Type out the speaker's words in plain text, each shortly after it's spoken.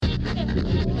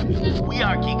We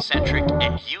are geek-centric,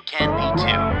 and you can be too.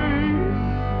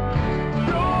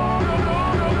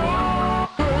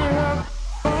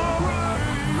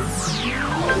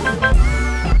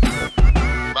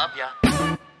 Love ya.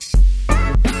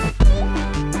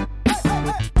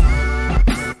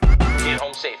 Get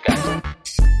home safe, guys.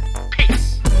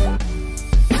 Peace.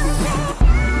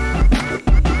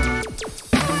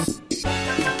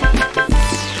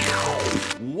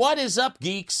 What is up,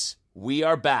 geeks? We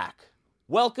are back.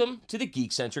 Welcome to the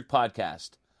Geek-Centric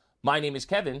Podcast. My name is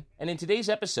Kevin, and in today's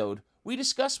episode, we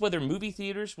discuss whether movie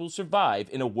theaters will survive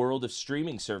in a world of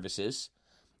streaming services.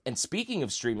 And speaking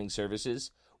of streaming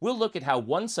services, we'll look at how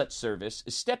one such service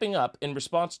is stepping up in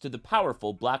response to the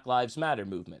powerful Black Lives Matter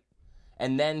movement.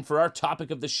 And then, for our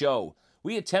topic of the show,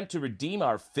 we attempt to redeem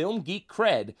our film geek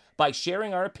cred by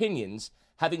sharing our opinions,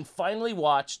 having finally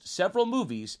watched several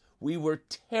movies we were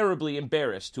terribly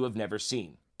embarrassed to have never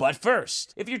seen. But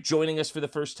first, if you're joining us for the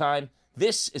first time,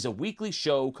 this is a weekly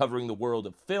show covering the world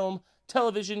of film,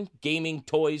 television, gaming,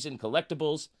 toys, and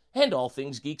collectibles, and all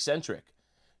things geek-centric.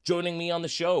 Joining me on the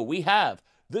show, we have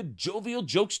the jovial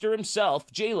jokester himself,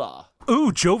 J-Law.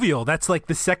 Ooh, jovial. That's like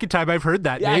the second time I've heard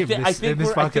that name I in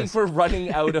this podcast. I think we're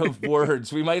running out of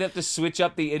words. We might have to switch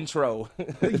up the intro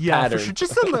Yeah, pattern. for sure.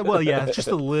 Just a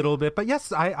little bit. But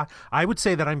yes, I would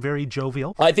say that I'm very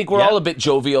jovial. I think we're all a bit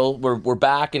jovial. We're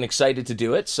back and excited to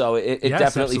do it, so it Yes,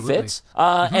 definitely absolutely. fits.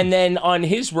 And then on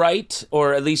his right,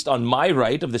 or at least on my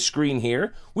right of the screen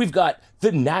here, we've got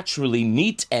the naturally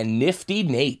neat and nifty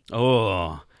Nate.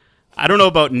 Oh, I don't know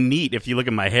about neat if you look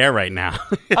at my hair right now.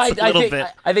 I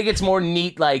think it's more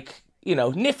neat, like,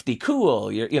 nifty,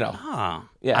 cool. Yeah.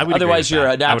 I would Otherwise, agree with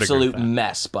you're that. an I would agree absolute with that.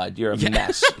 mess, bud. You're a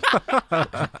mess.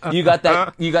 You got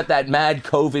that mad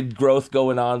COVID growth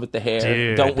going on with the hair,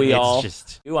 Dude, don't we it's all?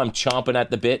 just- I'm chomping at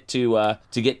the bit to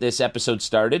get this episode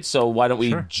started. So why don't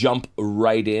we jump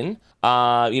right in?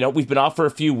 We've been off for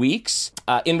a few weeks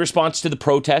in response to the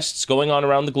protests going on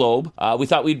around the globe. We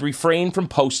thought we'd refrain from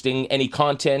posting any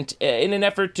content in an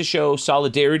effort to show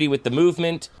solidarity with the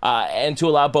movement and to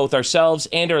allow both ourselves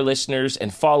and our listeners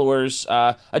and followers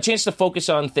a chance to focus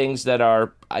on things that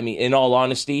are, in all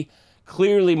honesty,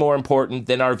 clearly more important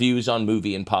than our views on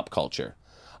movie and pop culture.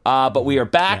 But we are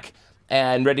back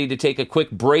and ready to take a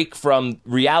quick break from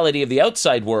reality of the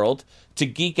outside world to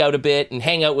geek out a bit and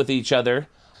hang out with each other.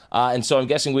 And so I'm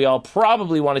guessing we all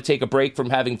probably want to take a break from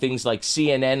having things like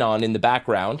CNN on in the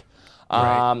background.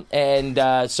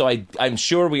 Right. So I'm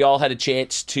sure we all had a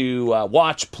chance to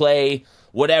watch, play,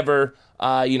 whatever,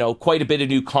 quite a bit of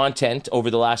new content over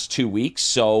the last 2 weeks.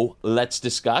 So let's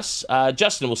discuss.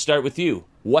 Justin, we'll start with you.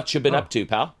 What you been up to,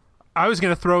 pal? I was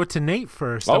going to throw it to Nate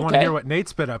first. I want to Okay. hear what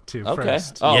Nate's been up to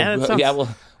first. Oh, Yeah, that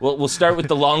sounds- We'll start with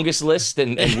the longest list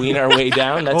and wean our way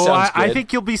down. That sounds good. I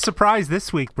think you'll be surprised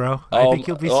this week, bro. I think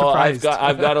you'll be surprised.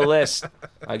 I've got a list.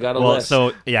 List.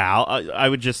 So yeah, I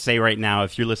would just say right now,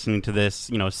 if you're listening to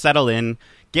this, settle in,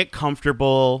 get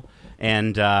comfortable,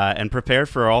 and prepare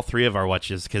for all three of our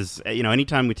watches, because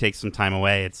anytime we take some time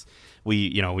away,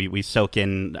 we soak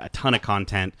in a ton of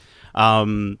content.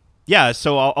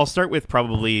 So I'll start with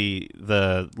probably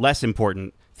the less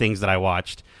important things that I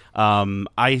watched.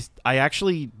 I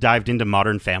actually dived into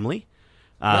Modern Family.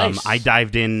 Nice. I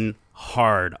dived in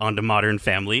hard onto Modern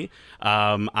Family.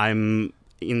 I'm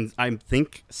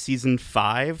think season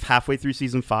 5, halfway through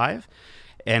season 5,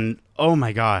 and oh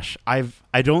my gosh,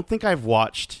 I don't think I've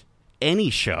watched any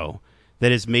show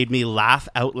that has made me laugh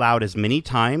out loud as many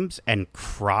times and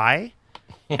cry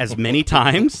as many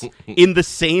times in the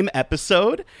same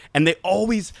episode. And they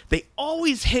always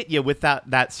hit you with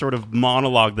that sort of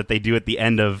monologue that they do at the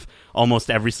end of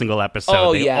almost every single episode.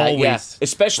 Oh, They yeah. always,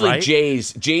 Especially right?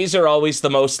 Jay's. Jay's are always the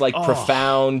most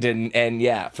profound and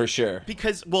yeah, for sure.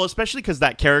 Especially because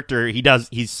that character,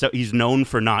 he's known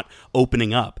for not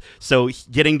opening up. So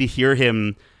getting to hear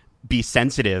him be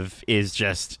sensitive is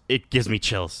just, it gives me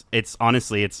chills. It's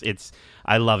honestly,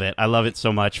 I love it. I love it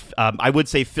so much. I would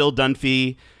say Phil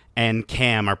Dunphy and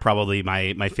Cam are probably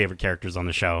my favorite characters on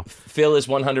the show. Phil is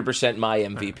 100% my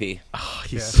MVP. Oh,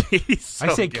 he's so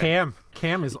I say good. Cam.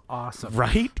 Cam is awesome.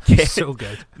 Right? He's so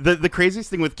good. The craziest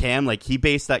thing with Cam, he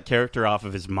based that character off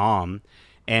of his mom,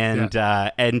 and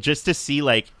just to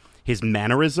see his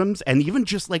mannerisms, and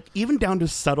even down to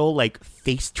subtle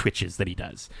face twitches that he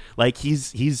does,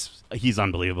 he's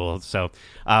unbelievable. So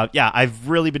I've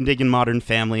really been digging Modern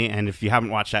Family, and if you haven't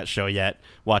watched that show yet,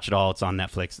 watch it all. It's on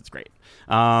Netflix. It's great.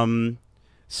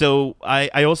 So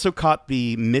I also caught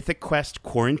the Mythic Quest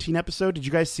quarantine episode. Did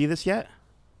you guys see this yet?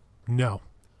 No.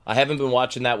 I haven't been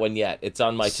watching that one yet. It's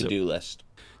on my to-do list.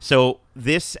 So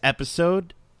this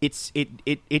episode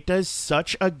it does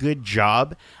such a good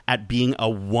job at being a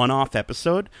one-off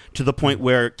episode, to the point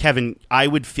where, Kevin, I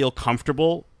would feel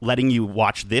comfortable letting you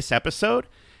watch this episode,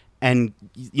 and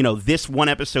this one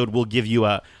episode will give you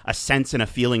a sense and a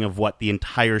feeling of what the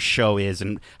entire show is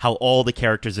and how all the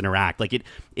characters interact. Like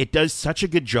it does such a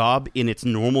good job in its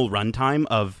normal runtime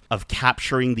of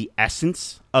capturing the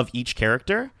essence of each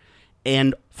character,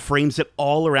 and frames it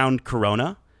all around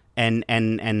Corona and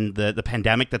the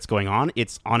pandemic that's going on.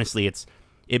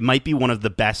 It might be one of the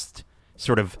best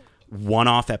sort of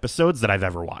one-off episodes that I've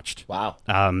ever watched. Wow.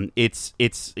 It's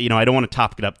I don't want to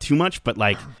top it up too much, but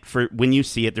like, for when you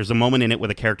see it, there's a moment in it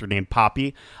with a character named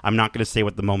Poppy. I'm not going to say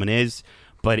what the moment is,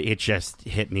 but it just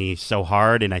hit me so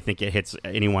hard, and I think it hits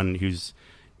anyone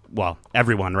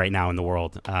everyone right now in the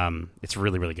world. It's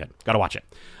really, really good. Got to watch it.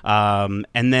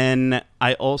 And then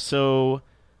I also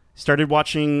started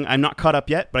watching, I'm not caught up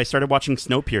yet, but I started watching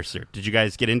Snowpiercer. Did you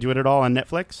guys get into it at all on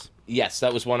Netflix? Yes,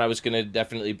 that was one I was going to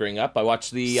definitely bring up. I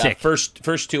watched the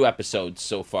first two episodes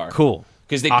so far. Cool.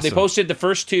 Because they posted the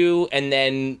first two and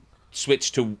then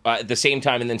switched to at the same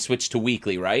time and then switched to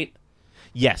weekly, right?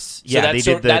 Yes. So Yeah,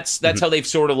 that's how they've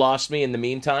sort of lost me in the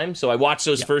meantime. So I watched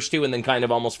those first two and then kind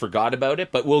of almost forgot about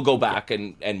it, but we'll go back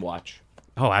and watch.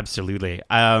 Oh, absolutely.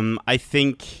 I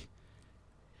think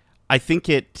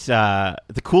it.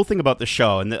 The cool thing about the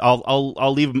show, and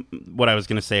I'll leave what I was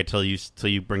going to say till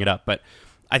you bring it up. But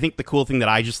I think the cool thing that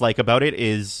I just like about it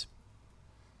is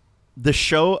the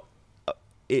show.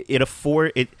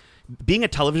 Being a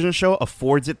television show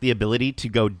affords it the ability to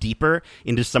go deeper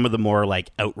into some of the more like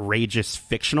outrageous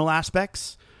fictional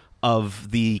aspects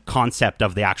of the concept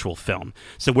of the actual film.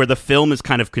 So where the film is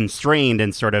kind of constrained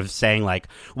and sort of saying like,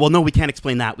 well, no, we can't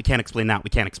explain that. We can't explain that. We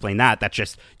can't explain that.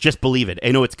 That's just believe it.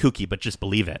 I know it's kooky, but just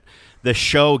believe it. The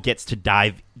show gets to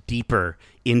dive deeper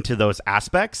into those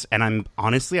aspects. And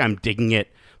I'm digging it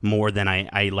more than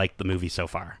I like the movie so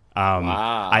far.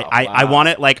 I want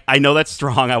it, like, I know that's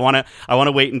strong. I want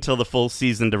to wait until the full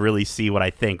season to really see what I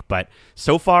think. But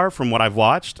so far from what I've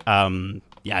watched,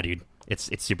 yeah, dude, it's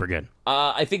super good.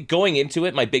 I think going into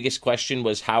it, my biggest question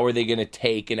was how are they going to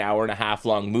take an hour and a half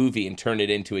long movie and turn it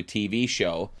into a TV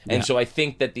show? And so I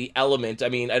think that the element, I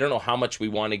mean, I don't know how much we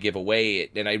want to give away,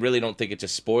 and I really don't think it's a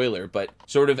spoiler, but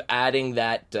sort of adding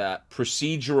that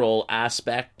procedural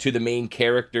aspect to the main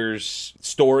character's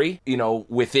story,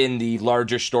 within the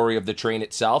larger story of the train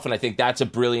itself. And I think that's a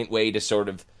brilliant way to sort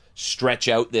of stretch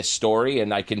out this story,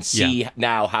 and I can see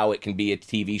now how it can be a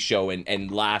TV show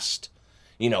and last,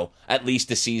 at least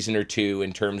a season or two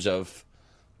in terms of,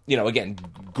 again,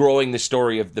 growing the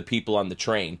story of the people on the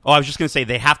train. Oh, I was just going to say,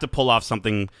 they have to pull off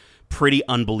something pretty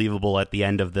unbelievable at the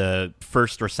end of the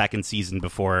first or second season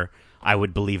before I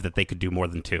would believe that they could do more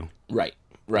than two. Right.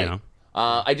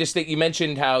 I just think you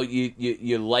mentioned how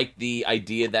you like the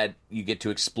idea that you get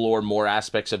to explore more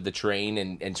aspects of the train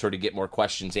and sort of get more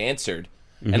questions answered.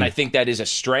 Mm-hmm. And I think that is a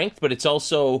strength, but it's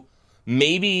also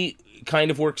maybe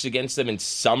kind of works against them in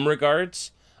some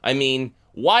regards. I mean,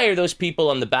 why are those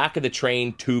people on the back of the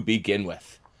train to begin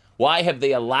with? Why have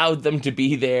they allowed them to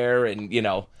be there? And,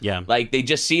 like, they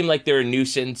just seem like they're a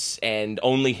nuisance and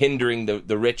only hindering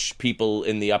the rich people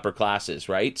in the upper classes,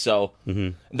 right? So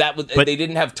they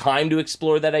didn't have time to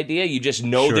explore that idea. You just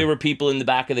know there were people in the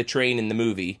back of the train in the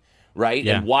movie, right?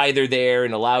 Yeah. And why they're there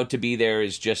and allowed to be there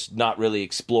is just not really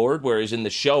explored, whereas in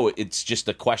the show, it's just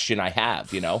a question I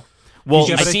have,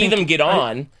 Well, I see them get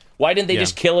on. Why didn't they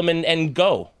just kill him and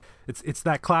go? It's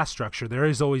that class structure. There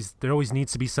always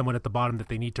needs to be someone at the bottom that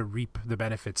they need to reap the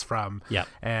benefits from. Yeah.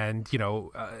 And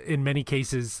in many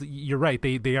cases, you're right.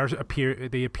 They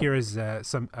appear as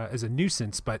as a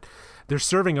nuisance, but they're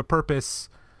serving a purpose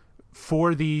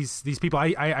for these people.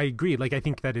 I agree. Like, I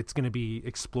think that it's going to be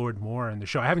explored more in the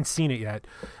show. I haven't seen it yet,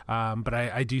 but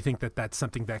I do think that that's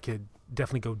something that could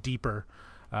definitely go deeper.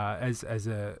 As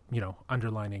a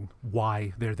underlining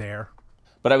why they're there.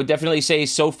 But I would definitely say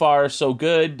so far so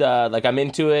good. Like, I'm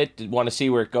into it, want to see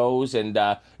where it goes, and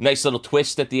nice little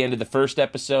twist at the end of the first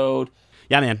episode.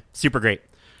 Yeah, man, super great.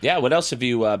 Yeah, what else have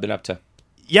you been up to?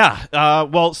 Yeah,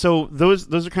 well, so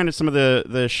those are kind of some of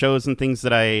the shows and things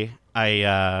that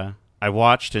I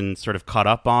watched and sort of caught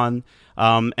up on,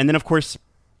 and then of course,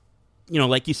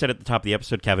 like you said at the top of the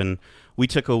episode, Kevin, we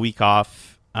took a week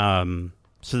off.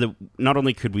 So that not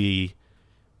only could we,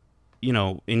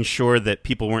 ensure that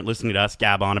people weren't listening to us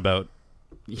gab on about,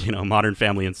 Modern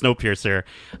Family and Snowpiercer,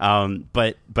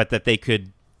 but that they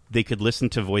could listen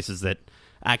to voices that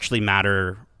actually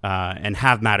matter and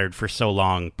have mattered for so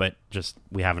long, but just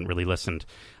we haven't really listened.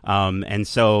 And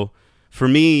so for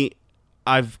me,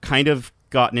 I've kind of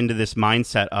gotten into this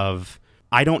mindset of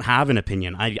I don't have an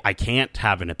opinion. I can't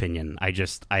have an opinion.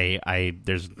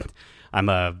 I'm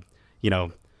a,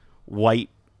 white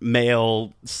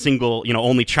male single,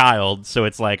 only child. So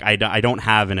it's like, I don't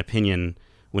have an opinion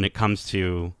when it comes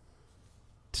to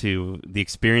the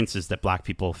experiences that Black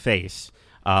people face.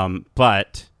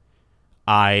 But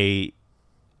I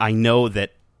know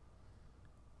that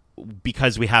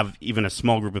because we have even a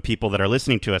small group of people that are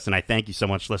listening to us, and I thank you so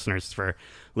much, listeners, for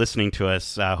listening to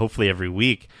us, hopefully every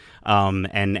week.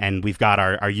 And we've got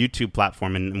our YouTube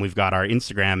platform, and we've got our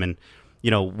Instagram, and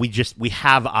we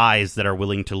have eyes that are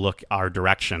willing to look our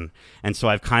direction. And so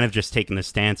I've kind of just taken the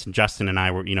stance, and Justin and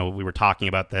I we were talking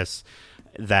about this,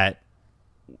 that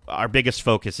our biggest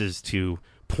focus is to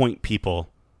point people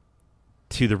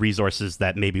to the resources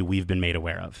that maybe we've been made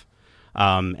aware of.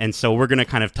 And so we're going to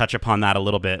kind of touch upon that a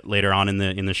little bit later on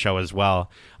in the show as well.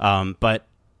 But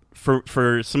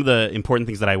for some of the important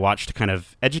things that I watched to kind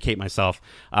of educate myself,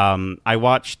 I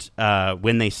watched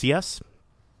When They See Us.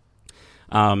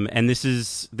 And this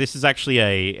is actually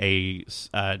a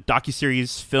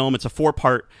docuseries film. It's a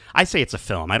 4-part. I say it's a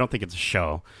film. I don't think it's a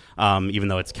show, even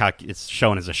though it's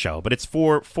shown as a show. But it's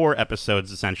four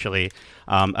episodes essentially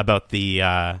about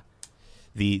the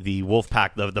wolf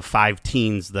pack, the 5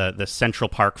 teens, the Central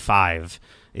Park 5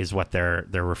 is what they're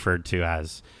referred to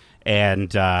as,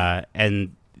 and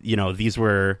these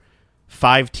were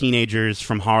 5 teenagers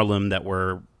from Harlem that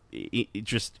were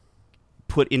just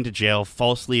put into jail,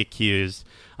 falsely accused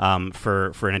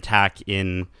for an attack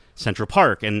in Central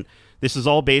Park, and this is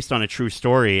all based on a true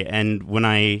story. And when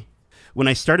I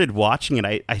started watching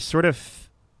it, I sort of,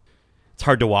 it's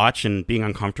hard to watch, and being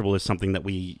uncomfortable is something that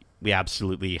we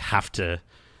absolutely have to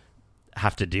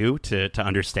do to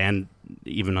understand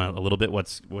even a little bit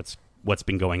what's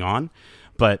been going on.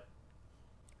 But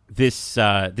this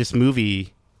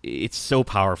movie, it's so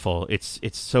powerful. It's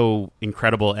so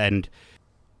incredible. And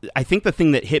I think the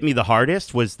thing that hit me the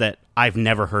hardest was that I've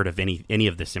never heard of any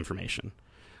of this information.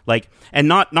 Like, and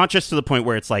not just to the point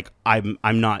where it's like I'm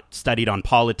not studied on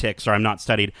politics, or I'm not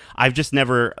studied. I've just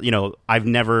never,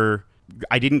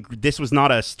 this was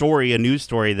not a news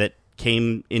story that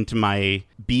came into my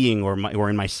being or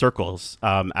in my circles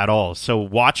at all. So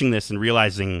watching this and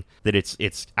realizing that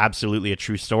it's absolutely a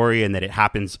true story, and that it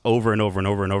happens over and over and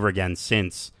over and over again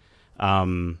since,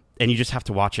 and you just have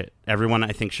to watch it. Everyone,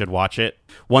 I think, should watch it.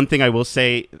 One thing I will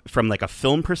say from like a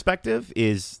film perspective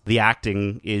is the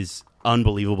acting is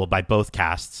unbelievable by both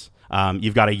casts.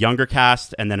 You've got a younger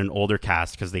cast and then an older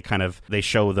cast, because they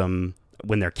show them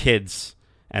when they're kids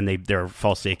and they're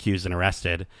falsely accused and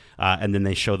arrested, and then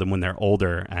they show them when they're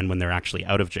older and when they're actually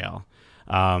out of jail.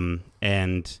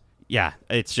 And yeah,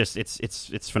 it's just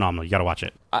it's phenomenal. You got to watch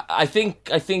it. I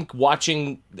think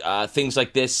watching things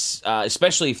like this,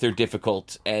 especially if they're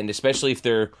difficult, and especially if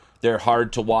they're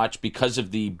hard to watch because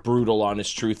of the brutal,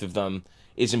 honest truth of them,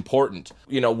 is important.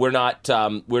 We're not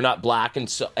black,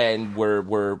 and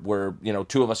we're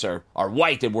 2 of us are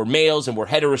white, and we're males, and we're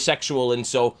heterosexual, and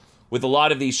so with a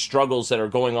lot of these struggles that are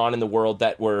going on in the world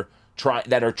that are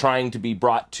trying to be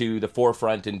brought to the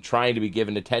forefront and trying to be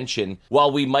given attention, while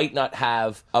we might not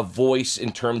have a voice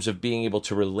in terms of being able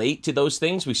to relate to those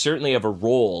things, we certainly have a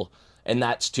role, and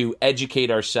that's to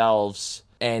educate ourselves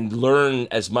and learn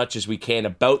as much as we can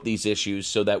about these issues,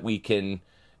 so that we can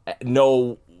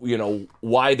know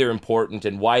why they're important,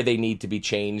 and why they need to be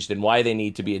changed, and why they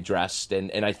need to be addressed.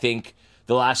 And I think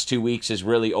the last 2 weeks has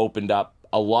really opened up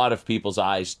a lot of people's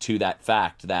eyes to that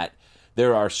fact that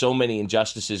there are so many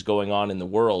injustices going on in the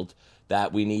world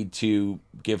that we need to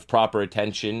give proper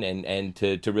attention, and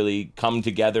to really come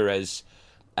together as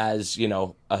a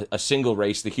single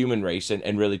race, the human race,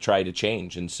 and really try to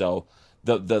change. And so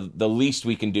the least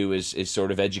we can do is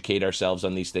sort of educate ourselves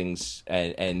on these things,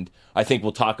 and I think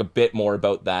we'll talk a bit more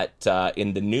about that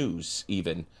in the news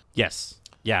even. Yes.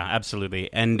 Yeah, absolutely.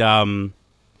 And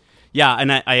yeah,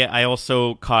 and I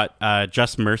also caught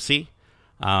Just Mercy.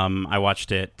 I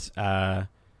watched it on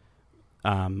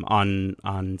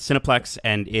Cineplex,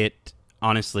 and it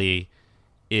honestly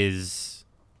is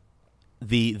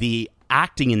the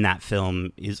acting in that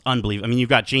film is unbelievable. I mean, you've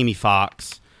got Jamie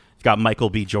Foxx, you've got Michael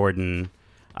B. Jordan.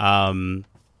 I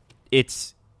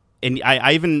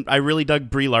really dug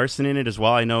Brie Larson in it as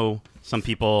well. I know some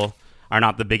people are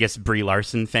not the biggest Brie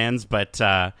Larson fans, but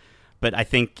I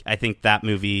think that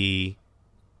movie,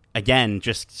 again,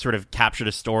 just sort of captured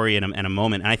a story in a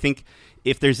moment. And I think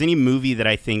if there's any movie that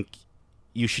I think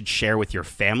you should share with your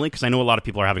family, because I know a lot of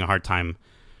people are having a hard time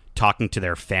talking to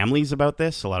their families about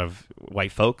this, a lot of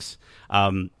white folks,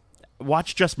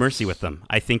 watch Just Mercy with them.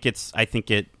 I think it's a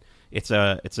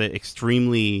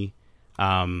extremely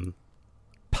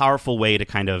powerful way to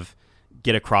kind of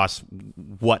get across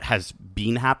what has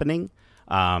been happening.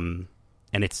 And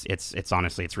it's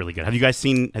honestly, it's really good. Have you guys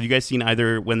seen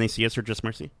either When They See Us or Just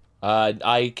Mercy?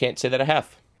 I can't say that I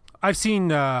have. I've seen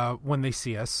When They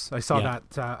See Us. I saw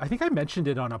that. I think I mentioned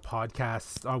it on a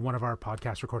podcast, on one of our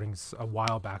podcast recordings a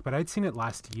while back, but I'd seen it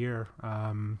last year.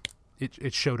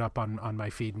 It showed up on my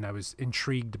feed, and I was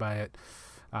intrigued by it.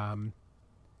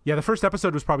 The first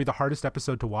episode was probably the hardest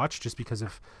episode to watch, just because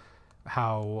of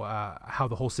how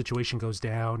the whole situation goes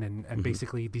down, and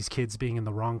basically these kids being in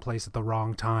the wrong place at the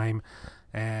wrong time,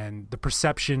 and the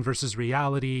perception versus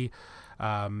reality.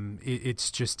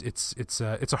 It's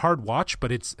a hard watch,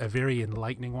 but it's a very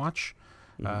enlightening watch.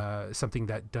 Something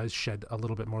that does shed a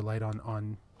little bit more light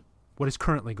on what is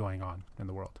currently going on in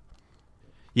the world.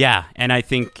 Yeah, and I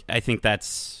think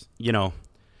that's,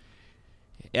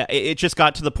 it just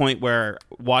got to the point where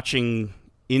watching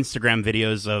Instagram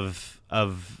videos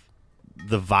of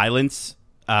the violence,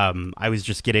 I was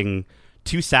just getting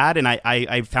too sad, and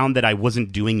I found that I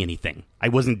wasn't doing anything. I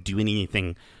wasn't doing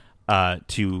anything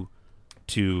to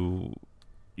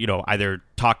either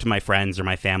talk to my friends or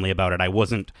my family about it. I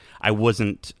wasn't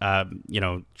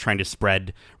trying to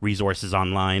spread resources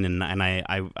online, and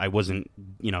I wasn't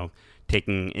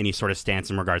taking any sort of stance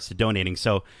in regards to donating.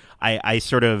 So I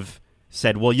sort of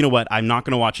said, well, you know what? I'm not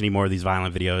going to watch any more of these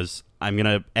violent videos. I'm going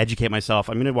to educate myself.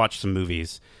 I'm going to watch some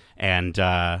movies and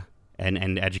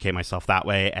educate myself that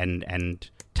way, and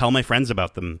tell my friends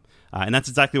about them. And that's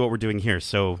exactly what we're doing here.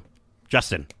 So,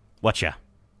 Justin, whatcha?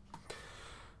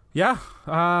 Yeah,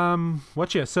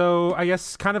 whatcha? So I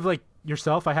guess kind of like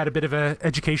yourself, I had a bit of an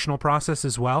educational process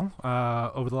as well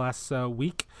over the last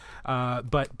week.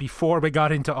 But before we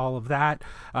got into all of that,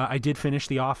 I did finish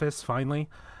The Office finally.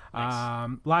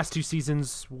 Nice. Last two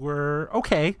seasons were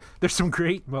okay. There's some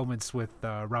great moments with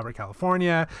Robert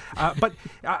California, but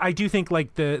I do think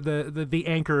like the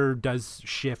anchor does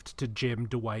shift to Jim,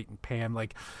 Dwight, and Pam,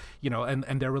 like,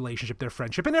 and their relationship, their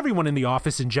friendship, and everyone in the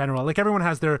office in general. Like everyone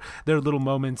has their little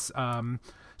moments.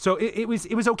 So it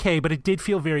was okay, but it did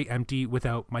feel very empty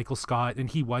without Michael Scott, and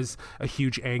he was a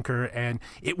huge anchor, and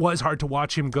it was hard to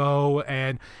watch him go,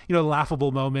 and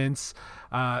laughable moments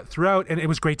throughout, and it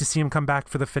was great to see him come back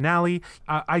for the finale.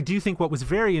 I do think what was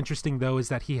very interesting, though, is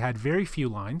that he had very few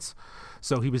lines.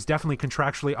 So he was definitely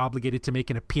contractually obligated to make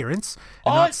an appearance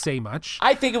and not say much.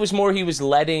 I think it was more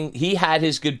he had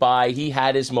his goodbye, he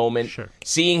had his moment. Sure.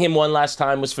 Seeing him one last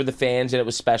time was for the fans, and it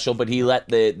was special, but he let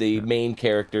the main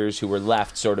characters who were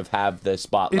left sort of have the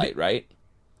spotlight, right?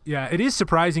 Yeah, it is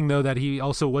surprising, though, that he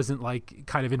also wasn't like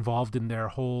kind of involved in their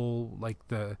whole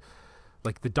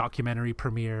the documentary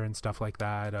premiere and stuff like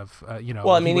that of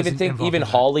Well, I mean, even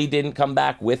Hawley didn't come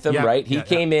back with him, right? He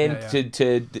came in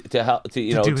to help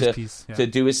to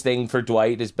do his thing for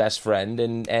Dwight, his best friend,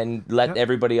 and let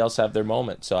everybody else have their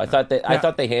moment. So I thought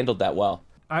they handled that well.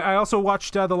 I also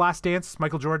watched The Last Dance,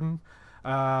 Michael Jordan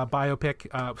biopic.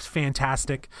 It was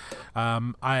fantastic.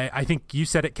 I think you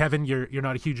said it, Kevin. You're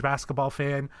not a huge basketball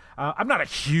fan. I'm not a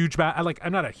huge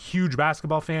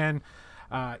basketball fan.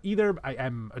 Either. I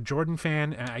am a Jordan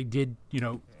fan, and I did,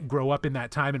 grow up in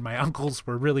that time, and my uncles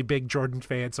were really big Jordan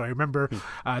fans, so I remember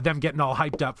them getting all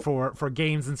hyped up for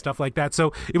games and stuff like that.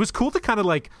 So it was cool to kind of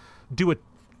like do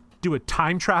a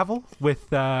time travel with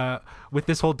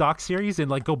this whole doc series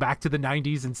and like go back to the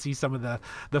 90s and see some of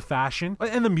the fashion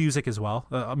and the music as well.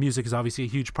 Music is obviously a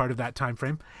huge part of that time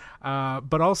frame,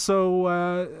 but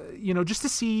also just to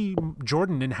see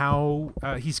Jordan and how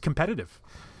he's competitive.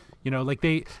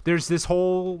 There's this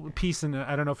whole piece, and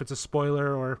I don't know if it's a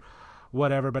spoiler or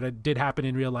whatever, but it did happen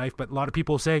in real life. But a lot of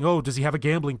people saying, "Oh, does he have a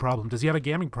gambling problem? Does he have a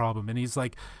gambling problem?" And he's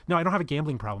like, "No, I don't have a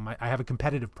gambling problem. I have a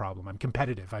competitive problem. I'm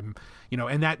competitive. And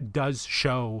that does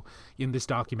show in this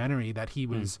documentary that he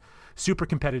was super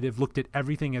competitive, looked at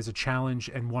everything as a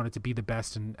challenge, and wanted to be the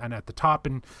best and at the top.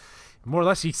 And more or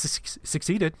less, he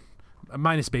succeeded,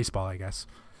 minus baseball, I guess."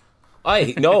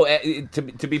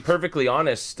 To be perfectly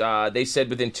honest, they said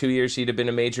within 2 years he'd have been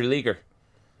a major leaguer,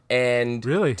 and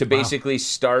really to basically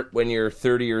start when you're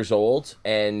 30 years old,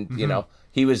 and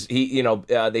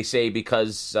they say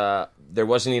because there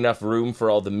wasn't enough room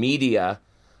for all the media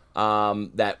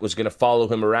that was going to follow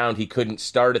him around, he couldn't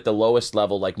start at the lowest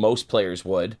level like most players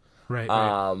would. Right.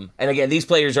 And again, these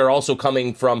players are also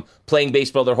coming from playing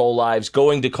baseball their whole lives,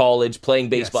 going to college, playing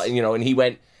baseball, and he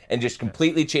went and just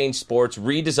completely changed sports,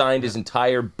 redesigned his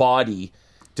entire body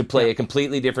to play a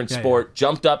completely different sport,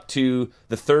 jumped up to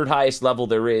the third highest level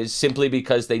there is simply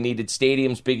because they needed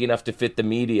stadiums big enough to fit the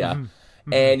media.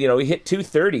 Mm-hmm. And, he hit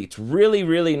 230. It's really,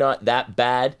 really not that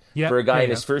bad for a guy in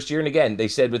his first year. And again, they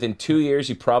said within 2 years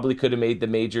he probably could have made the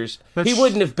majors. He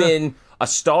wouldn't have been a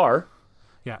star,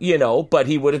 Yeah. But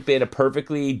he would have been a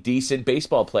perfectly decent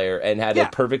baseball player and had a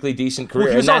perfectly decent career.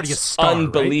 Well, he was and already that's a star,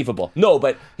 unbelievable. Right? No,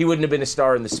 but he wouldn't have been a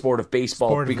star in the sport of baseball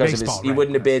he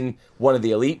wouldn't have been one of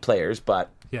the elite players,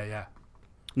 but... Yeah.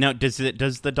 Now, does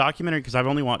the documentary, because I've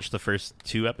only watched the first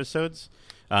 2 episodes,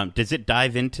 does it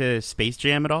dive into Space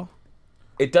Jam at all?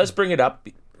 It does bring it up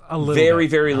a little very,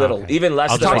 bit. very little. Okay. Even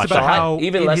less than I thought.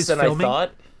 Even less than I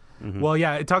thought. Mm-hmm. Well,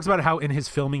 yeah, it talks about how in his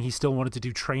filming he still wanted to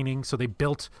do training, so they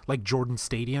built like Jordan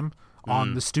Stadium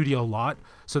on the studio lot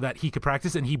so that he could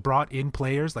practice, and he brought in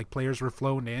players were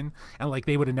flown in, and like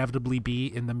they would inevitably be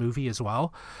in the movie as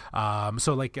well.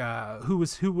 So like who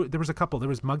there was a couple. There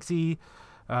was Muggsy.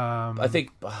 I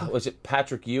think was it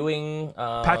Patrick Ewing?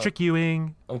 Patrick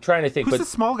Ewing. I'm trying to think. Who's the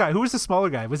small guy? Who was the smaller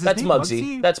guy? Was his that's name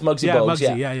Muggsy? That's Muggsy Bogues.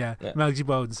 Yeah. Muggsy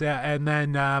Bogues. Yeah, and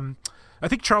then I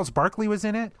think Charles Barkley was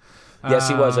in it. Yes,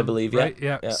 he was, I believe. Yeah. Right?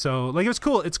 Yeah. So like it was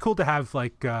cool. It's cool to have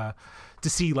like to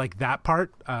see like that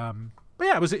part. But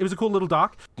yeah, it was a cool little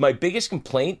doc. My biggest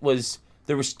complaint was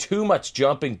there was too much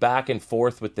jumping back and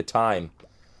forth with the time.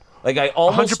 Like I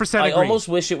almost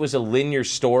wish it was a linear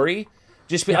story.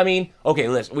 I mean, okay,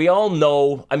 listen, we all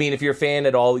know, I mean, if you're a fan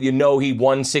at all, he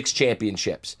won 6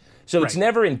 championships. So it's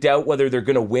never in doubt whether they're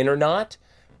going to win or not.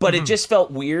 But it just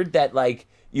felt weird that, like,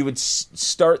 you would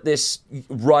start this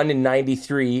run in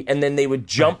 93, and then they would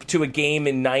jump to a game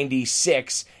in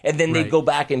 96, and then they'd go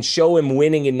back and show him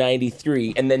winning in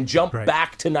 93, and then jump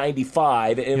back to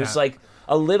 95. And it was, like,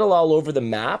 a little all over the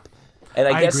map. And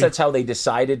I guess agree. that's how they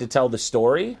decided to tell the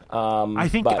story. I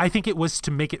think it was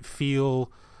to make it feel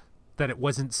that it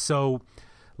wasn't so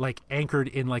like anchored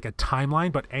in like a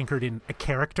timeline, but anchored in a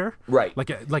character, right?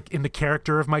 Like in the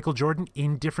character of Michael Jordan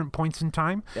in different points in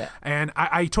time. Yeah. And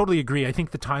I totally agree. I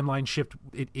think the timeline shift,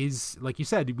 it is like you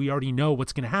said, we already know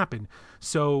what's going to happen,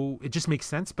 so it just makes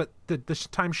sense. But the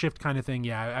time shift kind of thing,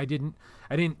 I didn't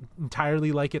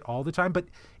entirely like it all the time, but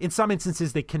in some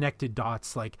instances they connected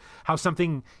dots, like how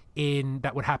something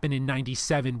that would happen in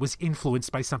 97 was influenced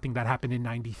by something that happened in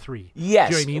 93.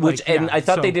 Yes, you know what I mean? I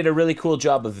thought they did a really cool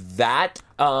job of that.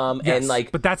 Yes,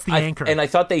 but that's the anchor. And I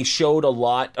thought they showed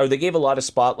they gave a lot of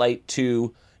spotlight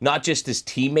to not just his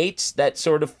teammates that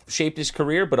sort of shaped his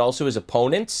career, but also his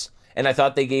opponents. And I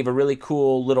thought they gave a really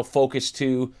cool little focus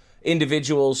to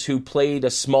individuals who played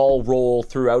a small role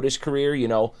throughout his career.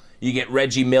 You get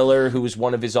Reggie Miller, who was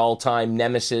one of his all-time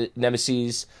nemesis.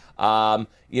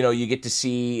 You get to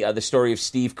see the story of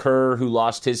Steve Kerr, who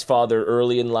lost his father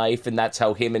early in life, and that's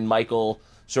how him and Michael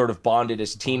sort of bonded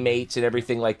as teammates and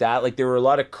everything like that. Like, there were a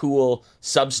lot of cool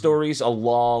sub-stories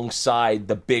alongside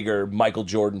the bigger Michael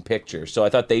Jordan picture. So I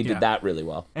thought they did that really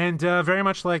well. And very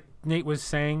much like Nate was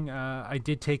saying, I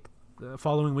did take the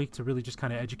following week to really just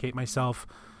kind of educate myself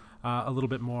a little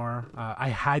bit more. I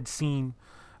had seen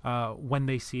When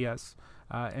They See Us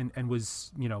and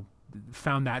was,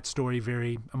 found that story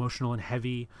very emotional and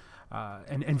heavy,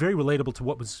 and very relatable to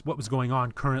what was going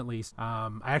on currently.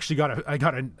 I actually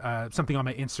got something on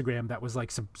my Instagram that was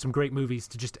like some great movies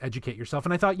to just educate yourself,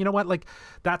 and I thought, you know what, like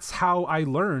that's how I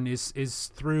learn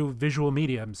is through visual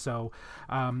medium. So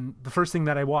the first thing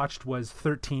that I watched was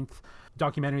 13th,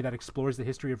 documentary that explores the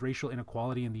history of racial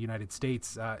inequality in the United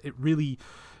States. It really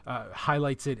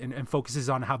highlights it and focuses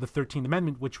on how the 13th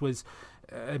Amendment, which was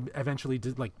eventually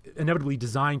inevitably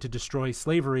designed to destroy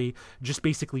slavery, just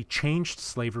basically changed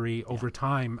slavery over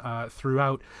time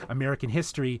throughout American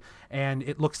history. And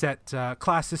it looks at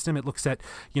class system, it looks at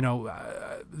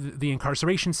the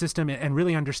incarceration system, and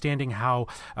really understanding how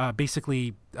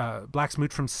basically blacks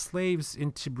moved from slaves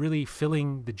into really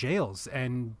filling the jails.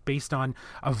 And based on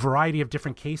a variety of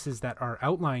different cases that are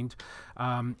outlined,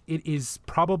 it is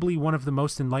probably one of the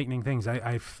most enlightening things.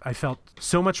 I felt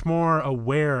so much more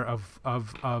aware of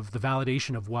the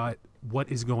validation of what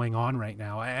is going on right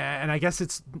now, and I guess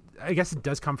it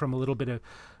does come from a little bit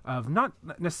of not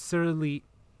necessarily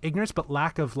ignorance, but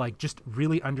lack of like just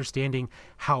really understanding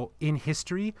how in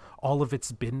history all of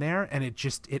it's been there, and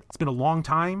it's been a long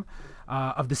time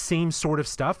of the same sort of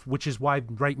stuff, which is why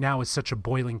right now is such a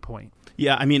boiling point.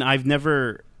 Yeah, I mean, I've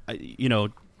never,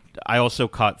 I also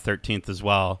caught 13th as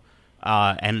well,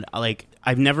 and like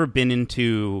I've never been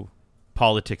into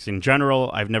politics in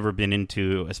general. I've never been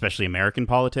into especially American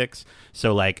politics.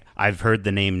 So like I've heard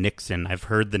the name Nixon, I've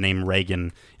heard the name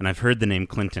Reagan, and I've heard the name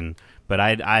Clinton, but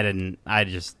I didn't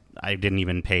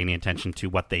even pay any attention to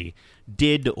what they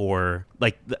did, or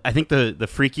like I think the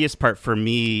freakiest part for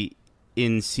me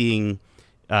in seeing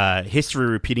history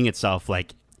repeating itself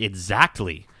like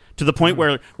exactly to the point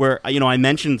where I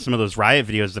mentioned some of those riot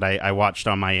videos that I watched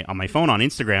on my phone on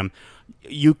Instagram.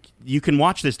 You can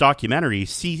watch this documentary,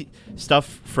 see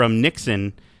stuff from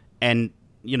Nixon, and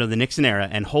the Nixon era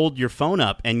and hold your phone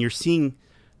up and you're seeing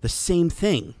the same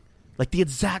thing, like the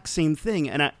exact same thing.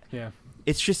 And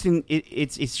it's just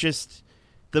it's just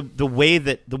the way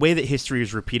that history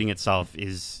is repeating itself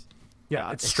is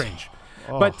it's strange.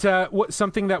 But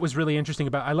something that was really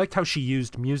interesting I liked how she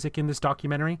used music in this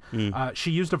documentary.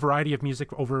 She used a variety of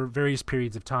music over various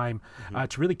periods of time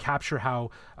to really capture how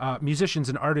musicians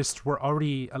and artists were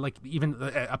already, even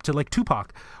up to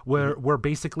Tupac, were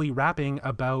basically rapping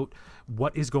about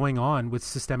what is going on with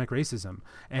systemic racism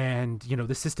and,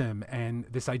 the system and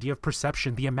this idea of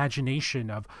perception, the imagination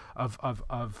of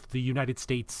the United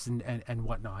States and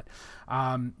whatnot.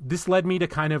 This led me to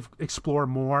kind of explore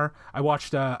more. I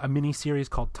watched a mini series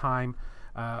called Time,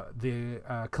 the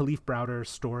Khalif Browder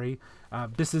story.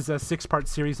 This is a 6-part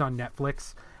series on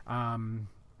Netflix.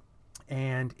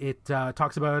 And it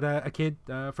talks about a kid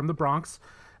from the Bronx,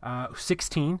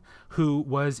 16, who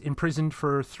was imprisoned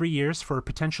for 3 years for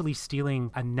potentially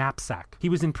stealing a knapsack. He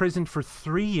was imprisoned for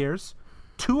 3 years,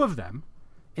 2 of them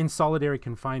in solitary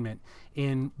confinement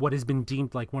in what has been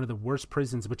deemed like one of the worst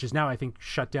prisons, which is now, I think,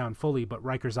 shut down fully, but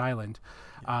Rikers Island.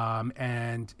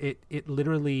 And it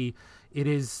literally, it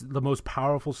is the most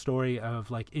powerful story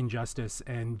of injustice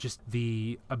and just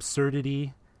the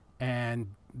absurdity and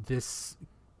this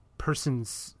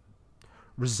person's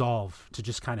resolve to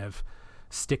just kind of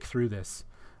stick through this.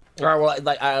 All right.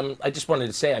 Well, I just wanted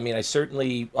to say, I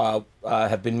certainly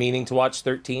have been meaning to watch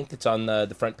 13th. It's on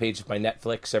the front page of my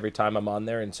Netflix every time I'm on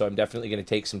there, and so I'm definitely going to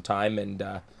take some time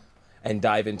and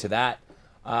dive into that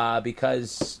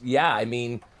because,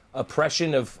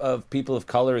 oppression of people of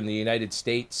color in the United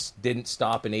States didn't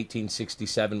stop in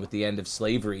 1867 with the end of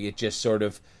slavery. It just sort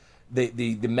of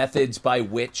the methods by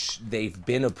which they've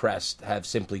been oppressed have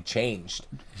simply changed.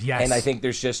 Yes. And I think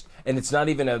there's just, and it's not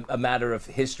even a matter of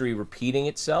history repeating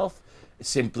itself,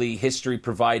 simply history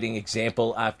providing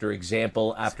example after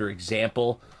example after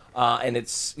example. And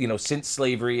it's, since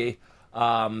slavery,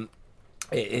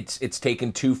 it's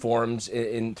taken 2 forms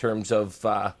in terms of,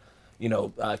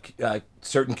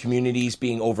 certain communities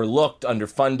being overlooked,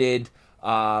 underfunded,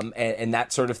 and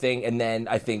that sort of thing. And then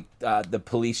I think the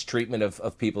police treatment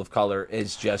of people of color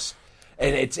is just,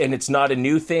 and it's not a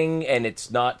new thing, and it's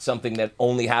not something that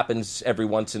only happens every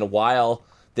once in a while.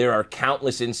 There are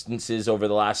countless instances over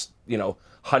the last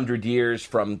 100 years,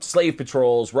 from slave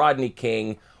patrols, Rodney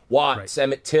King, Watts, right.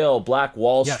 Emmett Till, Black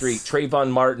Wall Street, Trayvon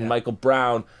Martin, Michael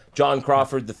Brown, John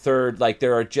Crawford III.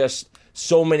 There are just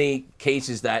so many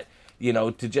cases that,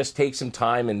 to just take some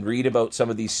time and read about some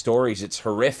of these stories. It's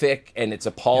horrific and it's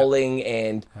appalling,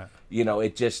 and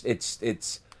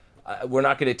it's we're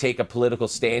not going to take a political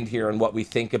stand here on what we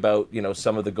think about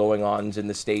some of the going-ons in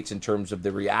the States in terms of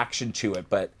the reaction to it,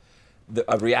 but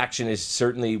a reaction is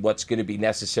certainly what's going to be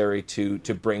necessary to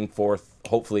bring forth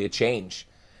hopefully a change.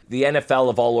 The NFL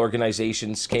of all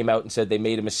organizations came out and said they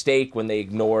made a mistake when they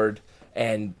ignored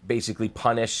and basically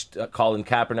punished Colin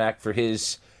Kaepernick for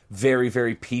his very,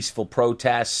 very peaceful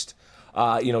protest.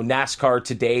 NASCAR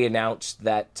today announced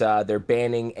that they're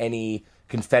banning any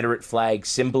Confederate flag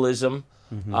symbolism,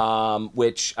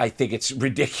 which I think it's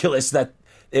ridiculous that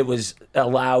it was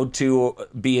allowed to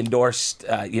be endorsed,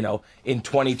 in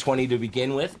 2020 to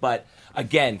begin with. But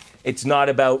again, it's not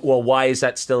about, well, why is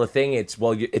that still a thing? It's,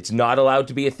 well, it's not allowed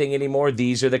to be a thing anymore.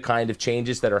 These are the kind of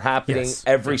changes that are happening. Yes.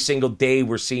 Every single day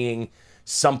we're seeing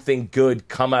something good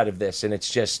come out of this. And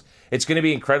it's going to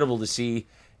be incredible to see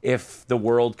if the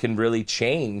world can really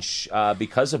change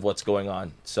because of what's going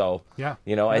on. So,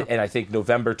 and I think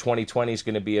November 2020 is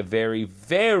going to be a very,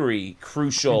 very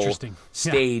crucial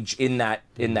stage in that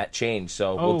change.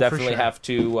 So we'll definitely have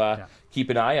to keep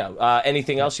an eye out.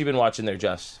 Anything else you've been watching there,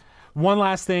 Jess? One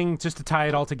last thing, just to tie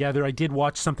it all together, I did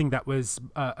watch something that was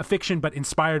a fiction, but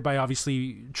inspired by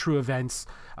obviously true events.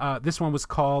 This one was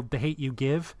called The Hate You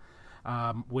Give,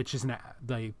 which is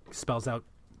spells out,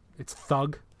 it's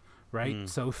thug. Right?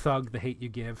 So Thug, The Hate You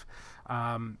Give.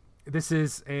 This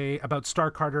is about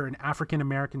Star Carter, an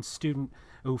African-American student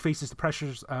who faces the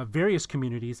pressures of various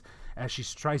communities as she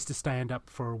tries to stand up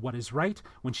for what is right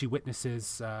when she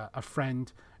witnesses a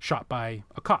friend shot by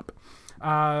a cop.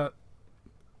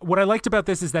 What I liked about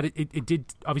this is that it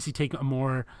did obviously take a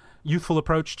more youthful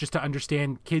approach just to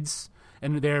understand kids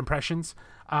and their impressions.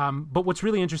 But what's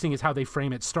really interesting is how they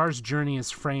frame it. Star's journey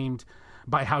is framed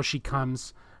by how she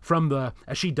comes from the,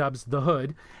 as she dubs, the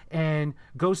hood, and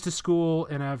goes to school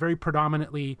in a very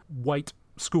predominantly white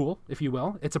school, if you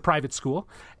will. It's a private school.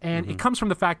 And it comes from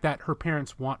the fact that her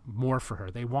parents want more for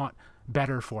her. They want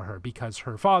better for her because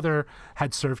her father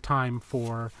had served time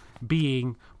for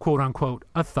being, quote unquote,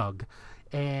 a thug.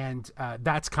 And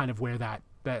that's kind of where that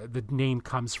that the name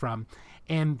comes from.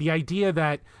 And the idea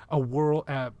that a world,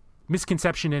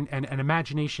 misconception and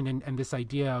imagination and this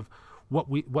idea of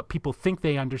what people think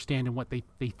they understand and what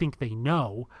they think they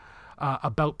know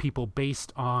about people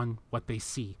based on what they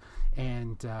see.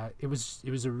 And it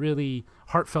was a really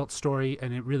heartfelt story,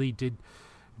 and it really did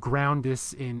ground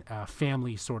this in a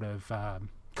family sort of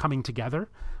coming together,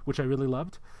 which I really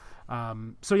loved.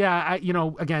 So yeah,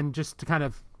 again, just to kind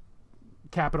of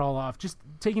cap it all off, just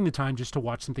taking the time just to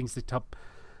watch some things to help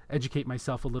educate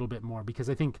myself a little bit more, because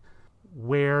I think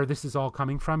where this is all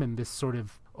coming from and this sort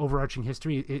of overarching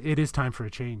history, it is time for a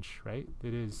change, right?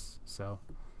 It is. So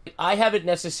I haven't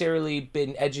necessarily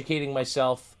been educating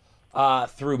myself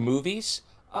through movies.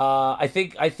 I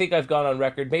think I've gone on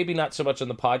record, maybe not so much on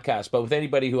the podcast, but with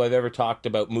anybody who I've ever talked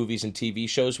about movies and TV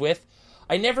shows with,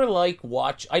 I never like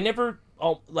watching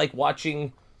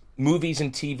movies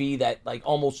and TV that like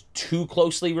almost too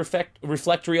closely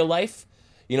reflect real life.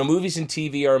 Movies and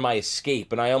TV are my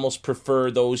escape, and I almost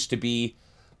prefer those to be.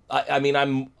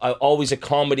 I'm always a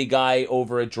comedy guy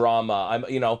over a drama.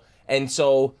 And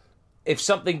so if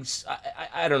something's,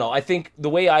 I don't know. I think the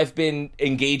way I've been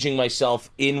engaging myself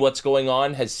in what's going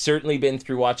on has certainly been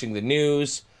through watching the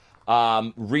news,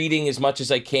 reading as much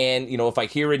as I can. If I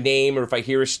hear a name or if I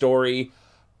hear a story,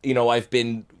 I've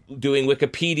been doing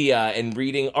Wikipedia and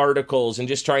reading articles and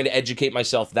just trying to educate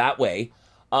myself that way.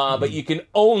 But you can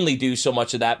only do so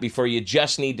much of that before you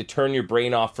just need to turn your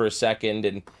brain off for a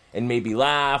second and maybe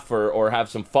laugh or have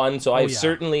some fun. So I've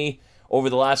certainly, over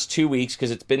the last 2 weeks, because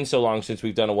it's been so long since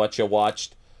we've done a What You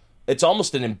Watched, it's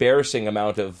almost an embarrassing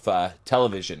amount of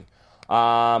television.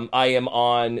 I am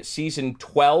on season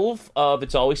 12 of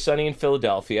It's Always Sunny in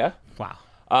Philadelphia. Wow.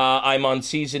 I'm on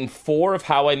season 4 of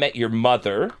How I Met Your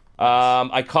Mother.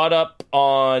 I caught up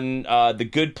on The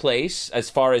Good Place as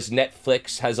far as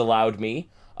Netflix has allowed me.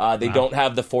 They don't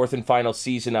have the 4th and final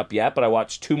season up yet, but I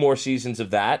watched 2 more seasons of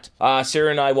that.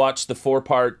 Sarah and I watched the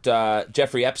 4-part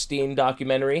Jeffrey Epstein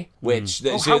documentary, which...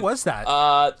 how was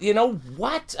that? You know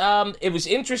what? It was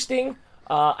interesting.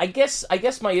 I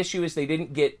guess my issue is they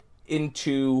didn't get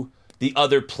into the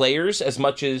other players as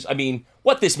much as...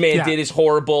 what this man did is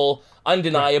horrible,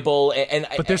 undeniable,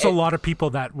 but there's a lot of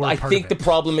people that were. I think the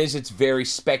problem is it's very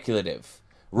speculative.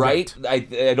 Right?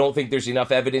 I don't think there's enough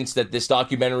evidence that this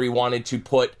documentary wanted to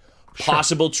put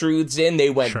possible truths in. They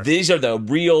went, these are the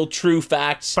real, true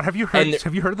facts. But have you heard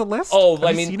of the list? Oh,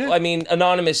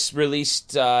 Anonymous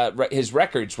released his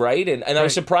records, right? And I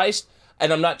was surprised,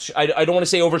 and I don't want to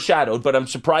say overshadowed, but I'm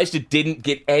surprised it didn't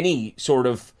get any sort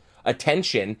of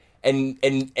attention.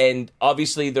 And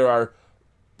obviously there are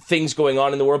things going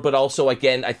on in the world, but also,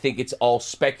 again, I think it's all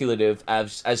speculative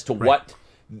as to what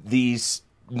these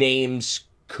names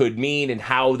could mean and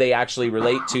how they actually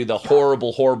relate to the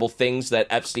horrible, horrible things that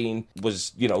Epstein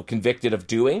was, convicted of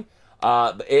doing.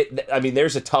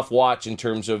 There's a tough watch in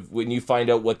terms of when you find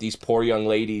out what these poor young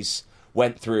ladies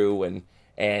went through,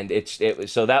 and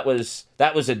so that was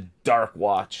a dark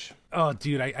watch. Oh,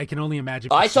 dude, I can only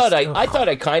imagine. I thought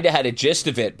I kind of had a gist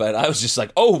of it, but I was just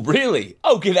like, oh, really?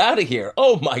 Oh, get out of here.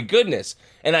 Oh, my goodness.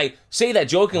 And I say that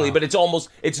jokingly, but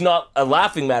it's not a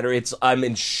laughing matter. I'm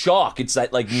in shock. It's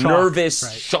that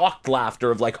nervous, shocked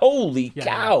laughter of like, holy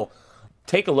cow. Yeah.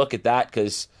 Take a look at that,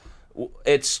 because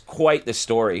it's quite the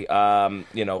story.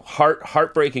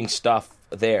 Heartbreaking stuff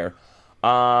there.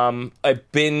 I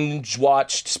binge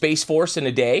watched Space Force in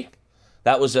a day.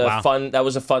 That was a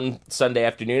fun Sunday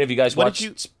afternoon. Have you guys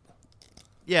watched?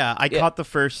 Yeah, I caught the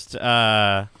first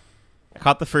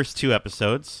 2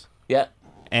 episodes. Yeah.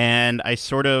 And I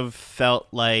sort of felt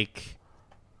like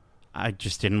I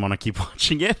just didn't want to keep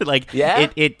watching it.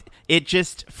 It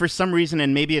just, for some reason,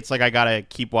 and maybe it's like I gotta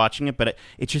keep watching it, but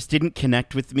it just didn't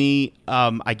connect with me.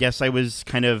 I guess I was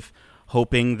kind of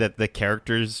hoping that the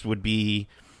characters would be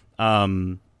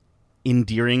endearing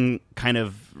kind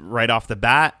of right off the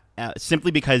bat. Simply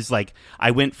because,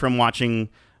 I went from watching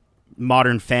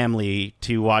Modern Family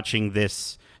to watching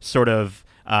this sort of,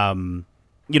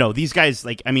 these guys,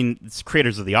 it's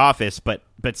creators of The Office, but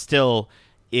still,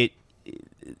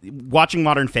 watching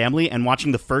Modern Family and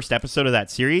watching the first episode of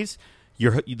that series,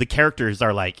 the characters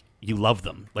are you love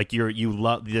them,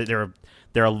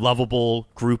 they're a lovable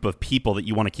group of people that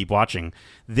you want to keep watching.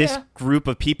 This group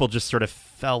of people just sort of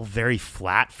fell very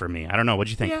flat for me. I don't know.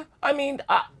 What'd you think? Yeah,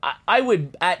 I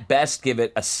would at best give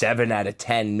it a 7 out of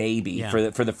 10 maybe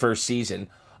for the first season.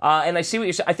 And I see what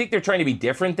you're saying. I think they're trying to be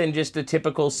different than just a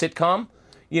typical sitcom.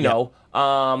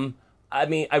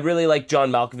 I really like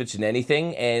John Malkovich in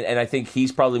anything, and I think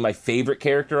he's probably my favorite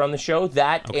character on the show.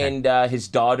 And his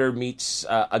daughter meets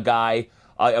a guy.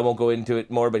 I won't go into it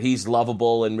more, but he's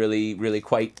lovable and really, really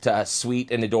quite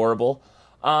sweet and adorable.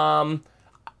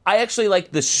 I actually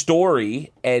like the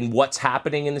story and what's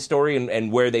happening in the story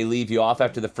and where they leave you off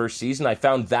after the first season. I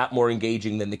found that more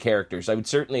engaging than the characters. I would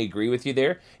certainly agree with you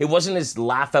there. It wasn't as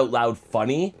laugh-out-loud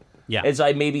funny as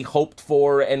I maybe hoped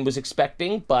for and was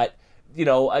expecting, but,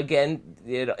 again,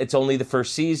 it's only the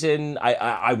first season.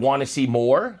 I want to see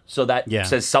more, so that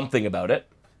says something about it.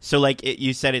 So,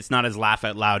 you said it's not as laugh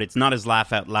out loud. It's not as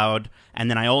laugh out loud. And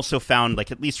then I also found,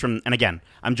 at least from, and again,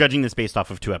 I'm judging this based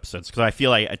off of 2 episodes because I feel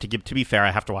like, to be fair,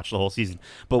 I have to watch the whole season.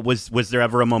 But was there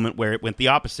ever a moment where it went the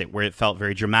opposite, where it felt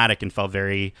very dramatic and felt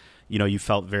very, you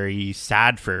felt very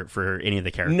sad for any of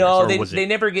the characters? No, they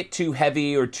never get too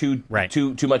heavy or too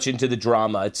much into the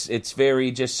drama. It's very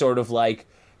just sort of like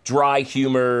dry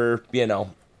humor,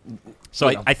 So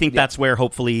I think that's where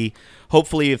hopefully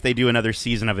if they do another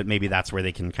season of it, maybe that's where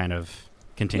they can kind of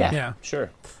continue. Yeah, sure.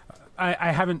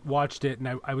 I haven't watched it,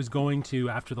 and I was going to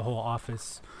after the whole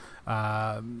Office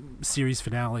series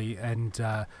finale, and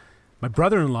my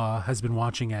brother-in-law has been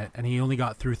watching it, and he only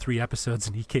got through 3 episodes,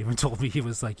 and he came and told me, he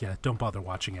was like, yeah, don't bother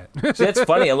watching it. See, that's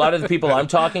funny. A lot of the people I'm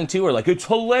talking to are like, it's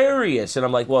hilarious. And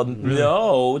I'm like, well,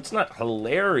 no, it's not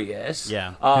hilarious.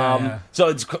 Yeah. So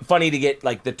it's funny to get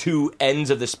the 2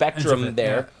 ends of the spectrum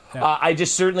there. Yeah. I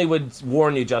just certainly would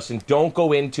warn you, Justin, don't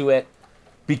go into it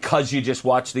because you just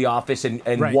watch The Office and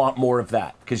want more of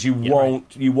that, because you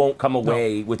won't come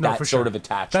away with that sort of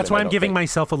attachment. That's why I'm giving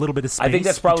myself a little bit of space. I think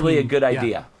that's probably a good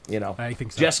idea. I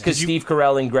think so. Just because Steve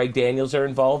Carell and Greg Daniels are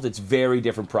involved, it's very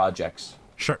different projects.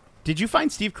 Sure. Did you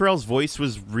find Steve Carell's voice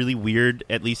was really weird,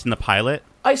 at least in the pilot?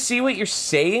 I see what you're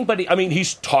saying, but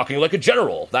he's talking like a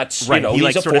general. That's right.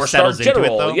 He's a 4-star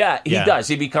general. He does.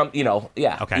 He becomes,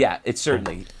 Okay. Yeah, it's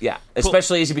certainly,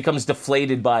 especially as he becomes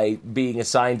deflated by being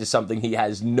assigned to something he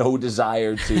has no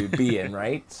desire to be in,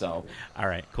 right? So, all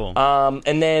right, cool.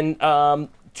 And then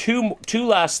two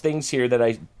last things here that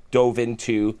I dove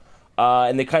into,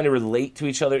 and they kind of relate to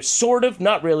each other, sort of,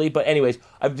 not really, but anyways,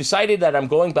 I've decided that I'm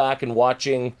going back and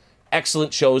watching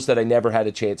excellent shows that I never had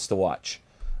a chance to watch.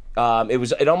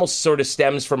 It almost sort of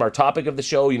stems from our topic of the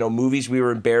show, movies we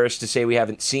were embarrassed to say we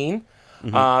haven't seen.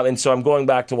 Mm-hmm. And so I'm going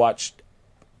back to watch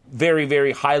very,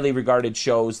 very highly regarded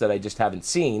shows that I just haven't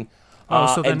seen.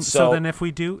 So then if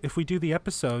we do the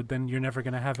episode, then you're never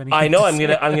going to have anything. I know I'm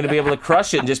gonna be able to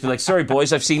crush it and just be like, sorry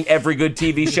boys, I've seen every good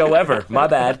TV show ever. My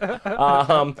bad.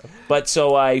 But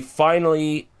so I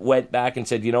finally went back and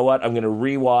said, you know what, I'm gonna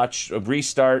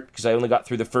restart, because I only got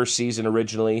through the first season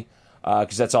originally,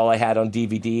 because that's all I had on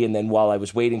DVD. And then while I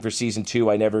was waiting for season 2,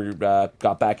 I never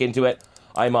got back into it.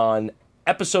 I'm on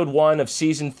episode 1 of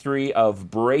season 3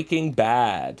 of Breaking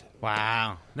Bad.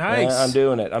 Wow, nice. I'm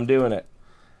doing it.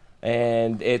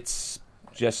 And it's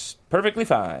just perfectly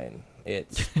fine.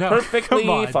 It's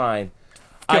perfectly fine.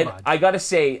 I gotta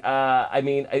say,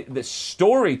 the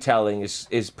storytelling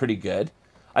is pretty good.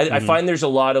 I find there's a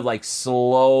lot of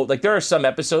slow, there are some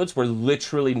episodes where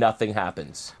literally nothing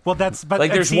happens. Well, there's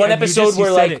one episode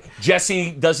where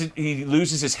Jesse he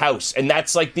loses his house, and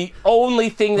that's the only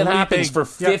thing that happens for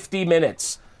 50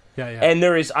 minutes. Yeah. And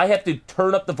I have to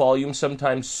turn up the volume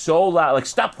sometimes so loud,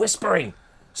 stop whispering.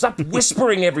 Stop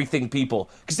whispering everything, people.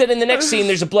 Because then in the next scene,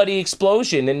 there's a bloody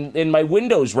explosion and my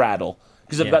windows rattle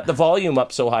because I've got the volume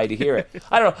up so high to hear it.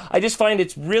 I don't know. I just find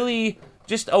it's really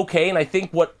just okay. And I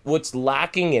think what's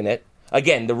lacking in it,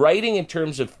 again, the writing in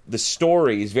terms of the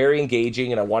story is very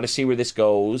engaging, and I want to see where this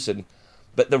goes.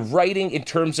 But the writing in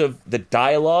terms of the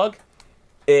dialogue,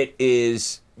 it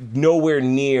is nowhere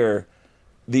near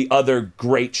the other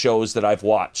great shows that I've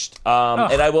watched.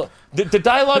 And I will... The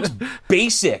dialogue's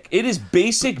basic. It is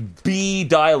basic B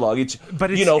dialogue. It's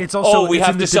also we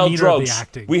have to sell drugs.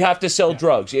 We have to sell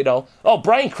drugs.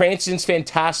 Bryan Cranston's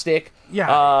fantastic.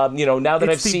 Yeah. Now that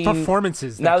I've seen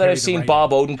performances. Now that I've seen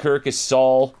Bob Odenkirk as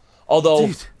Saul, although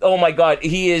oh my God,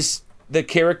 he is the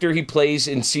character he plays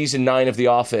in season 9 of The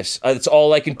Office. It's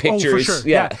all I can picture. Oh, for sure.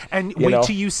 Yeah. And wait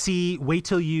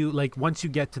till you once you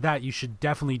get to that, you should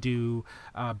definitely do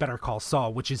Better Call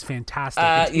Saul, which is fantastic.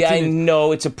 I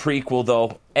know it's a prequel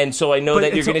though. And so I know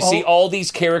that you're going to see all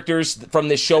these characters from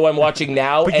this show I'm watching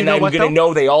now, and I'm going to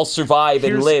know they all survive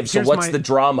and live. So what's the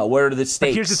drama? What are the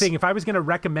stakes? But here's the thing. If I was going to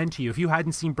recommend to you, if you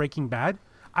hadn't seen Breaking Bad,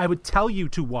 I would tell you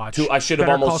to watch. I should have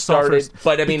almost started,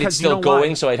 but it's still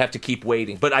going, so I'd have to keep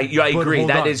waiting. But I agree,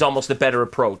 that is almost a better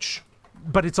approach.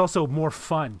 But it's also more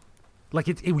fun.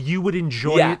 You would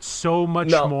enjoy it so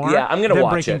much more. Yeah, I'm going to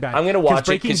watch Breaking it. Bad. I'm going to watch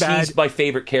it because he's my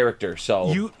favorite character.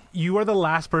 So you are the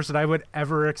last person I would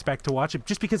ever expect to watch it,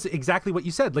 just because exactly what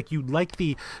you said. Like, you like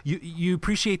you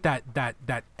appreciate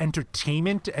that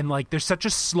entertainment, and like there's such a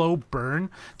slow burn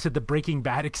to the Breaking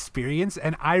Bad experience.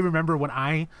 And I remember when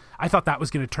I thought that was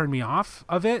going to turn me off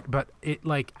of it, but it,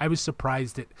 like, I was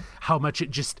surprised at how much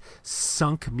it just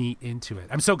sunk me into it.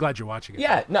 I'm so glad you're watching it.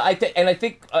 Yeah, no, I think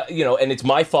and it's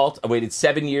my fault. I waited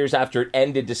 7 years after it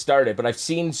ended to start it, but I've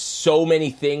seen so many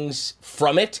things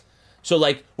from it. So,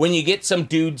 like, when you get some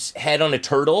dude's head on a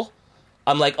turtle,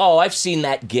 I'm like, oh, I've seen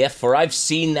that GIF, or I've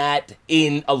seen that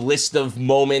in a list of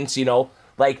moments,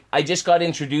 Like, I just got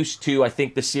introduced to, I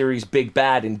think, the series Big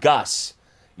Bad and Gus,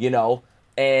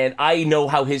 and I know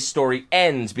how his story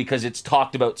ends because it's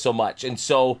talked about so much. And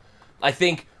so I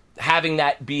think having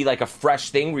that be like a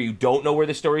fresh thing where you don't know where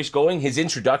the story's going, his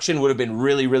introduction would have been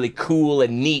really, really cool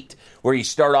and neat, where you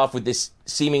start off with this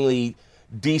seemingly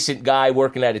decent guy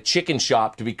working at a chicken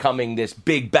shop to becoming this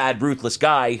big, bad, ruthless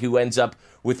guy who ends up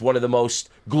with one of the most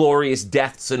glorious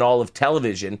deaths in all of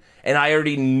television. And I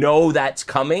already know that's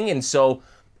coming, and so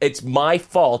it's my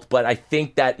fault, but I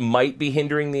think that might be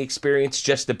hindering the experience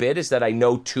just a bit, is that I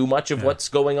know too much of what's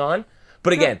going on.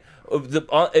 But again,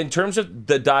 in terms of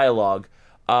the dialogue,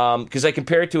 because I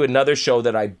compare it to another show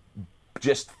that I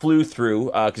just flew through,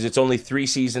 because it's only 3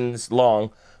 seasons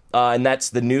long, and that's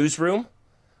The Newsroom.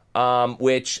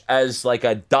 Which, as like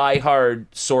a diehard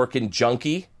Sorkin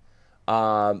junkie,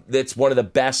 that's one of the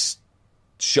best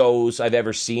shows I've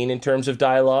ever seen in terms of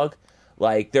dialogue.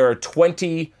 Like, there are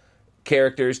 20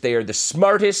 characters. They are the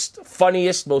smartest,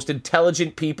 funniest, most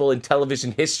intelligent people in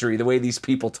television history, the way these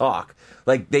people talk.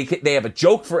 Like, they have a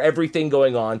joke for everything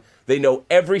going on. They know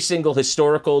every single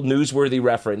historical, newsworthy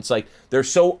reference. Like, they're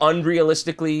so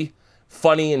unrealistically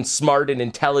funny and smart and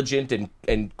intelligent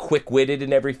and quick-witted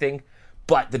and everything.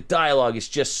 But the dialogue is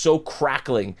just so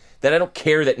crackling that I don't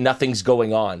care that nothing's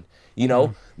going on,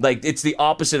 Like, it's the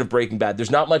opposite of Breaking Bad.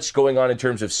 There's not much going on in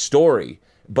terms of story,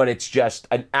 but it's just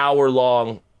an hour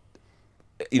long,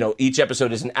 each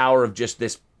episode is an hour of just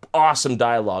this awesome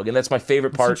dialogue. And that's my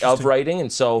favorite part of writing.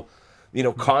 And so,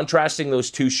 contrasting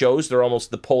those two shows, they're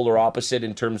almost the polar opposite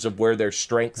in terms of where their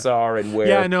strengths are and where...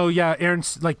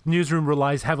 Aaron's, like, Newsroom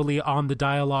relies heavily on the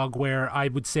dialogue, where I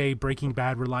would say Breaking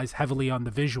Bad relies heavily on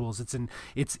the visuals.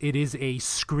 It is a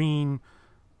screen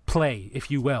play,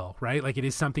 if you will, right? Like, it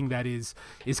is something that is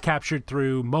captured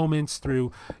through moments,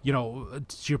 through, to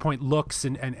your point, looks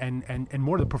and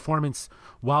more the performance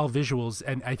while visuals.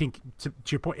 And I think, to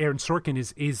your point, Aaron Sorkin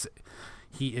is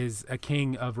he is a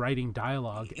king of writing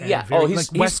dialogue. And he's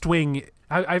West Wing.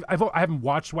 I haven't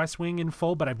watched West Wing in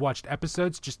full, but I've watched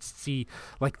episodes just to see,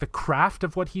 like, the craft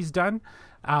of what he's done.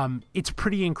 It's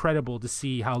pretty incredible to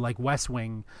see how, like, West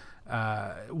Wing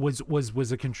was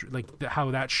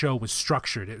how that show was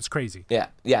structured. It was crazy. Yeah.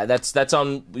 That's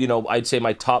on, I'd say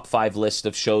my top 5 list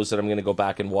of shows that I'm going to go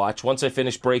back and watch. Once I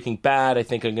finish Breaking Bad, I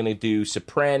think I'm going to do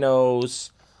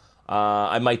Sopranos.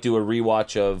 I might do a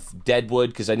rewatch of Deadwood,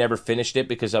 because I never finished it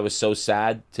because I was so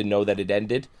sad to know that it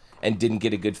ended and didn't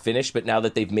get a good finish. But now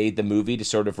that they've made the movie to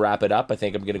sort of wrap it up, I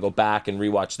think I'm going to go back and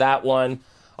rewatch that one.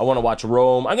 I want to watch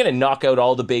Rome. I'm going to knock out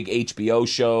all the big HBO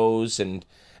shows, and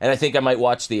I think I might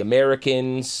watch The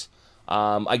Americans.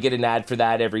 I get an ad for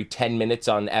that every 10 minutes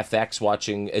on FX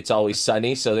watching It's Always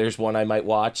Sunny, so there's one I might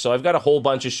watch. So I've got a whole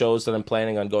bunch of shows that I'm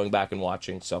planning on going back and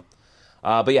watching, so...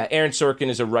 but yeah, Aaron Sorkin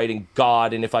is a writing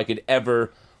god, and if I could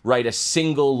ever write a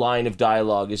single line of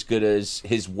dialogue as good as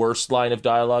his worst line of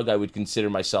dialogue, I would consider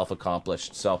myself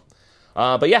accomplished. So,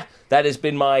 but yeah, that has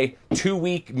been my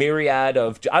 2-week myriad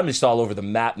of... I'm just all over the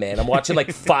map, man. I'm watching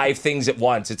like 5 things at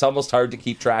once. It's almost hard to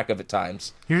keep track of at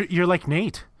times. You're like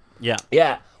Nate. Yeah.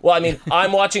 Yeah. Well, I mean,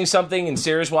 I'm watching something and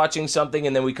Sarah's watching something,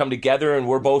 and then we come together and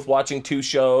we're both watching 2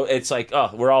 shows. It's like,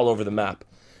 we're all over the map.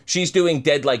 She's doing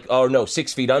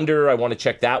 6 Feet Under. I want to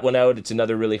check that one out. It's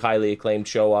another really highly acclaimed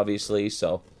show, obviously.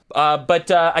 So, but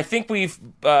I think we've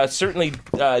certainly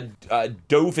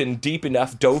dove in deep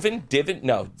enough. Dived?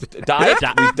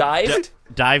 We've dived?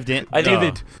 Dived in.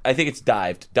 I think it's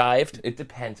dived. Dived? It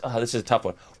depends. Oh, this is a tough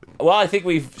one. Well, I think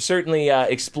we've certainly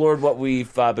explored what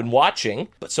we've been watching.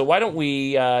 So why don't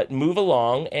we move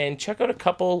along and check out a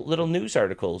couple little news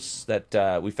articles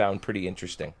that we found pretty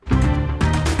interesting.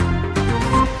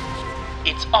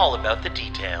 It's all about the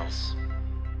details.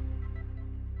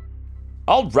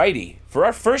 Alrighty, for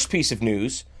our first piece of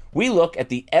news, we look at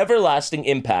the everlasting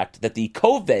impact that the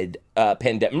COVID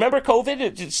pandemic... Remember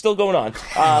COVID? It's still going on.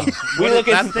 We look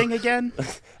at that thing again?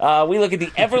 We look at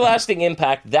the everlasting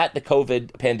impact that the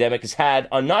COVID pandemic has had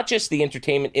on not just the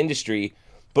entertainment industry,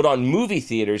 but on movie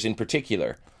theaters in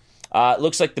particular. It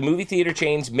looks like the movie theater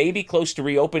chains may be close to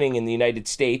reopening in the United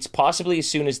States, possibly as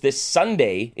soon as this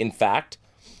Sunday, in fact.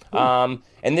 And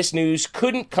this news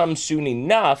couldn't come soon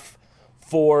enough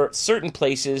for certain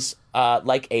places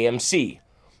like AMC.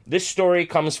 This story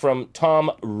comes from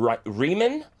Tom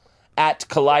Riemann at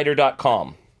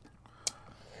Collider.com.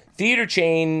 Theater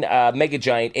chain mega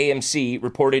giant AMC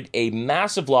reported a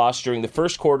massive loss during the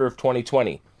first quarter of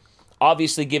 2020.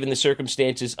 Obviously, given the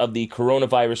circumstances of the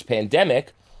coronavirus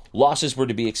pandemic, losses were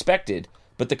to be expected,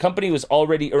 but the company was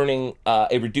already earning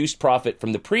a reduced profit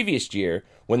from the previous year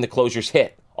when the closures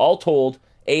hit. All told,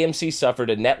 AMC suffered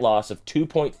a net loss of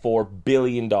 $2.4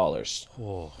 billion.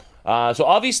 So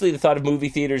obviously the thought of movie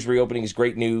theaters reopening is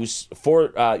great news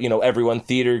for everyone,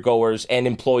 theater goers and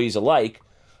employees alike.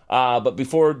 But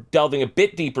before delving a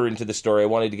bit deeper into the story, I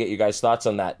wanted to get you guys' thoughts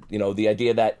on that. You know, the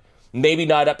idea that maybe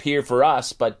not up here for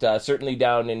us, but certainly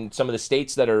down in some of the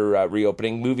states that are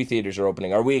reopening, movie theaters are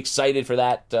opening. Are we excited for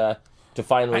that to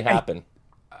finally happen?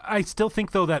 I still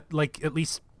think, though, that at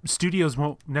least studios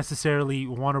won't necessarily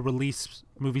want to release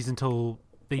movies until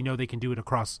they know they can do it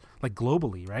across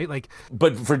globally, right?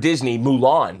 But for Disney,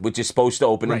 Mulan, which is supposed to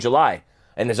open in July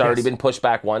and has already been pushed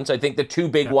back once. I think the two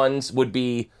big ones would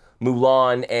be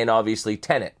Mulan and obviously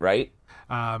Tenet, right?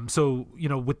 So,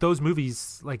 with those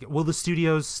movies, will the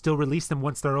studios still release them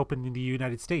once they're open in the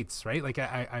United States, right?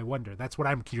 I wonder. That's what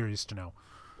I'm curious to know.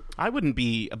 I wouldn't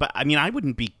be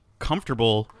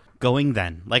comfortable going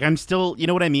then. I'm still, you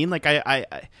know what I mean?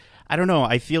 I don't know.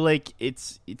 I feel like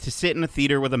it's to sit in a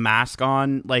theater with a mask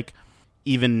on,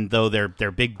 even though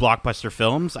they're big blockbuster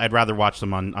films, I'd rather watch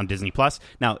them on Disney Plus.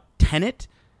 Now, Tenet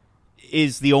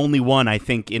is the only one, I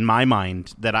think, in my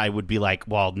mind that I would be like,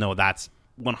 well, no, that's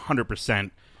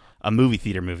 100% a movie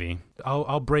theater movie.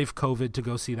 I'll brave COVID to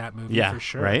go see that movie for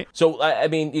sure. Right? So,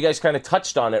 you guys kind of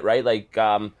touched on it, right?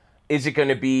 Is it going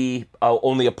to be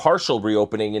only a partial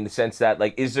reopening in the sense that,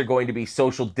 is there going to be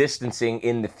social distancing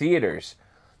in the theaters?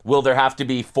 Will there have to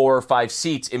be 4 or 5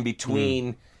 seats in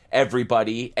between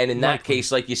everybody? And in that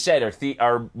case, like you said,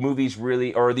 are movies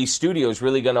really, or are these studios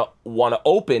really going to want to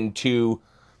open to,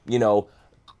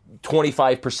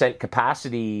 25%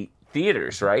 capacity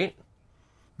theaters, right?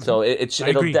 So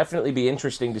it'll definitely be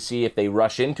interesting to see if they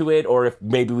rush into it, or if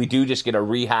maybe we do just get a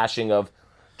rehashing of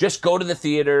just go to the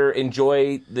theater,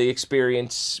 enjoy the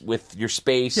experience with your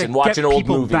space, and watch an old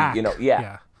movie. Back.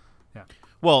 Yeah.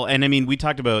 Well, and we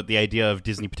talked about the idea of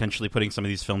Disney potentially putting some of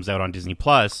these films out on Disney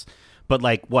Plus, but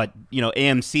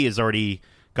AMC has already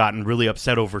gotten really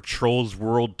upset over Trolls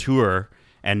World Tour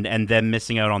and them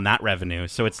missing out on that revenue.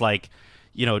 So it's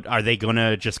are they going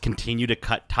to just continue to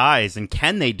cut ties, and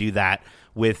can they do that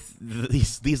with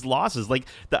these losses?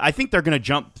 I think they're going to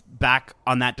jump back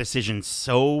on that decision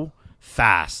so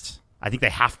fast. I think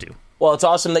they have to. Well, it's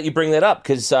awesome that you bring that up,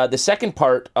 because the second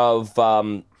part of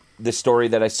the story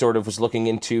that I sort of was looking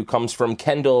into comes from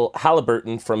Kendall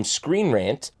Halliburton from Screen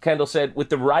Rant. Kendall said, with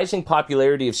the rising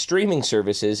popularity of streaming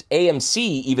services, AMC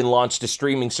even launched a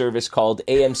streaming service called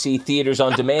AMC Theaters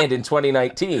on Demand in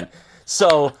 2019.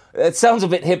 So it sounds a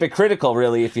bit hypocritical,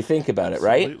 really, if you think about it,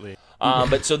 right? Absolutely.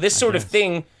 But so this sort of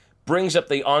thing brings up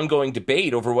the ongoing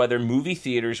debate over whether movie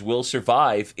theaters will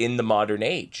survive in the modern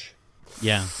age.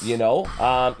 Yeah.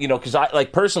 Because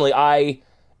I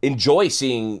enjoy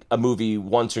seeing a movie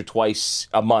once or twice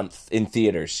a month in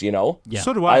theaters, Yeah.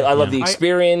 So do I. I love the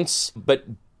experience, but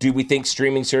do we think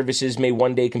streaming services may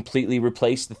one day completely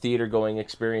replace the theater-going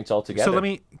experience altogether?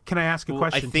 So can I ask a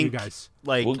question to you guys?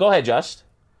 Well, go ahead, Just.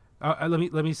 Let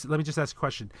me just ask a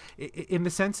question. In the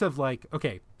sense of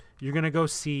okay, you're gonna go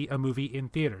see a movie in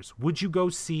theaters. Would you go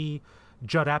see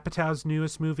Judd Apatow's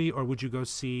newest movie, or would you go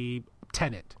see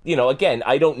Tenet? Again,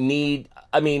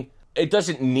 it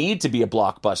doesn't need to be a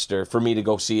blockbuster for me to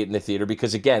go see it in the theater,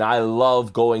 because again, I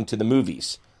love going to the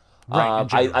movies.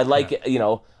 Right. I like it.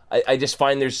 I just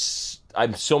find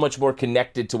I'm so much more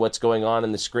connected to what's going on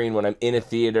the screen when I'm in a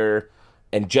theater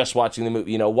and just watching the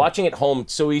movie. Watching at home,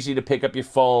 it's so easy to pick up your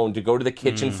phone, to go to the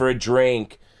kitchen for a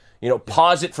drink,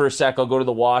 pause it for a sec, I'll go to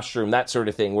the washroom, that sort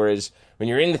of thing. Whereas when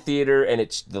you're in the theater and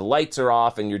the lights are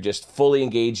off and you're just fully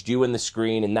engaged, you and the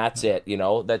screen, and that's it,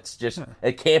 that's just,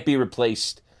 it can't be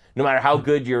replaced. No matter how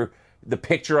good the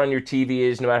picture on your TV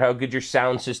is, no matter how good your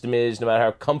sound system is, no matter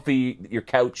how comfy your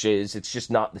couch is, it's just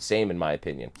not the same, in my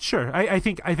opinion. Sure, I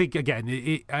think again,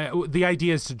 the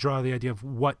idea is to draw the idea of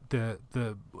what the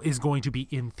is going to be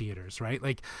in theaters,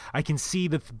 right? I can see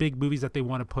the big movies that they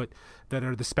want to put that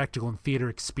are the spectacle and theater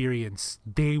experience.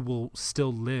 They will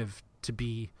still live to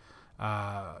be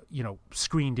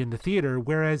screened in the theater,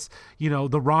 whereas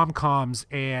the rom-coms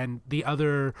and the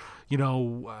other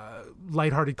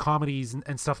lighthearted comedies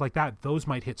and stuff like that, those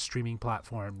might hit streaming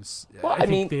platforms. Well, I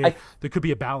think there could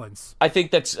be a balance. I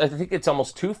think it's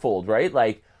almost twofold, right?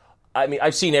 Like, I mean,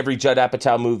 I've seen every Judd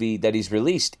Apatow movie that he's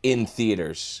released in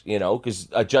theaters, because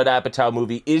a Judd Apatow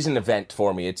movie is an event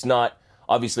for me. It's not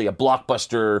obviously a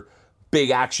blockbuster big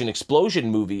action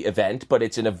explosion movie event, but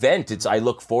it's an event. I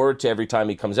look forward to every time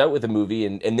he comes out with a movie,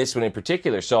 and this one in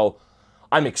particular. So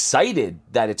I'm excited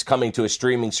that it's coming to a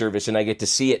streaming service and I get to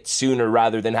see it sooner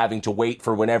rather than having to wait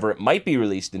for whenever it might be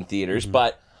released in theaters. Mm-hmm.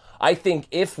 But I think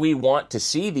if we want to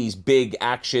see these big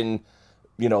action,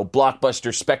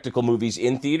 blockbuster spectacle movies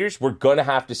in theaters, we're going to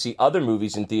have to see other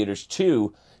movies in theaters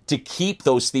too to keep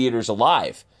those theaters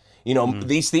alive.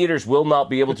 These theaters will not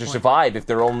be able to survive if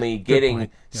they're only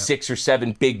getting 6 or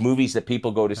 7 big movies that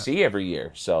people go to see every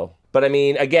year. So, but I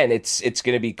mean, again, it's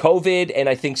going to be COVID, and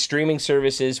I think streaming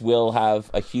services will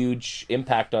have a huge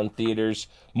impact on theaters,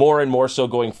 more and more so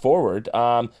going forward.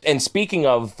 And speaking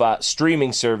of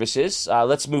streaming services,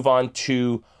 let's move on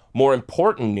to more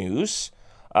important news.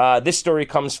 This story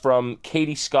comes from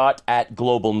Katie Scott at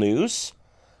Global News.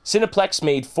 Cineplex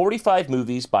made 45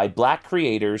 movies by Black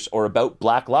creators or about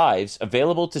Black lives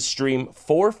available to stream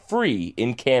for free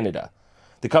in Canada.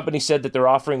 The company said that they're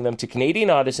offering them to Canadian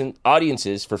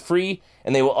audiences for free,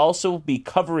 and they will also be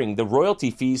covering the royalty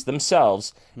fees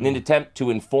themselves in an attempt to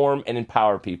inform and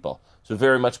empower people. So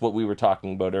very much what we were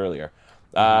talking about earlier.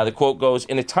 The quote goes,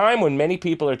 "In a time when many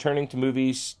people are turning to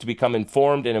movies to become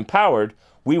informed and empowered,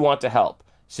 we want to help,"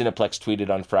 Cineplex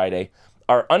tweeted on Friday.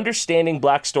 "Our Understanding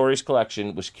Black Stories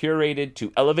collection was curated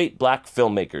to elevate Black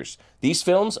filmmakers. These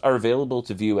films are available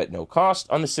to view at no cost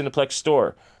on the Cineplex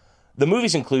store. The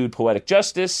movies include Poetic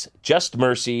Justice, Just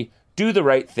Mercy, Do the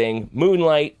Right Thing,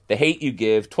 Moonlight, The Hate You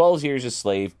Give, 12 Years a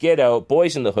Slave, Get Out,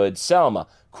 Boys in the Hood, Selma,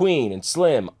 Queen and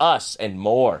Slim, Us, and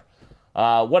more."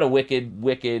 What a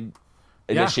wicked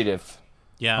initiative.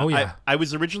 Yeah. Oh, yeah. I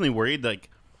was originally worried,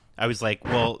 I was like,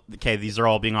 well, okay, these are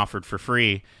all being offered for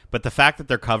free, but the fact that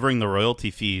they're covering the royalty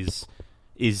fees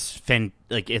is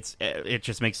it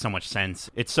just makes so much sense.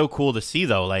 It's so cool to see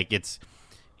though. Like it's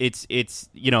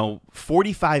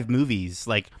 45 movies.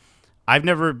 Like I've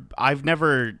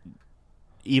never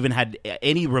even had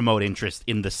any remote interest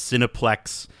in the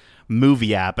Cineplex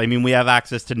movie app. I mean, we have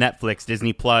access to Netflix,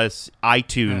 Disney Plus,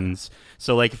 iTunes.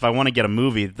 So like if I want to get a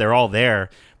movie, they're all there.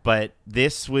 But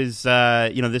this was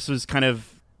this was kind of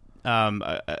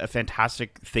a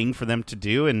fantastic thing for them to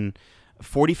do, and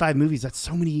 45 movies, that's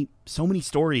so many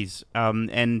stories,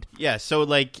 and yeah, so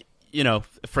like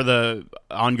for the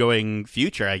ongoing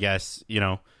future, I guess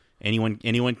anyone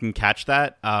can catch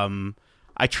that.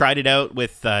 I tried it out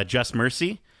with Just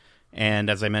Mercy, and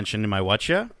as I mentioned in my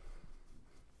Whatcha,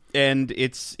 and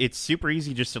it's super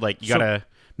easy. Just to you gotta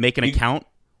make an account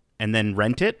and then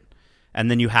rent it,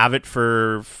 and then you have it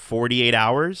for 48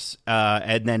 hours,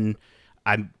 and then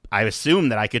I assume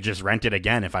that I could just rent it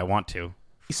again if I want to.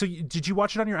 So did you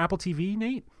watch it on your Apple TV,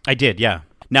 Nate? I did, yeah.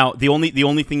 Now the only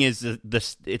thing is the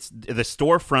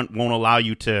storefront won't allow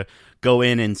you to go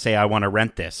in and say I want to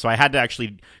rent this. So I had to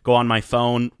actually go on my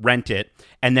phone, rent it,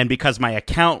 and then because my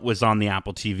account was on the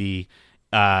Apple TV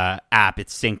app,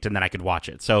 it's synced, and then I could watch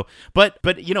it. So, but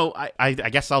I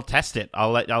guess I'll test it.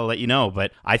 I'll let you know.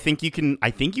 But I think you can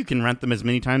rent them as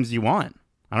many times as you want.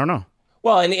 I don't know.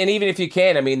 Well, and even if you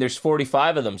can, I mean, there's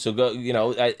 45 of them, so go.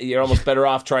 You're almost better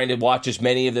off trying to watch as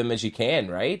many of them as you can,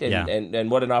 right?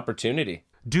 And what an opportunity.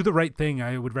 Do the Right Thing.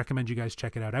 I would recommend you guys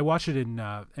check it out. I watched it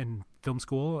in film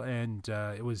school, and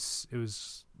it was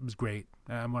great.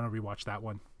 I'm gonna rewatch that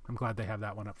one. I'm glad they have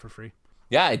that one up for free.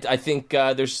 Yeah, I think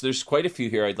there's quite a few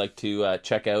here I'd like to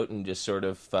check out and just sort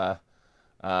of. And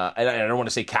I don't want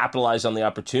to say capitalize on the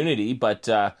opportunity, but.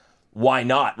 Why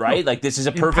not, right? Like this is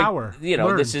a perfect, Empower,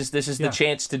 learn. this is the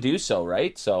chance to do so,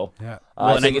 right? So, yeah.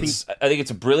 I think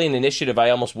it's a brilliant initiative. I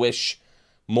almost wish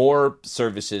more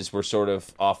services were sort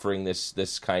of offering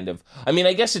this kind of. I mean,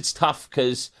 I guess it's tough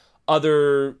because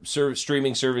other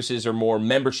streaming services are more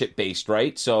membership based,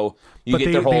 right? So you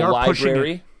get their whole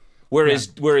library, whereas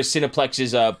Cineplex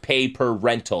is a pay per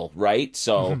rental, right?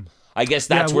 So I guess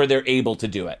that's where they're able to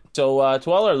do it. So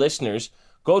to all our listeners,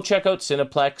 go check out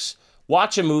Cineplex.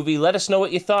 Watch a movie. Let us know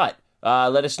what you thought.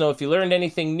 Let us know if you learned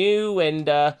anything new, and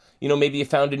maybe you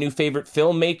found a new favorite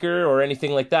filmmaker or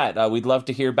anything like that. We'd love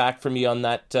to hear back from you on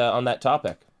that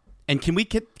topic. And can we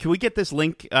get this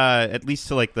link at least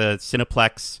to like the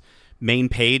Cineplex main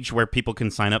page where people can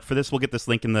sign up for this? We'll get this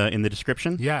link in the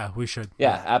description. Yeah, we should.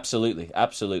 Yeah, absolutely.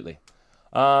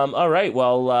 All right.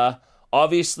 Well,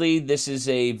 Obviously, this is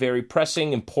a very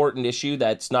pressing, important issue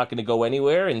that's not going to go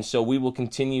anywhere, and so we will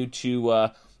continue to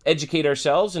educate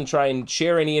ourselves and try and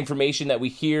share any information that we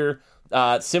hear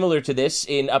similar to this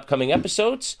in upcoming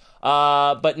episodes.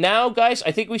 But now, guys,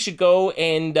 I think we should go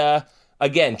and,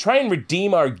 again, try and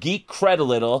redeem our geek cred a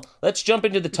little. Let's jump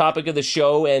into the topic of the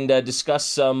show and discuss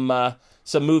some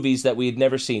movies that we had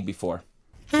never seen before.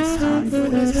 It's time for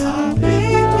the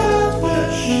topic of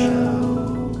the show.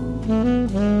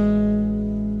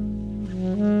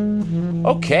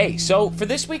 Okay, so for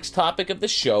this week's topic of the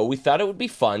show, we thought it would be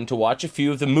fun to watch a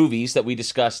few of the movies that we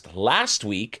discussed last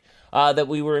week that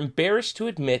we were embarrassed to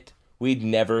admit we'd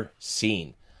never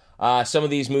seen. Some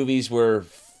of these movies were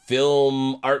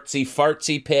film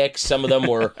artsy-fartsy picks, some of them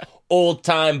were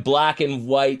old-time black and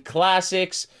white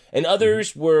classics, and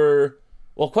others were,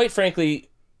 well, quite frankly,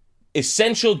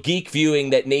 essential geek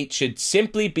viewing that Nate should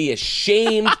simply be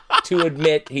ashamed to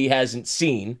admit he hasn't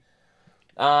seen.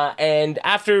 And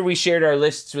after we shared our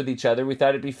lists with each other, we thought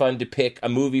it'd be fun to pick a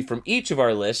movie from each of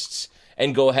our lists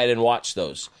and go ahead and watch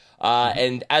those.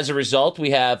 And as a result, we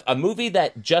have a movie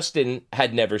that Justin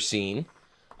had never seen,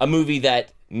 a movie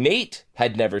that Nate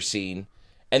had never seen,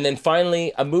 and then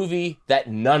finally a movie that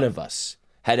none of us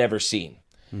had ever seen.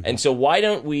 Mm-hmm. And so why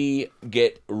don't we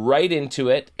get right into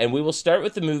it, and we will start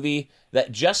with the movie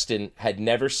that Justin had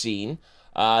never seen.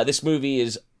 This movie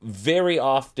is very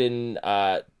often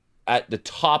at the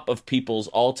top of people's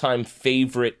all-time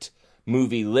favorite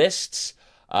movie lists,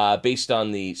 based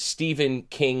on the Stephen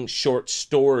King short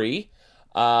story.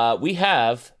 We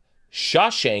have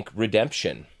Shawshank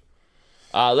Redemption.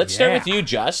 Let's start with you,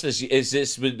 Just. Is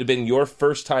this would have been your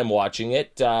first time watching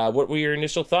it? What were your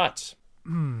initial thoughts?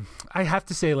 I have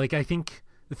to say, I think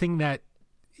the thing that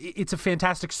it's a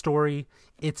fantastic story.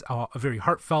 It's a very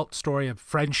heartfelt story of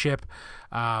friendship.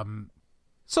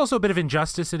 It's also a bit of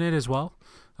injustice in it as well.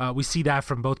 We see that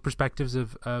from both perspectives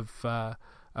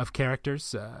of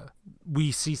characters.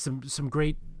 We see some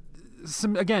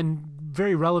again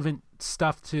very relevant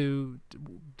stuff to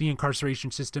the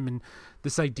incarceration system and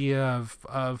this idea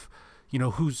of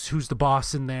who's the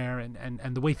boss in there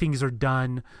and the way things are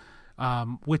done,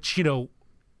 which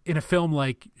in a film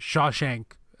like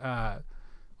Shawshank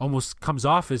almost comes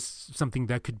off as something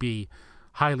that could be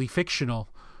highly fictional.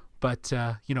 But,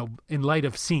 in light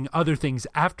of seeing other things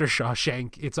after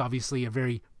Shawshank, it's obviously a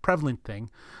very prevalent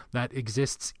thing that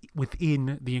exists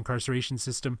within the incarceration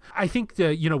system. I think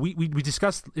that, we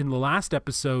discussed in the last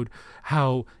episode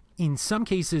how in some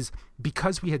cases,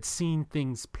 because we had seen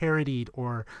things parodied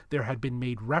or there had been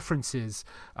made references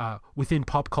within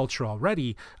pop culture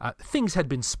already, things had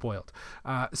been spoiled.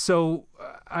 So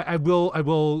I will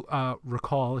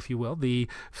recall, if you will, the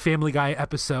Family Guy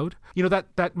episode.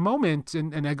 That moment,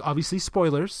 and obviously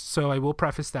spoilers, so I will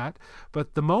preface that.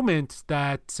 But the moment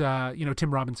that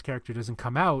Tim Robbins' character doesn't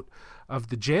come out of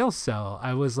the jail cell,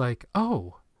 I was like,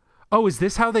 oh, is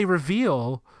this how they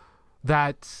reveal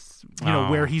that?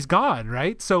 Where he's gone,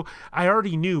 right? So I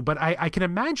already knew, but I can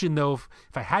imagine, though,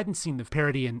 if I hadn't seen the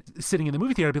parody and sitting in the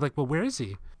movie theater, I'd be like, well, where is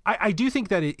he? I do think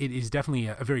that it is definitely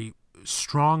a very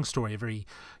strong story, a very,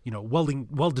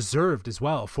 well-deserved as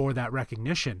well for that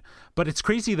recognition. But it's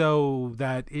crazy, though,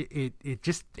 that it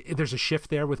just, there's a shift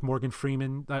there with Morgan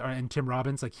Freeman and Tim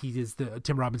Robbins.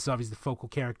 Tim Robbins is obviously the focal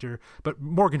character, but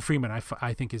Morgan Freeman,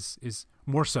 I think, is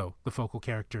more so the focal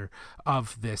character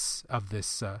of this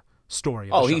story.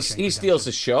 He steals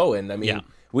the show, and I mean,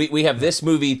 we have this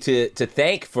movie to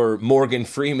thank for Morgan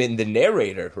Freeman, the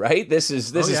narrator, right? This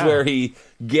is where he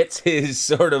gets his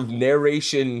sort of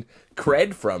narration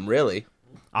cred from, really.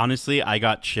 Honestly, I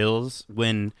got chills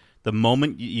when the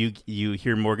moment you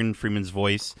hear Morgan Freeman's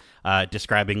voice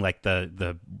describing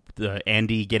the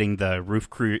Andy getting the roof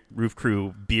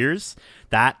crew beers.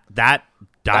 That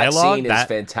dialogue, that scene is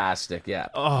fantastic. Yeah.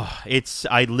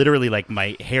 I literally,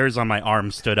 my hairs on my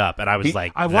arm stood up, and I was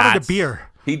I wanted a beer.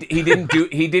 He didn't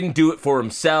do it for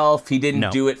himself. He didn't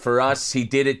do it for us. He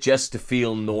did it just to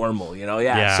feel normal.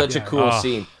 Such a cool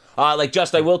scene.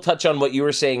 Just, I will touch on what you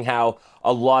were saying, how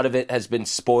a lot of it has been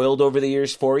spoiled over the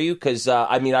years for you, because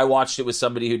I watched it with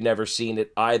somebody who'd never seen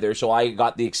it either, so I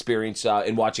got the experience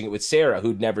in watching it with Sarah,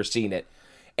 who'd never seen it.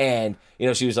 And,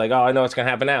 she was like, oh, I know what's going to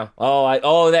happen now.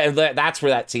 That's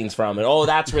where that scene's from. And,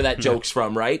 that's where that joke's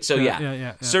from, right?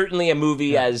 So, certainly a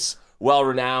movie as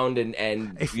well-renowned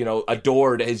and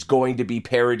adored is going to be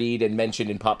parodied and mentioned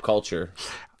in pop culture.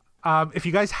 If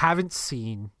you guys haven't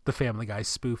seen the Family Guy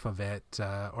spoof of it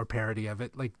or parody of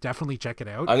it, like definitely check it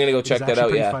out. I'm gonna go check that out.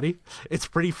 Pretty Yeah, funny. It's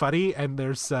pretty funny, and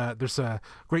there's a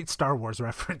great Star Wars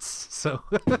reference. So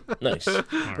nice.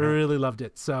 I really loved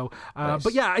it. So, Nice.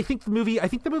 but yeah, I think the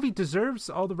movie deserves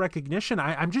all the recognition.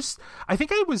 I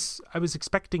think I was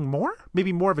expecting more,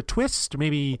 maybe more of a twist,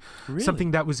 maybe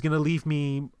something that was gonna leave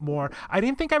me more. I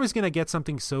didn't think I was gonna get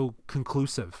something so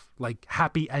conclusive, like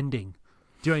happy ending.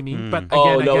 Do you know what I mean? But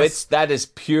again, I guess, that is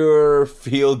pure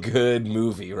feel good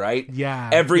movie, right? Yeah.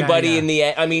 Everybody in the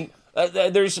end. I mean,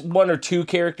 there's one or two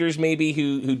characters maybe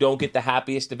who don't get the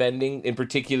happiest of ending. In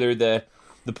particular, the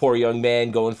poor young man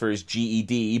going for his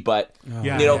GED. But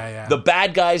the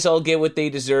bad guys all get what they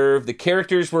deserve. The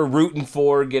characters we're rooting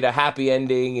for get a happy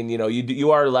ending, and you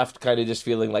are left kind of just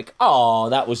feeling like, oh,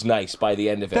 that was nice by the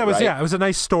end of it. That was right? it was a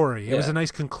nice story. It was a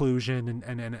nice conclusion,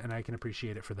 and I can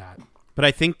appreciate it for that. But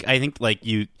I think like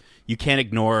you can't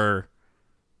ignore,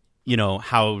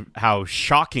 how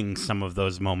shocking some of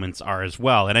those moments are as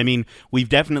well. And I mean, we've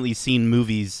definitely seen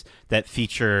movies that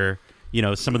feature,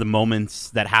 some of the moments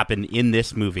that happen in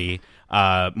this movie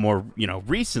more,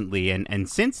 recently and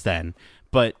since then.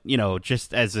 But,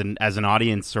 just as an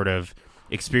audience sort of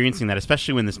experiencing that,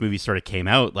 especially when this movie sort of came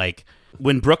out, like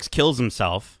when Brooks kills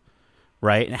himself,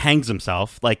 right, and hangs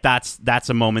himself, like that's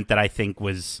a moment that I think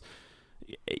was,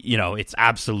 it's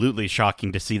absolutely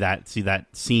shocking to see that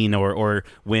scene, or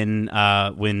when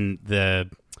the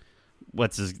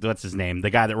what's his name, the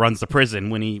guy that runs the prison,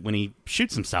 when he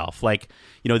shoots himself. Like,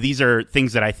 these are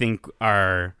things that I think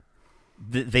are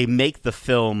they make the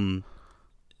film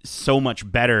so much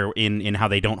better in how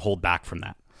they don't hold back from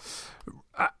that.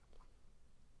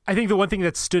 I think the one thing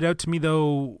that stood out to me,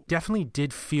 though, definitely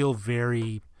did feel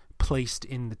very placed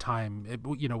in the time,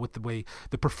 with the way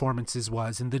the performances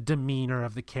was and the demeanor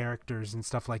of the characters and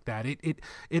stuff like that.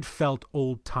 It felt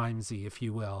old timesy, if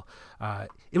you will.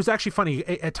 It was actually funny.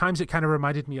 At times it kind of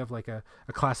reminded me of like a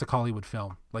classic Hollywood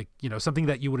film, like, something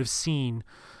that you would have seen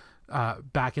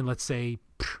back in, let's say,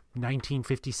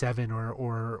 1957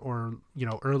 or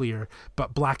earlier,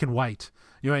 but black and white.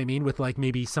 You know what I mean? With like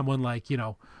maybe someone like,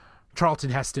 Charlton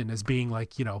Heston as being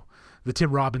like, the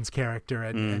Tim Robbins character,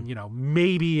 and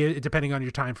maybe depending on your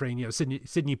time frame,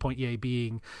 Sidney Poitier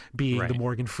being right, the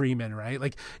Morgan Freeman, right?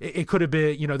 Like it could have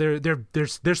been,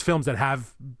 there's films that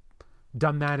have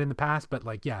done that in the past, but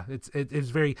like, yeah,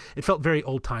 it felt very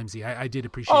old timesy. I did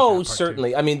appreciate. Oh, that part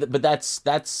certainly. too. I mean, but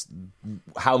that's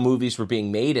how movies were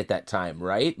being made at that time,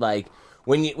 right? Like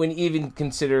when you even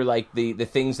consider like the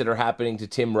things that are happening to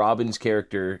Tim Robbins'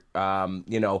 character,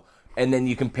 and then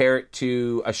you compare it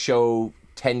to a show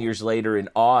 10 years later in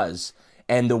Oz,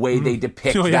 and the way they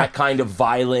depict that kind of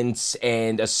violence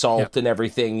and assault and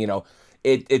everything,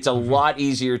 it's a lot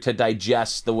easier to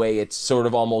digest the way it's sort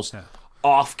of almost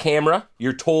off camera.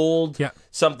 You're told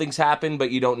something's happened,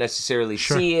 but you don't necessarily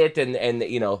see it. And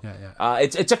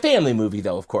it's a family movie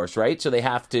though, of course, right? So they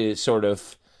have to sort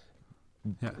of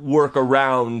work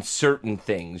around certain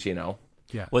things, Yeah.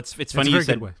 Well, it's funny you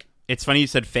said... It's funny you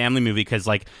said family movie, because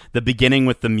like the beginning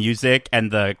with the music and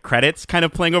the credits kind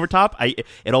of playing over top,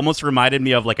 it almost reminded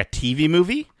me of like a TV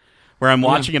movie where I'm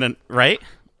watching it, right?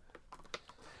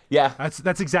 Yeah,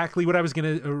 that's exactly what I was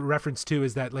going to reference to.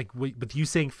 Is that like with you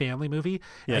saying family movie,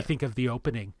 I think of the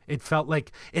opening. It felt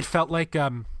like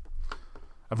a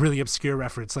really obscure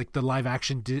reference, like the live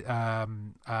action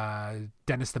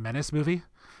Dennis the Menace movie.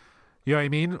 You know what I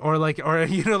mean? Or like that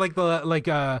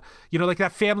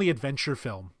family adventure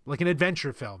film, like an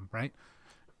adventure film, right?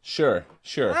 Sure.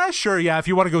 Sure. Yeah. If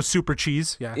you want to go super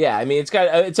cheese. Yeah. Yeah. I mean,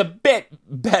 it's a bit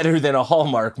better than a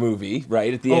Hallmark movie,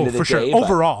 right? At the end of the day. Sure.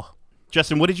 Overall.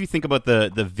 Justin, what did you think about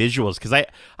the visuals? Because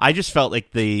I just felt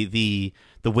like the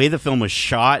way the film was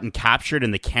shot and captured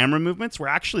and the camera movements were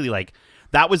actually like,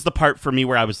 that was the part for me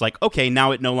where I was like, okay,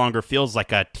 now it no longer feels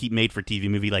like a made-for-TV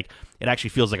movie. Like, it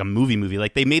actually feels like a movie.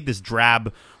 Like, they made this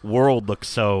drab world look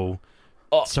so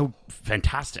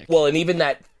fantastic. Well, and even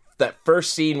that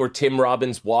first scene where Tim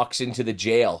Robbins walks into the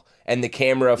jail and the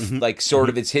camera,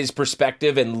 it's his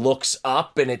perspective and looks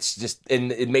up, and it's just,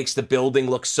 and it makes the building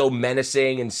look so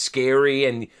menacing and scary,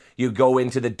 and you go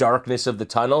into the darkness of the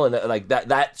tunnel, and like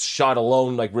that shot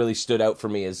alone like really stood out for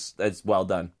me as well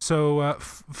done. So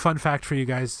fun fact for you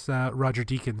guys, Roger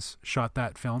Deakins shot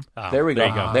that film. There we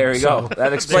go. There you go.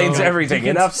 That explains everything.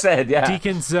 Enough said. Yeah.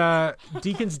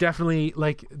 Deakins definitely,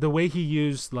 like the way he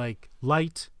used like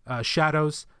light,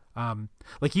 shadows.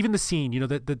 Like even the scene,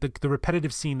 the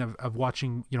repetitive scene of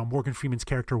watching, Morgan Freeman's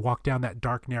character walk down that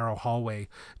dark, narrow hallway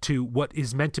to what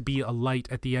is meant to be a light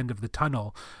at the end of the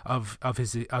tunnel of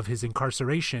his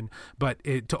incarceration, but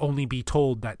to only be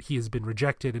told that he has been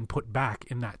rejected and put back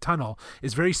in that tunnel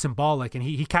is very symbolic, and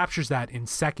he captures that in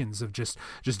seconds of just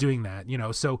doing that.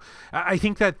 So I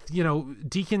think that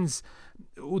Deakins,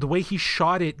 the way he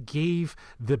shot it, gave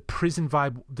the prison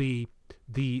vibe the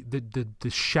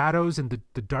shadows and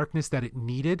the darkness that it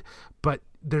needed, but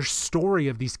their story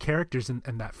of these characters and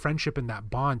that friendship and that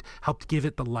bond helped give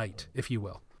it the light, if you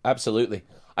will. Absolutely.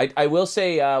 I will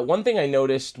say one thing I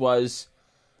noticed was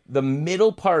the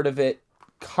middle part of it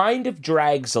kind of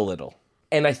drags a little,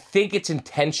 and I think it's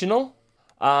intentional.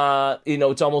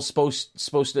 It's almost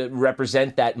supposed to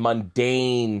represent that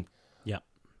mundane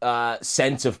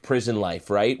sense of prison life,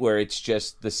 right? Where it's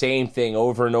just the same thing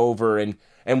over and over, and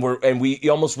we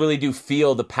almost really do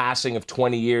feel the passing of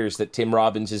 20 years that Tim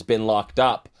Robbins has been locked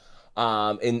up,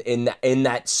 in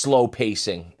that slow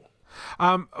pacing.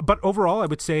 But overall, I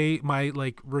would say my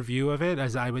review of it,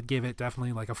 as I would give it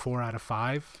definitely a 4 out of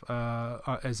 5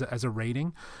 as a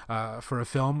rating for a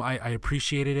film. I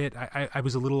appreciated it. I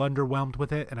was a little underwhelmed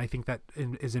with it, and I think that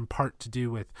is in part to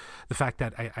do with the fact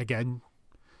that I again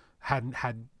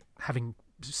having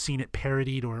seen it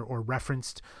parodied or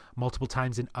referenced multiple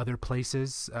times in other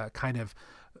places, kind of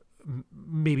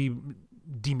maybe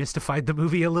demystified the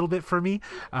movie a little bit for me.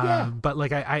 But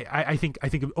I think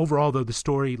overall, though, the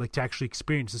story, to actually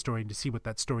experience the story and to see what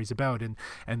that story's about,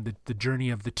 and the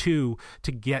journey of the two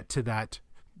to get to that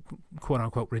quote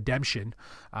unquote redemption,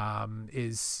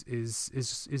 is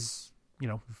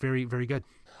very, very good.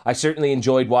 I certainly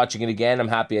enjoyed watching it again. I'm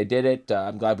happy I did it.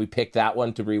 I'm glad we picked that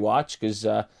one to rewatch, because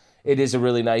it is a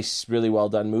really nice, really well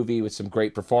done movie with some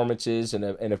great performances and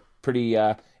a pretty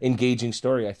engaging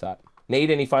story, I thought. Nate,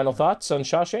 any final thoughts on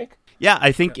Shawshank? Yeah,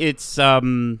 I think it's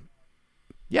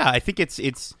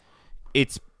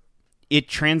it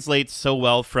translates so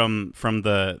well from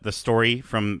the story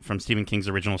from Stephen King's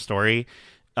original story.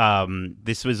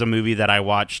 This was a movie that I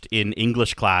watched in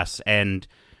English class, and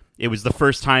it was the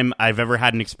first time I've ever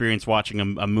had an experience watching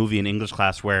a movie in English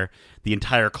class where the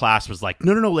entire class was like,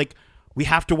 no, we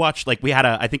have to watch.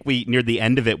 I think near the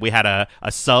end of it, we had a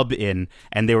sub in,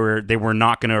 and they were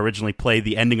not going to originally play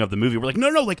the ending of the movie. We're like,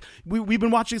 no, we've been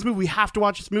watching this movie. We have to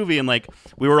watch this movie. And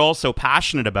we were all so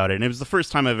passionate about it. And it was the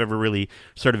first time I've ever really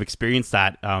sort of experienced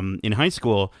that in high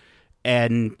school.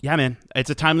 And yeah, man,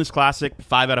 it's a timeless classic.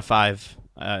 5 out of 5.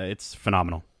 It's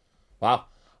phenomenal. Wow.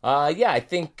 I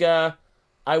think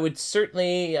I would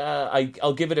certainly,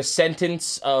 I'll give it a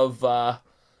sentence of,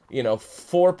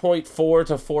 4.4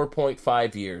 to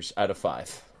 4.5 years out of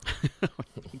 5.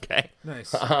 Okay.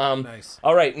 Nice. Nice.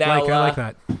 All right. Now, I like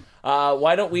that.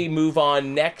 Why don't we move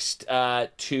on next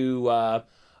to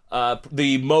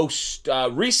the most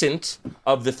recent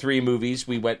of the 3 movies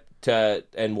we went to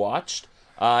and watched,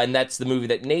 and that's the movie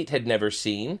that Nate had never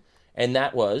seen, and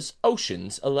that was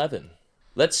Ocean's 11.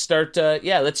 Let's start.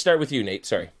 Let's start with you, Nate.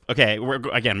 Sorry. Okay. We're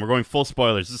going full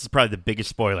spoilers. This is probably the biggest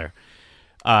spoiler.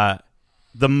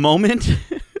 The moment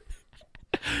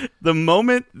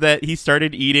that he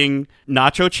started eating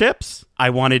nacho chips, I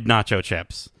wanted nacho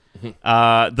chips.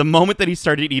 The moment that he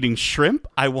started eating shrimp,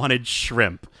 I wanted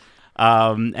shrimp.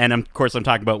 And of course, I'm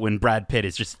talking about when Brad Pitt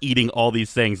is just eating all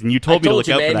these things. And you told me to look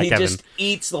out for that, Kevin. He just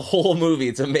eats the whole movie.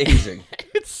 It's amazing.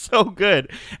 It's so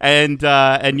good. And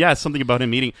yeah, something about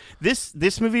him eating.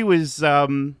 This movie was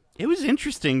it was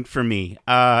interesting for me.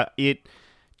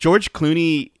 George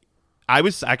Clooney, I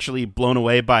was actually blown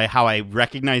away by how I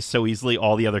recognized so easily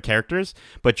all the other characters,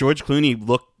 but George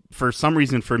Clooney for some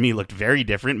reason for me looked very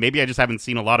different. Maybe I just haven't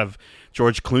seen a lot of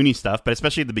George Clooney stuff, but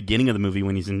especially at the beginning of the movie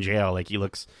when he's in jail, he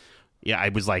looks, I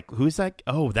was like, who's that?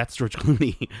 Oh, that's George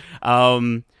Clooney.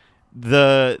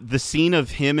 The scene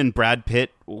of him and Brad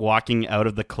Pitt walking out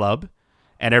of the club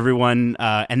and everyone,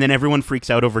 and then everyone freaks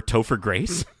out over Topher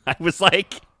Grace. I was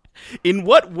like, in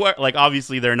what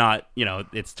obviously they're not,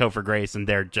 it's Topher Grace and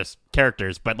they're just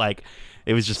characters, but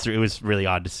it was really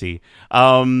odd to see.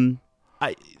 The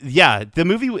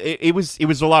movie, it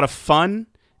was a lot of fun.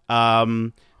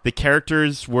 The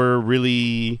characters were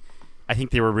really, I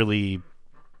think they were really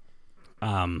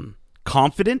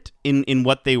confident in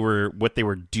what they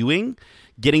were doing.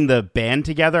 Getting the band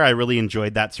together, I really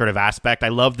enjoyed that sort of aspect. I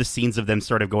love the scenes of them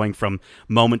sort of going from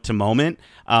moment to moment.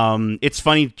 It's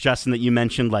funny, Justin, that you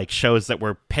mentioned shows that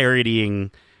were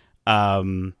parodying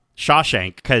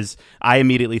Shawshank, because I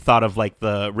immediately thought of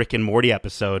the Rick and Morty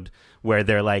episode where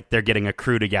they're getting a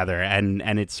crew together, and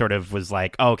it sort of was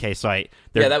like, oh, okay, so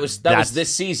that was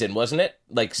this season, wasn't it?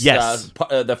 Like, yes,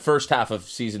 the first half of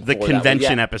season 4, the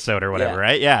convention episode or whatever,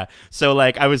 right? Yeah. So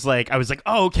like I was like,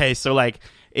 oh, okay, so like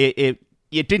it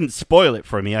didn't spoil it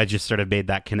for me. I just sort of made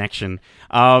that connection.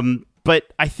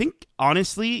 But I think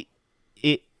honestly,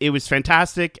 it was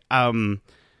fantastic. The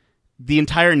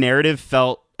entire narrative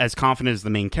felt as confident as the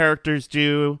main characters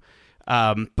do.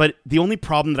 But the only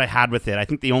problem that I had with it, I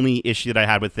think the only issue that I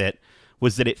had with it,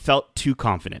 was that it felt too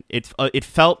confident. It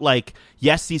felt like,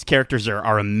 yes, these characters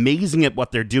are amazing at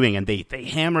what they're doing, and they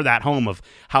hammer that home of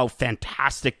how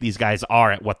fantastic these guys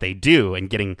are at what they do and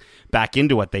getting back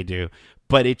into what they do.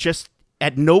 But it just,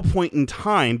 at no point in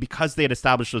time, because they had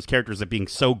established those characters as being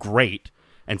so great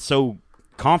and so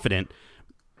confident,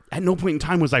 at no point in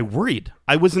time was I worried.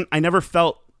 I never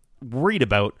felt worried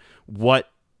about what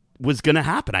was going to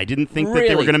happen. I didn't think that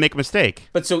they were going to make a mistake.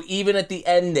 But so even at the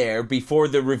end there, before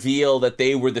the reveal that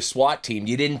they were the SWAT team,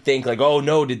 you didn't think like, oh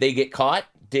no, did they get caught?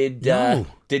 Did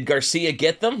Garcia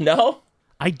get them? No?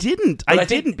 I didn't. I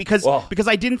didn't because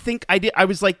I didn't think I did. I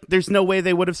was like, there's no way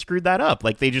they would have screwed that up.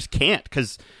 Like, they just can't,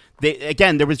 because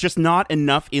there was just not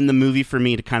enough in the movie for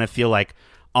me to kind of feel like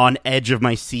on edge of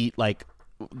my seat, like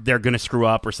they're going to screw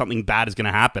up or something bad is going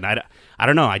to happen. I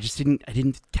don't know. I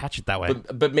didn't catch it that way.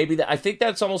 But maybe I think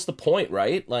that's almost the point,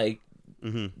 right? Like,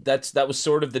 that was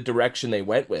sort of the direction they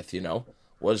went with,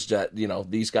 was that,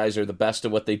 these guys are the best at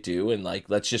what they do, and like,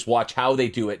 let's just watch how they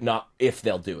do it, not if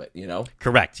they'll do it,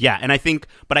 Correct. Yeah. And I think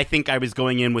I was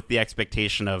going in with the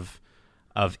expectation of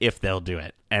if they'll do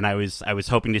it. And I was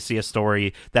hoping to see a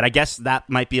story that, I guess, that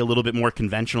might be a little bit more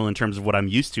conventional in terms of what I'm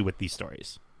used to with these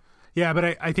stories. Yeah,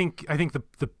 but I think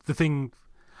the thing,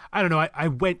 I don't know. I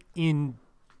went into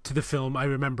the film. I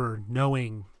remember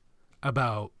knowing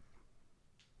about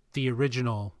the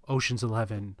original Ocean's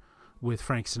 11 with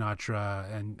Frank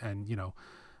Sinatra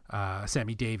and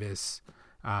Sammy Davis,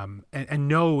 and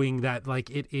knowing that like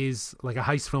it is like a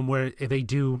heist film where they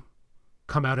do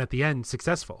come out at the end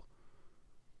successful.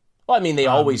 Well, I mean, they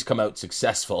always come out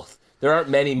successul. There aren't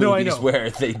many movies where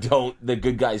they don't. The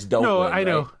good guys don't. No, win, I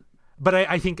know. Right? But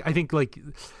I think like,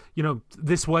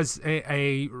 this was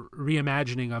a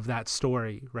reimagining of that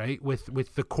story, right?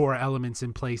 With the core elements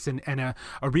in place and a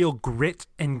real grit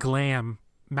and glam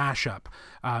mashup.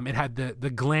 It had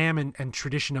the glam and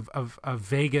tradition of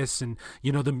Vegas, and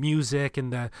the music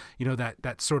and the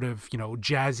that sort of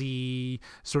jazzy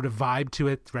sort of vibe to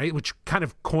it, right? Which kind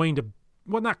of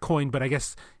not coined, but I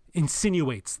guess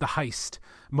insinuates the heist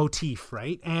motif,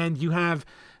 right? And you have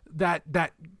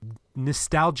that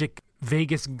nostalgic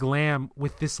Vegas glam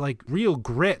with this like real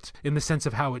grit in the sense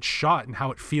of how it's shot and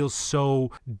how it feels so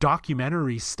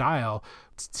documentary style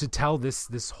to tell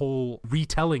this whole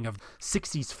retelling of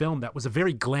 60s film that was a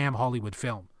very glam Hollywood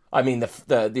film. I mean,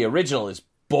 the original is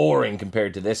boring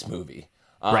compared to this movie.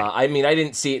 Right. I mean, I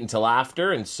didn't see it until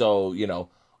after, and so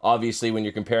obviously when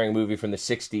you're comparing a movie from the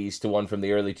 60s to one from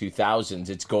the early 2000s,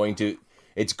 it's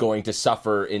going to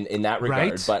suffer in that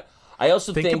regard. Right. But I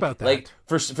also think about that. like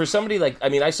for somebody like, I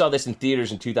mean, I saw this in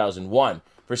theaters in 2001.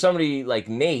 For somebody like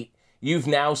Nate, you've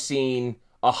now seen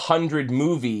 100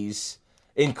 movies,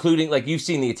 including, like, you've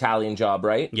seen The Italian Job,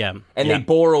 right? Yeah. And they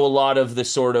borrow a lot of the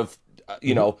sort of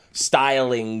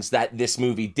stylings that this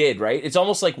movie did, right? It's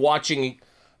almost like watching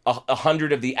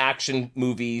 100 of the action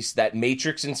movies that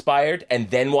Matrix inspired and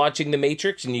then watching The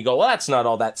Matrix, and you go, well, that's not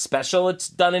all that special. It's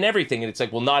done in everything. And it's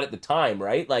like, well, not at the time,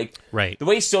 right? Like, right. The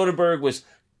way Soderbergh was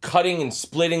cutting and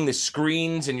splitting the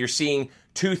screens, and you're seeing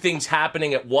two things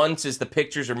happening at once as the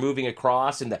pictures are moving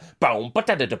across, and the boom,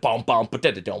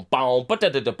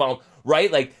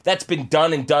 right? Like, that's been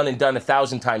done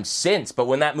 1,000 times since. But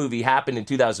when that movie happened in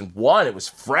 2001, it was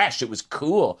fresh. It was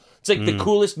cool. It's like the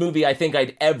coolest movie I think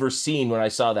I'd ever seen when I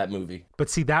saw that movie.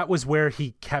 But see, that was where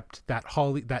he kept that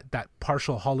that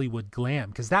partial Hollywood glam,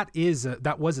 because that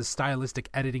was a stylistic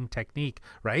editing technique,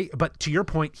 right? But to your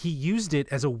point, he used it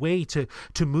as a way to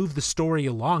move the story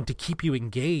along, to keep you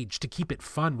engaged, to keep it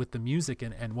fun with the music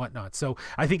and whatnot. So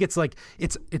I think it's like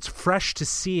it's fresh to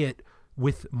see it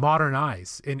with modern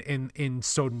eyes in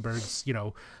Soderbergh's,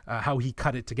 how he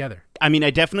cut it together. I mean,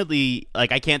 I definitely,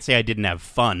 like, I can't say I didn't have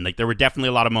fun. Like, there were definitely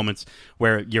a lot of moments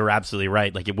where you're absolutely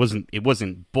right. Like, it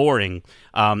wasn't boring.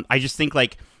 I just think,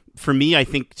 like, for me, I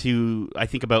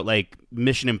think about like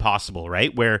Mission Impossible,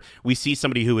 right? Where we see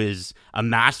somebody who is a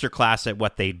masterclass at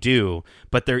what they do,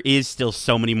 but there is still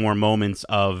so many more moments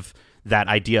of that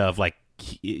idea of like,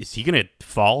 is he going to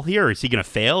fall here? Or is he going to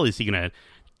fail? Is he going to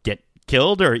get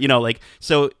killed? Or,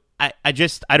 so I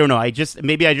don't know.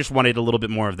 Maybe I just wanted a little bit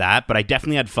more of that, but I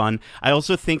definitely had fun. I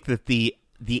also think that the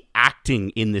acting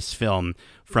in this film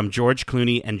from George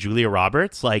Clooney and Julia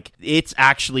Roberts, like, it's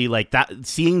actually like that,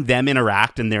 seeing them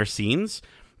interact in their scenes,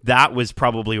 that was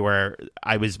probably where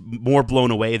I was more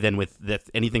blown away than with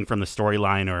anything from the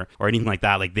storyline or anything like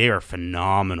that. Like, they are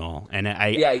phenomenal, and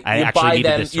I actually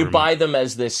needed this. You buy them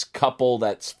as this couple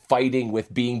that's fighting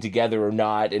with being together or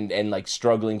not, and like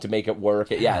struggling to make it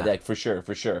work. Yeah, like for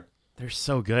sure. They're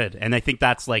so good, and I think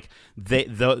that's like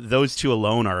those two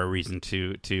alone are a reason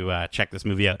to check this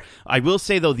movie out. I will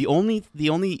say though, the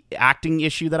only acting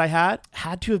issue that I had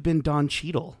to have been Don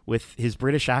Cheadle with his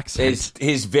British accent,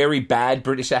 his very bad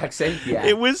British accent. Yeah,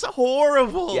 it was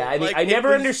horrible. Yeah, I mean, I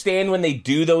never understand when they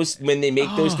do those, when they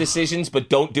make those decisions, but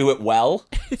don't do it well.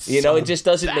 It just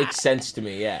doesn't make sense to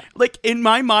me. Yeah, like in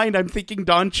my mind, I'm thinking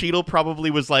Don Cheadle probably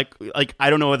was like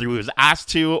I don't know whether he was asked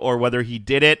to or whether he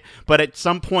did it, but at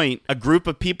some point, a group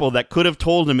of people that could have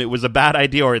told him it was a bad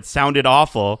idea or it sounded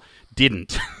awful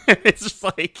didn't. It's just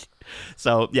like,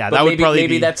 so yeah, but that would probably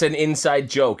maybe that's an inside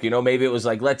joke. Maybe it was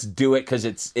like, let's do it because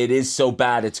it is so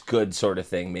bad it's good sort of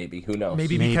thing. Maybe, who knows?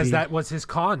 Maybe because that was his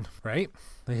con, right?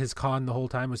 His con the whole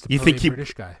time was to play a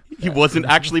British guy. He wasn't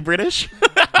actually British?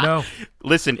 No.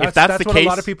 Listen, if that's the what case, a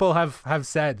lot of people have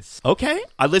said. Okay,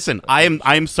 listen, I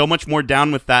am so much more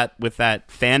down with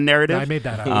that fan narrative. No, I made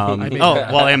that up.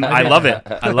 I love it.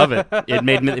 I love it.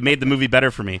 It made the movie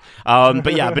better for me.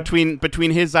 But yeah, between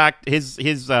his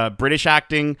British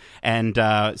acting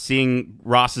and seeing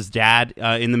Ross's dad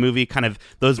in the movie, kind of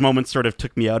those moments sort of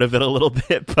took me out of it a little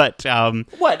bit. But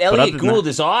Elliot Gould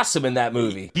is awesome in that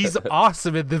movie. He's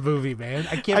awesome in the movie, man.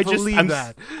 I can't believe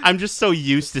that. I'm just so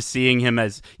used to seeing him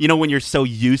as, when you're so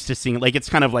used to seeing, like, it's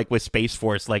kind of like with Space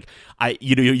Force, like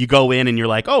you go in and you're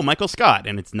like, oh, Michael Scott,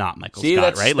 and it's not Michael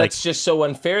Scott, right? Like, that's just so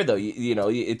unfair, though.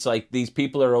 It's like these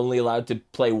people are only allowed to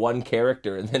play one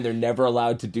character, and then they're never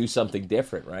allowed to do something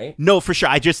different, right? No, for sure.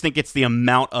 I just think it's the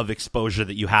amount of exposure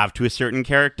that you have to a certain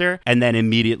character, and then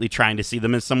immediately trying to see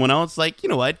them as someone else. Like, you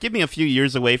know what? Give me a few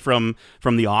years away from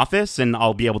The Office, and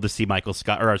I'll be able to see Michael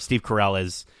Scott or Steve Carell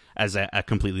as a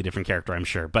completely different character, I'm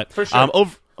sure. But for sure.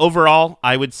 Overall,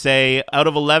 I would say out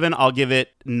of 11, I'll give it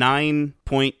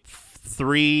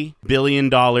 9.3 billion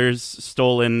dollars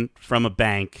stolen from a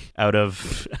bank out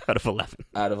of 11.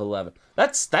 Out of 11.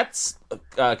 That's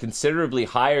considerably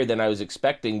higher than I was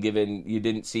expecting, given you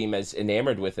didn't seem as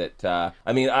enamored with it. I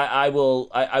mean, I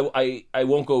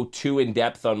won't go too in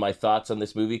depth on my thoughts on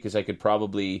this movie because I could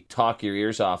probably talk your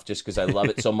ears off just because I love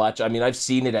it so much. I mean, I've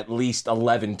seen it at least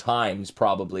 11 times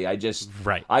probably. I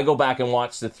go back and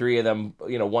watch the three of them,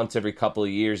 once every couple of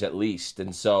years at least.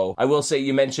 And so I will say,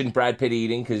 you mentioned Brad Pitt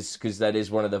eating because that is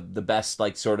one of the best,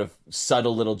 like, sort of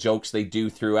subtle little jokes they do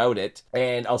throughout it.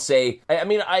 And I'll say,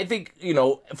 I think,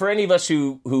 for any of us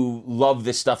who love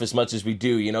this stuff as much as we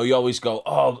do, you always go,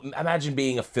 oh, imagine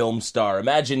being a film star.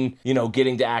 Imagine,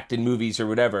 getting to act in movies or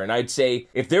whatever. And I'd say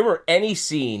if there were any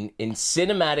scene in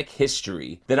cinematic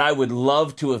history that I would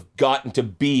love to have gotten to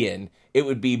be in, it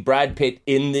would be Brad Pitt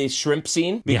in the shrimp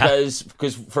scene because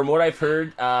from what I've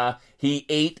heard, he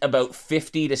ate about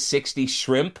 50 to 60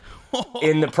 shrimp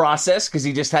in the process because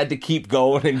he just had to keep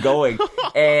going and going.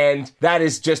 And that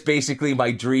is just basically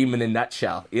my dream in a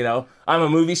nutshell. I'm a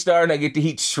movie star and I get to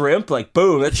eat shrimp. Like,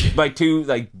 boom, that's my two,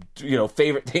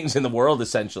 favorite things in the world,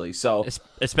 essentially. So,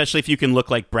 especially if you can look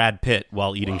like Brad Pitt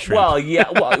while eating shrimp. Well, yeah.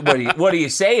 Well, what are you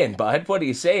saying, bud? What are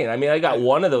you saying? I mean, I got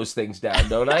one of those things down,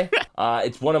 don't I?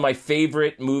 It's one of my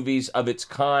favorite movies of its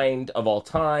kind of all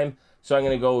time. So I'm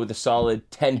going to go with a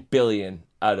solid 10 billion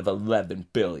out of 11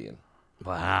 billion.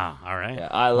 Wow. All right. Yeah,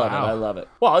 I love it. I love it.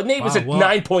 Well, Nate was at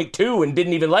 9.2 and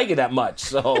didn't even like it that much.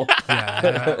 So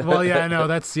that's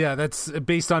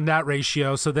based on that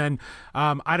ratio. So then,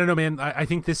 I don't know, man. I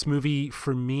think this movie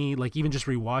for me, like even just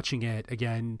rewatching it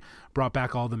again, brought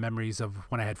back all the memories of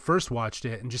when I had first watched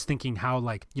it, and just thinking how,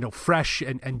 like, fresh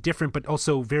and different, but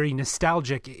also very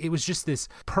nostalgic. It was just this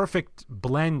perfect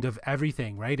blend of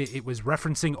everything, right? It was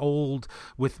referencing old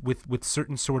with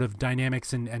certain sort of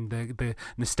dynamics and the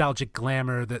nostalgic glamour,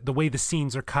 the way the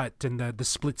scenes are cut and the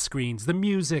split screens, the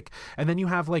music, and then you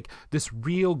have like this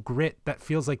real grit that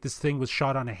feels like this thing was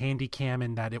shot on a handy cam,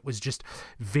 and that it was just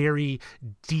very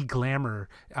de-glamour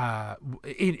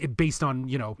based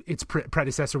on its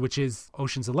predecessor, which is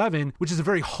Ocean's 11, which is a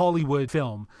very Hollywood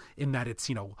film in that it's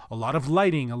a lot of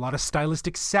lighting, a lot of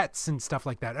stylistic sets and stuff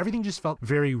like that. Everything just felt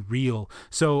very real.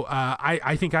 So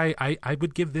I think I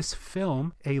would give this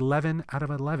film 11 out of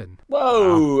 11.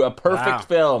 Whoa, wow. A perfect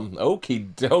film.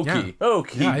 Okie dokie. Yeah.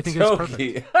 Okie I think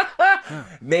dokie. it's perfect.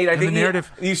 Nate, I think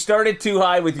you started too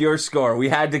high with your score. We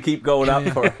had to keep going up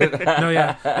for it. No,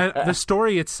 yeah. And the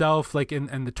story itself, like,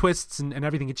 and the twists and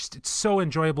everything, it's so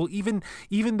enjoyable. Even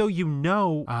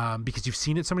though because you've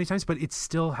seen it so many times, but it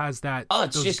still has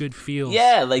those good feels.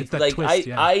 Yeah,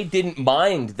 I didn't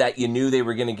mind that you knew they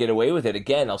were going to get away with it.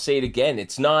 Again, I'll say it again.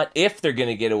 It's not if they're going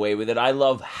to get away with it. I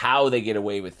love how they get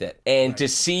away with it, and to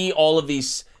see all of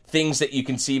these things that you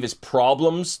conceive as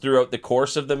problems throughout the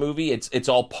course of the movie. It's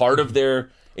all part of their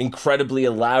incredibly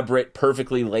elaborate,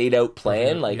 perfectly laid out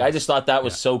plan. I just thought that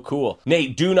was so cool.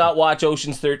 Nate, do not watch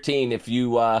Ocean's 13 if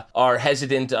you are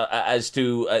hesitant as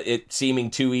to it seeming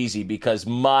too easy, because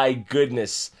my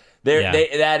goodness,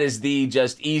 that is the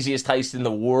just easiest heist in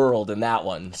the world in that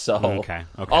one. So, okay.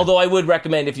 Although I would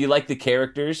recommend, if you like the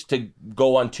characters, to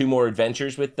go on 2 more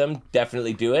adventures with them,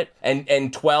 definitely do it.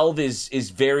 And 12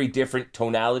 is very different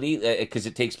tonality because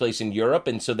it takes place in Europe,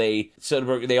 and so they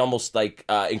almost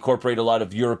incorporate a lot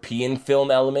of European film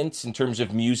elements in terms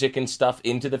of music and stuff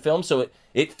into the film. So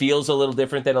it feels a little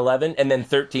different than 11, and then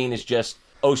 13 is just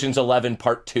Ocean's 11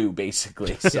 Part 2,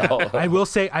 basically. So I will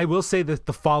say that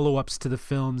the follow-ups to the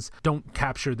films don't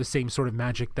capture the same sort of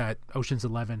magic that Ocean's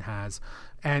 11 has.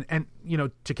 And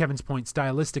to Kevin's point,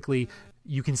 stylistically,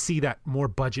 you can see that more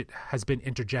budget has been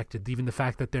interjected, even the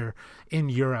fact that they're in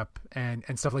Europe and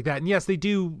stuff like that. And yes, they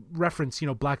do reference,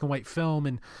 black and white film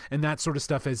and that sort of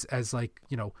stuff as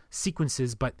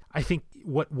sequences, but I think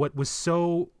what was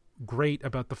so great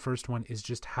about the first one is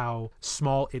just how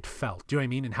small it felt. Do you know what I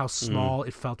mean? And how small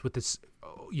it felt with this,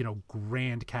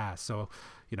 grand cast. So,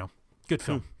 good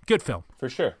film. Good film. For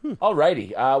sure.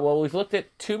 Alrighty. Well, we've looked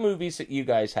at 2 movies that you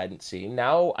guys hadn't seen.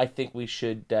 Now I think we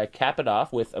should cap it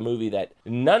off with a movie that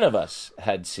none of us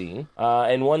had seen,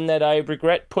 and one that I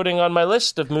regret putting on my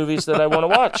list of movies that I want to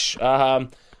watch.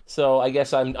 So I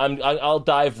guess I'll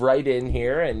dive right in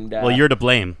here. And well, you're to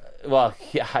blame. Well,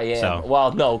 yeah, I am. So.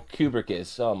 Well, no, Kubrick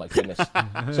is. Oh, my goodness.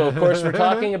 So, of course, we're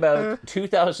talking about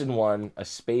 2001, A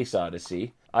Space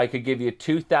Odyssey. I could give you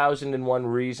 2001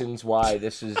 reasons why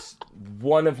this is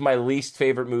one of my least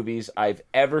favorite movies I've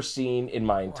ever seen in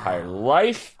my entire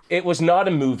life. It was not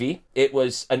a movie. It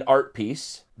was an art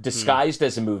piece disguised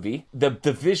as a movie. The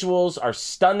visuals are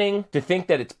stunning. To think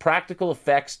that it's practical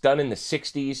effects done in the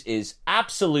 60s is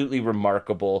absolutely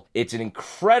remarkable. It's an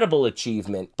incredible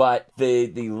achievement, but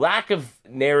the lack of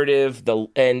narrative,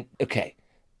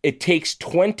 it takes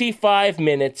 25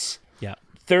 minutes,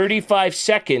 35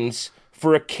 seconds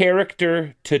for a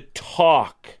character to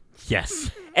talk.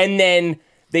 Yes. And then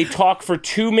they talk for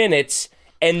 2 minutes,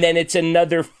 and then it's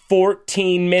another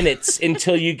 14 minutes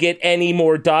until you get any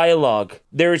more dialogue.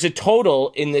 There is a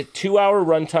total, in the 2-hour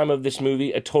runtime of this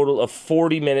movie, a total of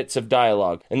 40 minutes of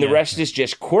dialogue. And the rest is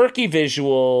just quirky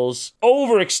visuals,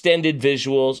 overextended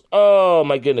visuals. Oh,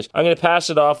 my goodness. I'm going to pass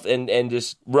it off and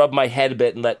just rub my head a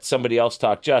bit and let somebody else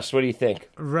talk. Just, what do you think?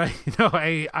 Right. No,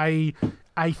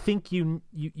 I think you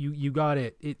got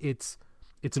it.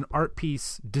 It's an art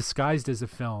piece disguised as a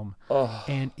film,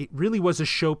 and it really was a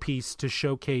showpiece to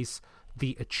showcase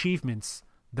the achievements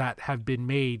that have been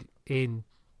made in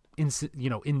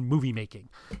movie making,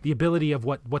 the ability of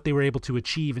what they were able to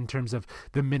achieve in terms of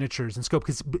the miniatures and scope,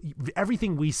 because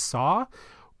everything we saw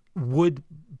would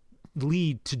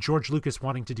lead to George Lucas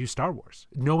wanting to do Star Wars,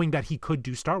 knowing that he could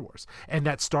do Star Wars and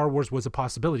that Star Wars was a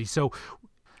possibility. So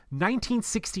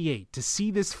 1968, to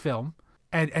see this film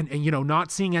and not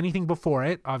seeing anything before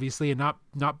it, obviously, and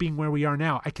not being where we are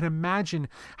now, I can imagine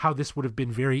how this would have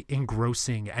been very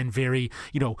engrossing and very,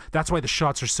 that's why the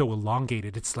shots are so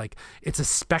elongated. It's like, it's a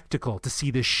spectacle to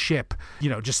see this ship,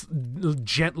 just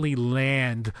gently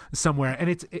land somewhere.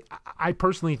 And I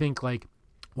personally think, like,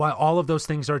 while all of those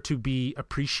things are to be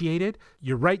appreciated,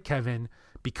 you're right, Kevin,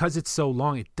 because it's so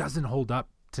long, it doesn't hold up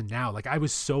to now. Like, I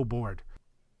was so bored.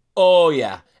 Oh,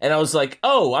 yeah. And I was like,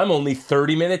 oh, I'm only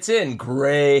 30 minutes in.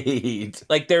 Great.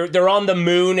 Like, they're on the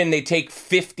moon and they take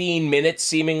 15 minutes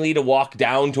seemingly to walk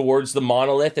down towards the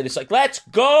monolith. And it's like, let's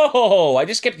go. I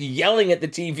just kept yelling at the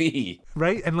TV.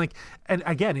 Right. And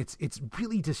again, it's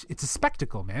really just, it's a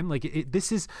spectacle, man. Like,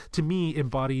 this is, to me,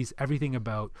 embodies everything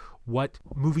about what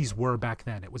movies were back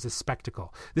then. It was a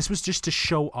spectacle. This was just to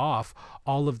show off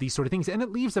all of these sort of things. And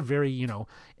it leaves a very,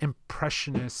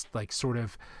 impressionist, like, sort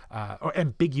of, or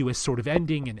ambiguous sort of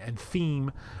ending and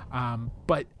theme.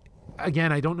 But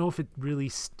again, I don't know if it really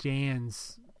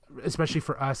stands, especially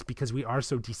for us, because we are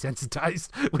so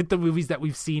desensitized with the movies that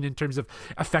we've seen in terms of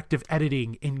effective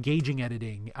editing, engaging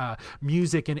editing,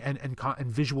 music and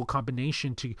visual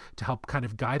combination to help kind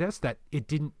of guide us, that it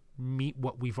didn't meet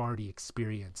what we've already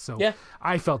experienced. So yeah.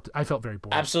 I felt very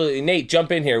bored. Absolutely. Nate,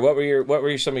 jump in here. What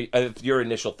were some of your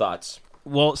initial thoughts?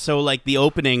 Well, so like the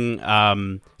opening,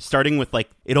 starting with like,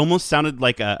 it almost sounded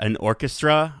like an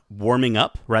orchestra warming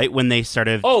up, right? When they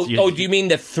started. Do you mean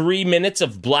the 3 minutes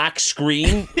of black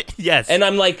screen? Yes. And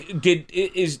I'm like,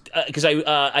 because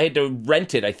I had to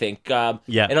rent it, I think.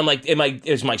 Yeah. And I'm like,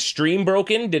 is my stream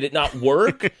broken? Did it not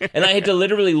work? And I had to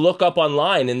literally look up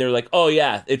online, and they're like, oh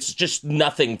yeah, it's just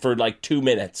nothing for like 2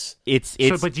 minutes. It's.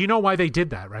 But you know why they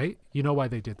did that, right? You know why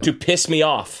they did that? To piss me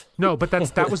off. No, but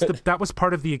that was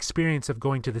part of the experience of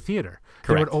going to the theater. Correct.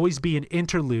 There would always be an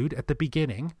interlude at the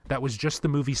beginning that was just the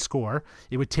movie score.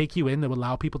 It would take you in. That would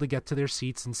allow people to get to their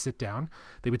seats and sit down.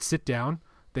 They would sit down.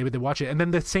 They would watch it, and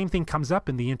then the same thing comes up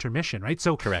in the intermission, right?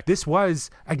 So correct. This was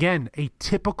again a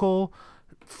typical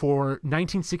for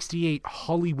 1968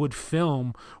 Hollywood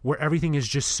film where everything is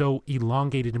just so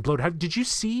elongated and bloated. Did you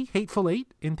see Hateful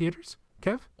Eight in theaters,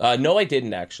 Kev? No, I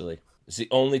didn't actually. It's the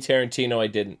only Tarantino I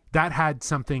didn't. That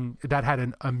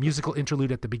had a musical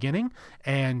interlude at the beginning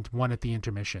and one at the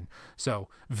intermission. So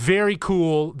very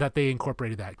cool that they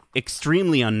incorporated that.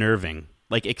 Extremely unnerving.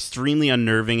 Like extremely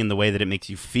unnerving in the way that it makes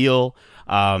you feel.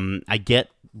 I get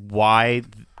why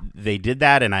they did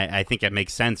that, and I think it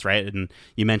makes sense, right? And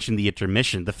you mentioned the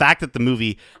intermission. The fact that the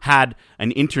movie had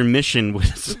an intermission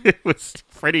was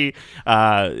pretty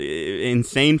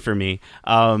insane for me.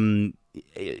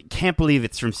 Can't believe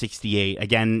it's from 68.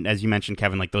 Again, as you mentioned,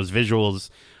 Kevin, like those visuals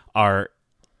are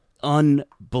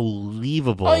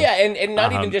unbelievable. Oh yeah, and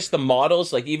not even just the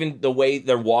models, like even the way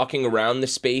they're walking around the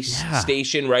space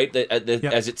station, right?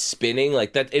 As it's spinning,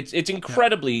 like that, it's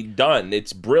incredibly done.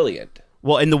 It's brilliant.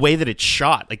 Well, and the way that it's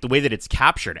shot, like the way that it's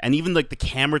captured, and even like the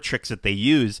camera tricks that they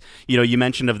use, you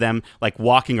mentioned of them like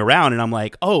walking around, and I'm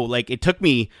like, oh, like it took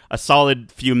me a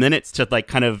solid few minutes to like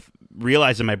kind of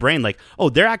realize in my brain, like, oh,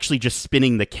 they're actually just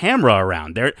spinning the camera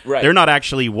around. They're not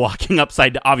actually walking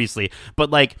upside down, obviously, but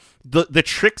like the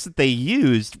tricks that they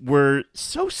used were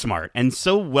so smart and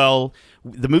so well.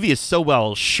 The movie is so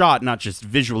well shot, not just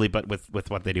visually, but with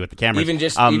what they do with the camera. Even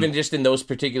just in those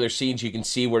particular scenes, you can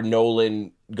see where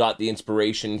Nolan got the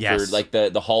inspiration for like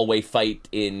the hallway fight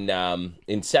in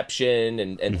Inception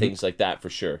and things like that, for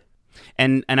sure.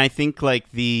 And I think like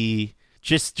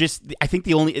I think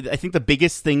the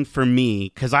biggest thing for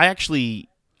me, because I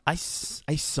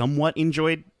somewhat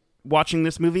enjoyed watching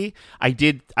this movie. I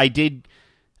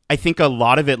think a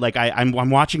lot of it, like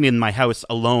I'm watching it in my house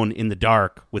alone in the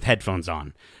dark with headphones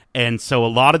on. And so a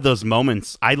lot of those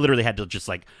moments, I literally had to just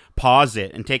like pause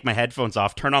it and take my headphones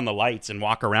off, turn on the lights and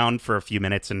walk around for a few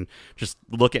minutes and just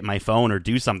look at my phone or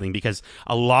do something, because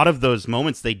a lot of those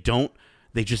moments, they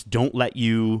just don't let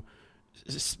you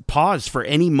pause for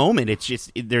any moment. It's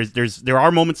just there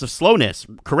are moments of slowness,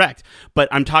 correct, but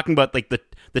I'm talking about like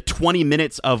the 20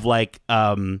 minutes of like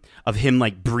of him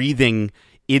like breathing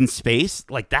in space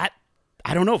like that.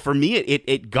 I don't know, for me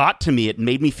it got to me. It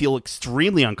made me feel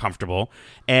extremely uncomfortable,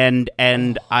 and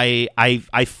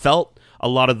I felt a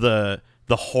lot of the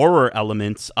horror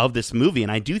elements of this movie,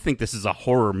 and I do think this is a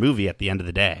horror movie at the end of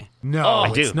the day.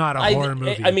 No, it's not a horror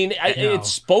movie. I mean,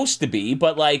 it's supposed to be,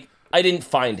 but like I didn't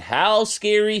find Hal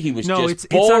scary. He was just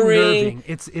boring.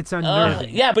 It's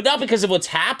unnerving. Yeah, but not because of what's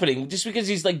happening, just because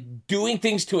he's like doing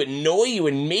things to annoy you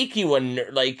and make you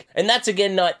like. And that's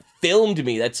again not filmed to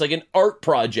me. That's like an art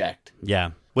project.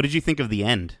 Yeah. What did you think of the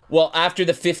end? Well, after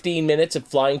the 15 minutes of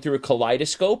flying through a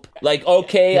kaleidoscope, like,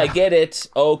 okay, I get it.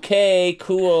 Okay,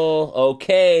 cool.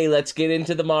 Okay, let's get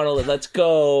into the monolith. Let's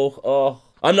go. Oh.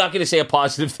 I'm not going to say a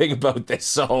positive thing about this,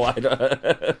 so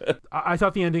I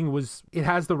thought the ending it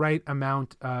has the right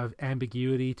amount of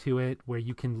ambiguity to it where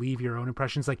you can leave your own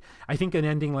impressions. Like, I think an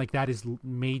ending like that is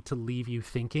made to leave you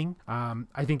thinking.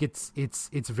 I think it's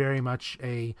very much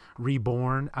a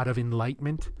reborn out of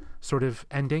enlightenment sort of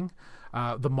ending.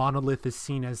 The monolith is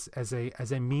seen as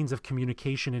a means of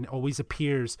communication and always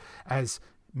appears as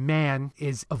man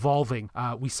is evolving.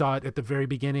 We saw it at the very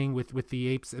beginning with the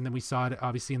apes, and then we saw it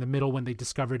obviously in the middle when they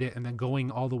discovered it, and then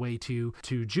going all the way to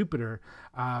Jupiter,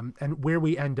 and where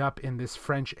we end up in this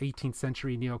French 18th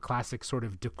century neoclassic sort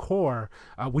of decor,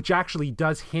 which actually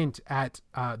does hint at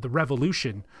the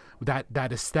revolution, that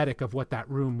aesthetic of what that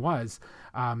room was.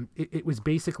 It was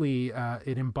basically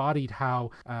it embodied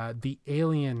how the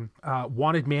alien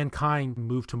wanted mankind to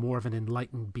move to more of an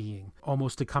enlightened being,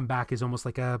 almost to come back as almost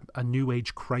like a new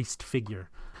age Christ figure,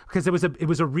 because it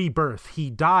was a rebirth. He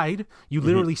died. You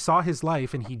literally saw his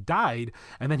life, and he died,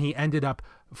 and then he ended up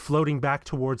floating back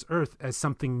towards Earth as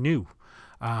something new.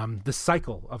 The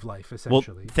cycle of life,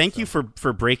 essentially. Well, thank you for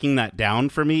breaking that down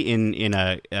for me in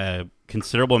a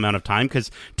considerable amount of time, because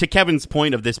to Kevin's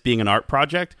point of this being an art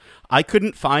project, I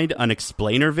couldn't find an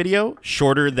explainer video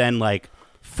shorter than like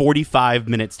 45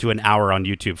 minutes to an hour on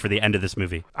YouTube for the end of this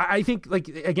movie. I think, like,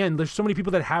 again, there's so many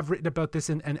people that have written about this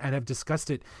and have discussed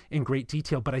it in great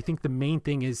detail. But I think the main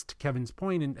thing is, to Kevin's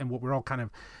point, and what we're all kind of,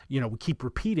 we keep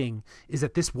repeating, is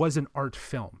that this was an art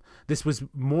film. This was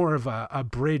more of a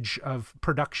bridge of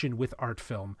production with art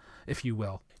film, if you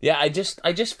will. Yeah, I just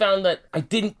found that I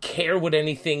didn't care what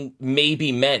anything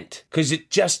maybe meant, because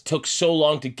it just took so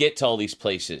long to get to all these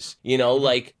places.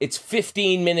 Like, it's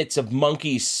 15 minutes of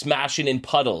monkeys smashing in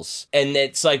puddles, and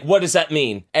it's like, what does that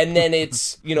mean? And then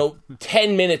it's,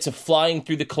 10 minutes of flying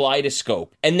through the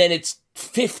kaleidoscope, and then it's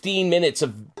 15 minutes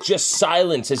of just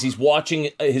silence as he's watching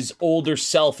his older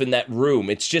self in that room.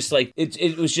 It's just like,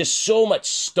 it was just so much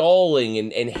stalling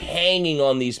and hanging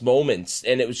on these moments.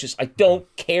 And it was just, I don't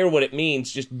care what it means.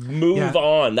 Just move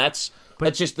on. That's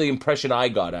just the impression I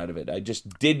got out of it. I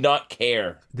just did not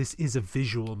care. This is a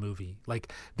visual movie.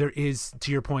 Like, there is,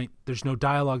 to your point, there's no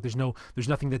dialogue. There's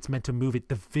nothing that's meant to move it.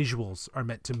 The visuals are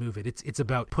meant to move it. It's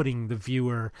about putting the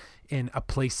viewer in a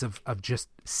place of just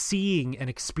seeing and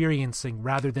experiencing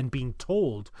rather than being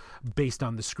told based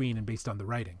on the screen and based on the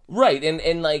writing. Right.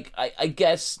 And like, I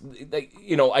guess, like,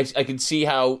 I can see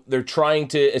how he's trying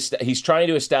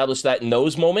to establish that in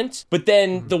those moments. But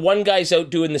then the one guy's out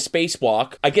doing the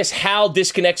spacewalk. I guess Hal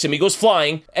disconnects him. He goes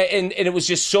flying, and it was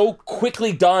just so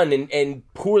quickly done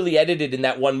and poorly edited in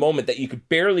that one moment that you could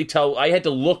barely tell. I had to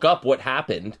look up what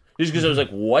happened just because I was like,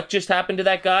 what just happened to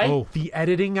that guy? Oh, the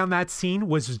editing on that scene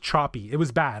was choppy. It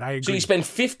was bad. I agree. So you spend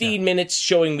 15 minutes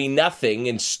showing me nothing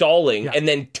and stalling, and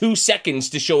then 2 seconds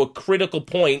to show a critical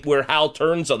point where Hal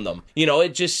turns on them.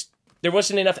 It just... There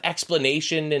wasn't enough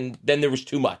explanation, and then there was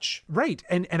too much. Right.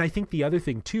 And I think the other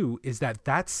thing, too, is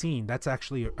that scene, that's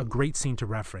actually a great scene to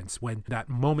reference when that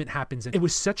moment happens. And it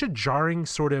was such a jarring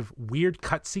sort of weird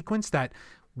cut sequence that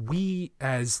we,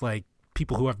 as like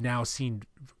people who have now seen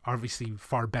obviously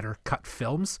far better cut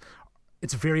films,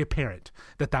 it's very apparent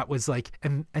that was like,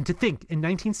 and to think in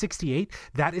 1968,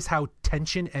 that is how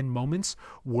tension and moments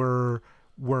were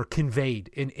conveyed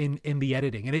in the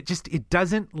editing, and it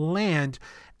doesn't land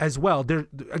as well. There,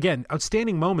 again,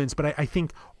 outstanding moments, but I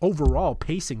think overall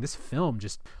pacing, this film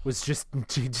just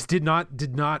did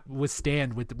not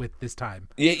withstand with this time.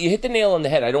 You hit the nail on the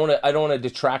head. I don't want to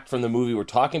detract from the movie we're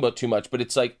talking about too much, but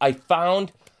it's like I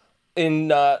found in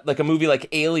like a movie like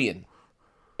Alien,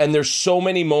 and there's so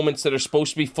many moments that are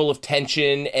supposed to be full of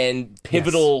tension and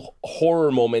pivotal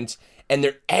horror moments, and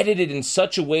they're edited in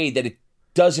such a way that it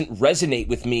doesn't resonate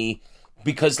with me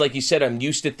because, like you said, I'm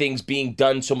used to things being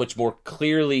done so much more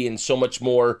clearly and so much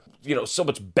more, so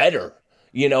much better,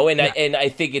 and I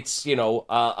think it's,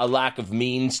 a lack of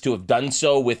means to have done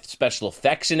so with special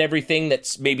effects and everything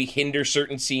that's maybe hinder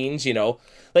certain scenes,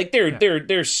 like they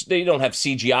don't have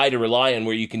CGI to rely on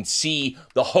where you can see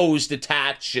the hose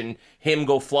detach and him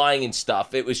go flying and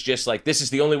stuff. It was just like, this is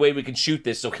the only way we can shoot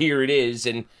this, so here it is.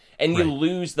 And you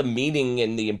lose the meaning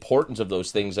and the importance of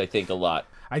those things, I think, a lot.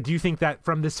 I do think that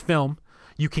from this film,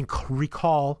 you can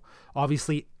recall,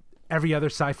 obviously, every other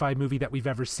sci-fi movie that we've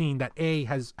ever seen that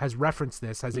has referenced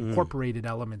this, has incorporated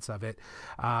elements of it,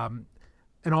 and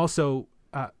also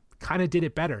kind of did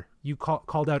it better. You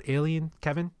called out Alien,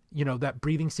 Kevin. That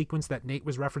breathing sequence that Nate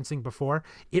was referencing before,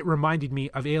 it reminded me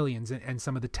of Aliens and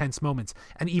some of the tense moments,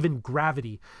 and even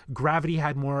Gravity. Gravity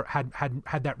had more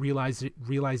had that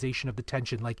realization of the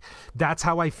tension. Like, that's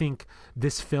how I think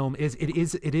this film is.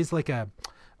 It is like an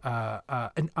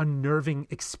unnerving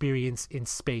experience in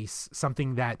space,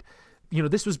 something that,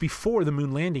 this was before the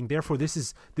moon landing. Therefore, this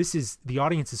is the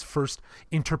audience's first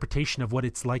interpretation of what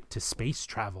it's like to space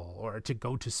travel or to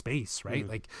go to space, right?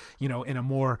 Like, in a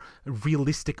more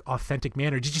realistic, authentic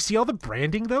manner. Did you see all the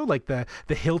branding though? Like the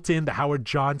Hilton, the Howard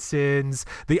Johnsons,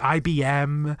 the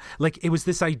IBM. Like, it was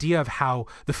this idea of how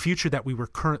the future that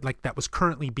that was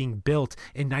currently being built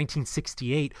in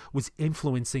 1968 was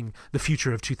influencing the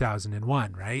future of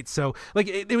 2001, right? So, like,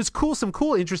 it was cool, some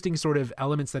cool, interesting sort of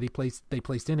elements that they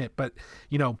placed in it, but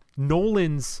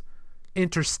Nolan's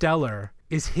Interstellar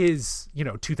is his,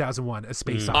 2001 A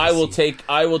Space Odyssey.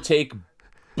 I will take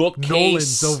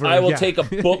bookcase. I will take a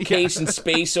bookcase in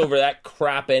space over that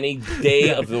crap any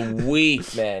day of the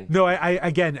week, man. No, I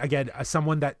again,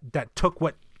 someone that took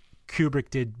what Kubrick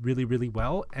did really, really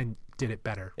well and did it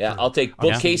better. Yeah, I'll take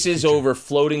bookcases over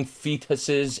floating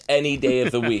fetuses any day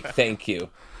of the week. Thank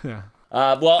you. Yeah.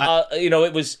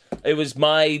 It was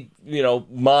my,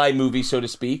 my movie, so to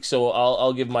speak. So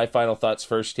I'll give my final thoughts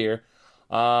first here.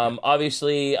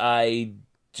 Obviously, I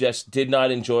just did not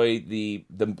enjoy the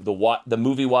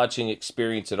movie watching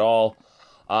experience at all.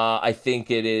 I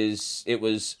think it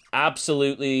was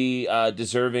absolutely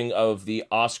deserving of the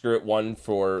Oscar it won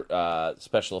for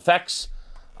special effects.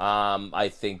 I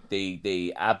think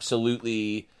they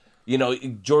absolutely,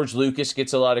 George Lucas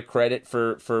gets a lot of credit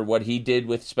for what he did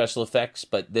with special effects,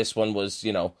 but this one was,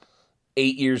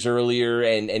 8 years earlier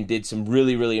and did some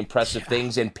really, really impressive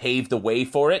things and paved the way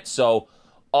for it. So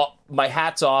my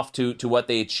hat's off to what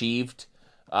they achieved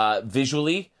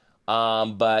visually.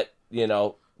 But,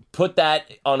 put that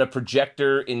on a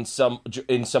projector in some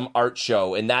art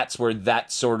show, and that's where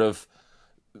that sort of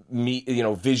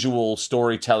visual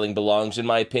storytelling belongs, in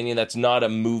my opinion. That's not a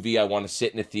movie I want to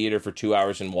sit in a theater for 2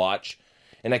 hours and watch.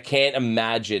 And I can't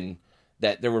imagine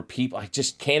that there were people, I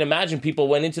just can't imagine people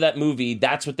went into that movie,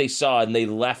 that's what they saw, and they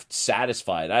left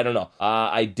satisfied. I don't know.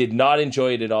 I did not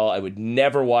enjoy it at all. I would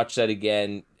never watch that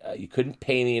again. You couldn't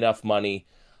pay me enough money.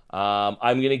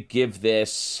 I'm going to give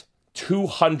this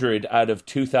 200 out of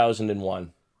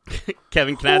 2001.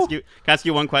 Kevin, can I ask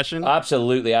you one question?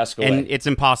 Absolutely, ask away. And it's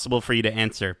impossible for you to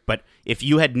answer, but if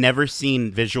you had never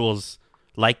seen visuals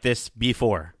like this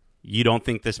before, you don't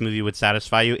think this movie would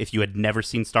satisfy you if you had never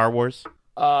seen Star Wars?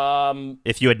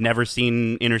 If you had never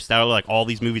seen Interstellar, like all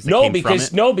these movies that came from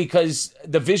it? No, because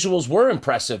the visuals were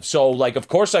impressive. So, like, of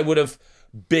course I would have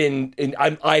been...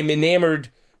 I'm enamored...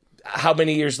 How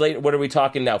many years later? What are we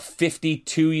talking now?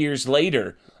 52 years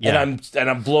later, and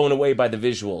I'm blown away by the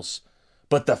visuals.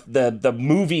 But the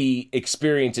movie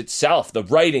experience itself, the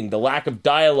writing, the lack of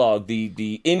dialogue,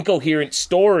 the incoherent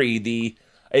story,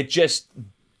 it just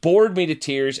bored me to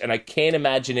tears, and I can't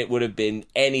imagine it would have been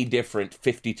any different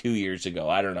 52 years ago.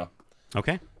 I don't know.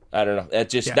 Okay. I don't know.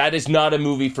 That is not a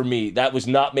movie for me. That was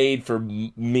not made for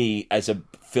me as a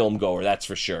film goer. That's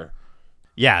for sure.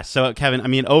 Yeah. So, Kevin, I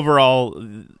mean, overall,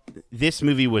 this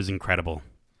movie was incredible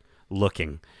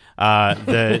looking.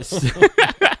 The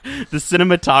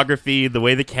cinematography, the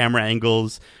way the camera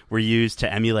angles were used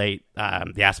to emulate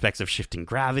the aspects of shifting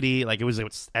gravity, like it was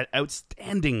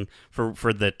outstanding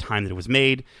for the time that it was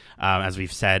made. As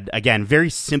we've said, again, very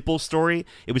simple story.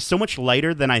 It was so much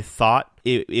lighter than I thought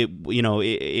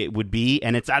it would be,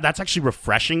 and that's actually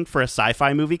refreshing for a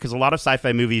sci-fi movie, because a lot of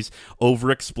sci-fi movies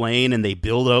over-explain and they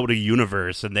build out a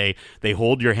universe and they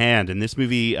hold your hand, and this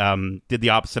movie did the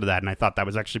opposite of that, and I thought that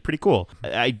was actually pretty cool.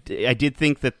 I did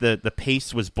think that the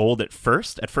pace was bold at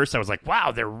first. At first I was like,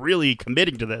 wow, they're really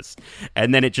committing to this,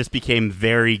 and then it just became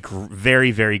very,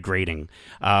 very, very grating.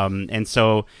 And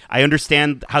so I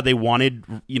understand how they wanted,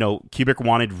 Kubrick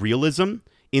wanted realism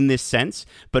in this sense,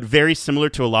 but very similar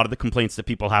to a lot of the complaints that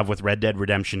people have with Red Dead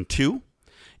Redemption 2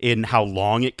 in how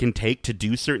long it can take to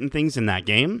do certain things in that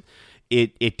game.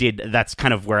 It did. That's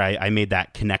kind of where I made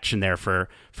that connection there for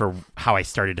how I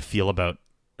started to feel about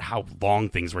how long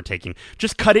things were taking.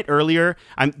 Just cut it earlier.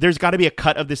 There's got to be a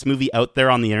cut of this movie out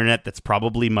there on the internet that's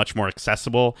probably much more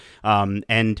accessible,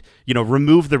 and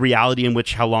remove the reality in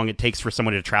which how long it takes for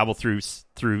someone to travel through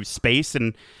space,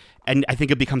 and I think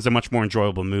it becomes a much more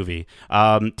enjoyable movie.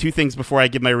 Two things before I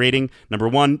give my rating. Number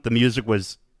one, the music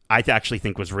was, I actually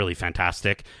think, was really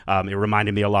fantastic. It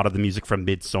reminded me a lot of the music from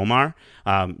Midsommar,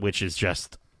 which is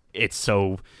just, it's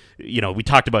so, we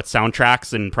talked about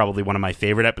soundtracks in probably one of my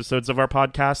favorite episodes of our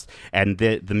podcast, and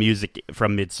the music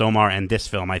from Midsommar and this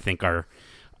film, I think, are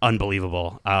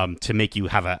unbelievable, to make you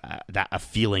have a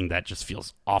feeling that just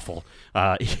feels awful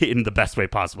in the best way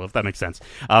possible, if that makes sense.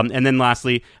 And then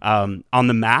lastly, on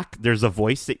the Mac, there's a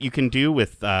voice that you can do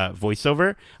with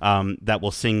voiceover that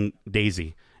will sing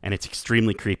Daisy, and it's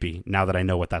extremely creepy now that I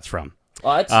know what that's from.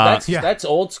 Oh, that's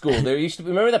old school. There used to be,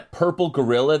 remember that purple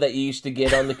gorilla that you used to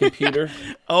get on the computer?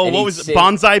 What was it?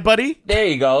 Bonsai Buddy? There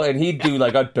you go. And he'd do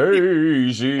like a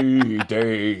Daisy,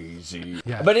 Daisy.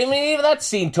 Yeah. But I mean, even that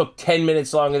scene took 10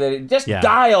 minutes longer than it. Just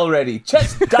die already.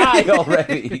 Just die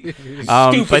already.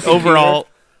 But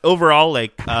overall,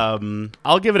 like,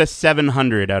 I'll give it a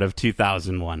 700 out of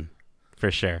 2001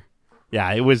 for sure.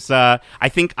 Yeah, it was. I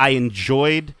think I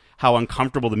enjoyed how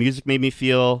uncomfortable the music made me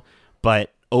feel,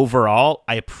 but overall,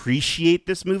 I appreciate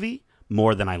this movie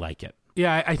more than I like it.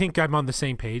 Yeah, I think I'm on the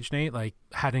same page, Nate. Like,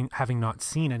 having not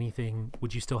seen anything,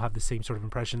 would you still have the same sort of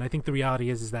impression? I think the reality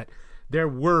is that there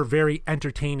were very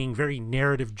entertaining, very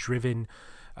narrative-driven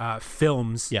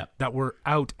films that were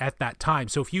out at that time.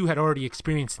 So if you had already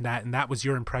experienced that and that was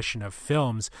your impression of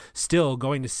films, still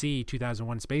going to see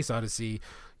 2001: Space Odyssey,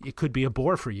 it could be a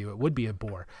bore for you. It would be a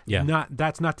bore. Yeah.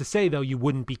 That's not to say, though, you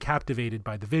wouldn't be captivated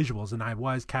by the visuals, and I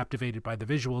was captivated by the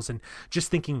visuals, and just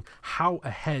thinking how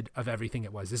ahead of everything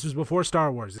it was. This was before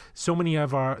Star Wars. So many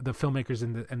of the filmmakers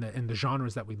in the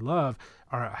genres that we love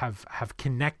have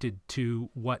connected to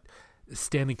what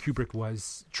Stanley Kubrick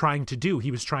was trying to do. He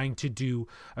was trying to do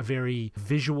a very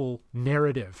visual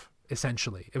narrative,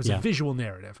 essentially. It was a visual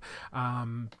narrative.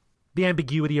 the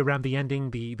ambiguity around the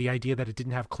ending, the idea that it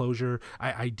didn't have closure.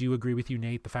 I do agree with you,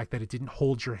 Nate. The fact that it didn't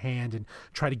hold your hand and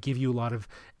try to give you a lot of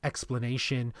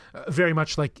explanation, very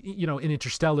much like, in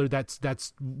Interstellar,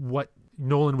 that's what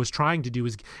Nolan was trying to do,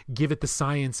 is give it the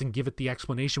science and give it the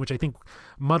explanation, which I think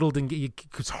muddled and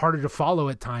it's harder to follow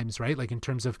at times, right? Like in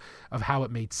terms of how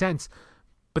it made sense.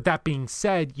 But that being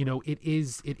said, it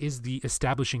is the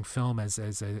establishing film as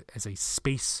a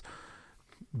space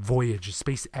voyage, a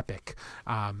space epic.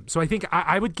 So I think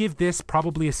I would give this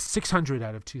probably a 600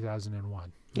 out of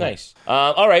 2001. Nice.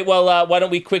 All right. Well, why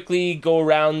don't we quickly go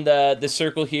around the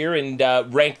circle here and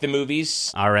rank the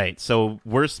movies? All right. So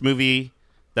worst movie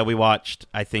that we watched,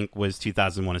 I think, was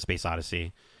 2001: A Space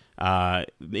Odyssey.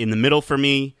 In the middle for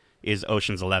me is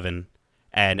Ocean's 11,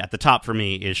 and at the top for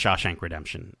me is Shawshank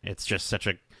Redemption. It's just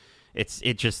it's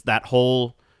just that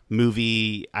whole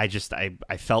movie. I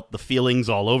felt the feelings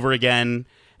all over again,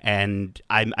 and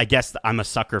I guess I'm a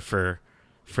sucker for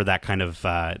that kind of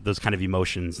those kind of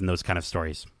emotions and those kind of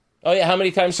stories. Oh yeah, how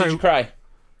many times did you cry?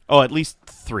 Oh, at least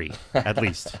 3, at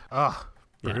least. Oh,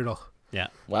 brutal. Yeah.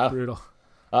 Wow. Brutal.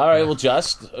 All right, well,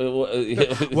 just...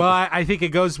 well, I think it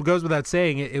goes without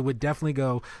saying. It would definitely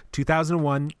go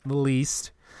 2001, the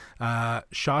least,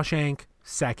 Shawshank,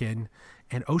 second,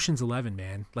 and Ocean's 11,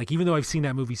 man. Like, even though I've seen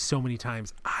that movie so many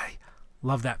times, I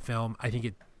love that film. I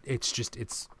think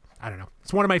it's I don't know.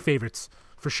 It's one of my favorites,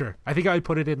 for sure. I think I would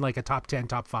put it in, like, a top 10,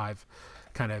 top 5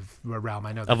 kind of realm.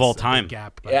 I know that's of all time. a big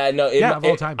gap. Yeah, no, of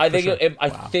all time. I think I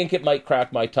think it might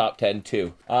crack my top 10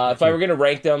 too. If I were going to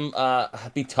rank them,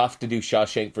 it'd be tough to do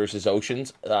Shawshank versus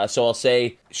Oceans. So I'll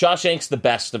say Shawshank's the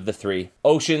best of the 3.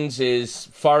 Oceans is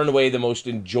far and away the most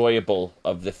enjoyable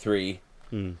of the 3.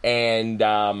 And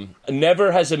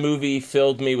never has a movie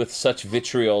filled me with such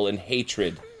vitriol and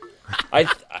hatred. I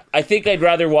think I'd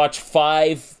rather watch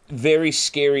 5 very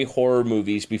scary horror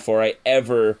movies before I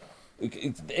ever...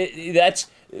 That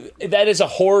is a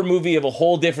horror movie of a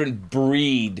whole different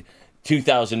breed.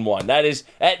 2001.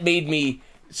 That made me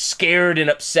scared and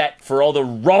upset for all the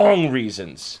wrong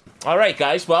reasons. All right,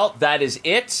 guys. Well, that is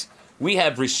it. We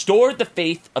have restored the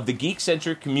faith of the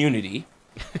geek-centric community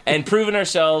and proven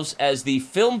ourselves as the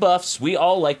film buffs we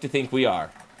all like to think we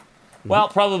are. Well,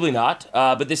 probably not.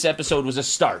 But this episode was a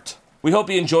start. We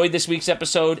hope you enjoyed this week's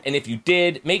episode, and if you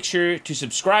did, make sure to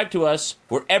subscribe to us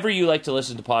wherever you like to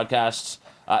listen to podcasts.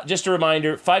 Just a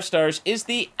reminder, 5 stars is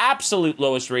the absolute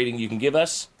lowest rating you can give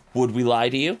us. Would we lie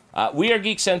to you? We are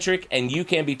Geek-Centric, and you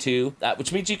can be too,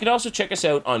 which means you can also check us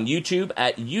out on YouTube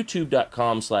at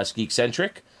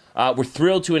youtube.com/geekcentric. We're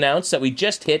thrilled to announce that we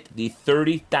just hit the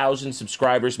 30,000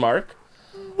 subscribers mark.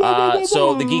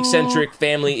 So the Geek-Centric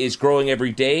family is growing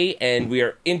every day, and we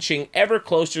are inching ever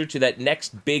closer to that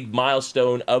next big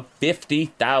milestone of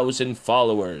 50,000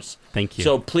 followers. Thank you.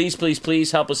 So please, please,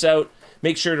 please help us out.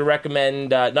 Make sure to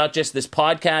recommend not just this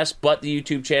podcast, but the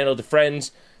YouTube channel to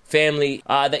friends, family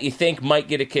that you think might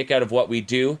get a kick out of what we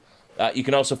do. You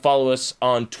can also follow us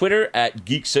on Twitter at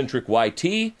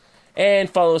GeekcentricYT, and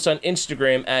follow us on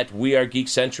Instagram at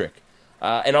WeAreGeekcentric.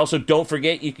 And also, don't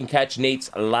forget, you can catch Nate's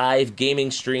live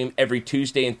gaming stream every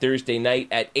Tuesday and Thursday night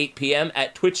at 8 p.m.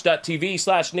 at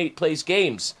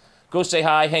twitch.tv/NatePlaysGames. Go say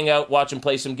hi, hang out, watch and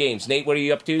play some games. Nate, what are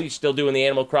you up to? You still doing the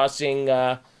Animal Crossing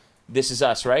This Is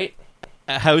Us, right?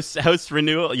 House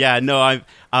renewal? Yeah, no,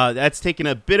 that's taken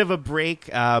a bit of a break,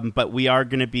 but we are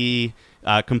going to be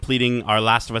completing our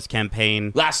Last of Us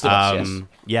campaign. Last of Us, yes.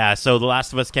 Yeah, so the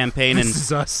Last of Us campaign. This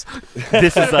is us.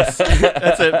 This is us.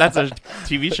 That's a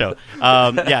TV show.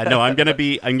 Yeah, no, I'm gonna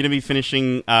be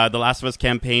finishing the Last of Us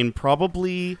campaign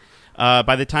probably.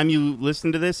 By the time you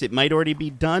listen to this, it might already be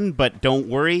done, but don't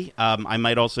worry. I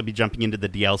might also be jumping into the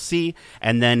DLC,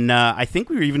 and then I think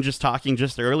we were even just talking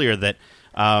just earlier that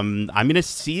I'm gonna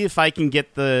see if I can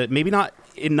get maybe not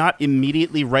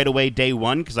immediately right away day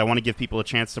one, because I want to give people a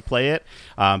chance to play it.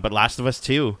 But Last of Us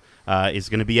 2 is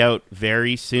going to be out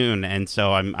very soon, and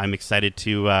so I'm excited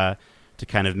to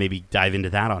kind of maybe dive into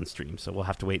that on stream. So we'll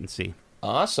have to wait and see.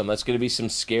 Awesome. That's going to be some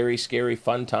scary, scary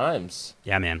fun times.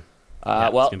 Yeah, man. Well,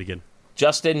 it's going to be good.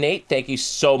 Justin, Nate, thank you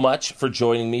so much for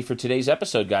joining me for today's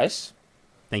episode, guys.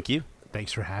 Thank you.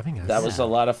 Thanks for having us. That was a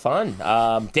lot of fun.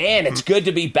 Dan, it's good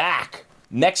to be back.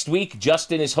 Next week,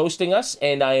 Justin is hosting us,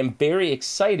 and I am very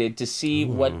excited to see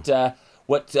what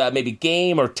maybe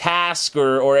game or task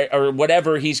or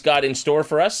whatever he's got in store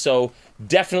for us. So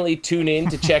definitely tune in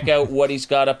to check out what he's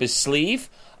got up his sleeve.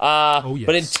 Yes.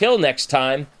 But until next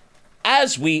time,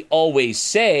 as we always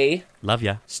say, love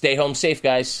ya. Stay home safe,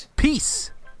 guys.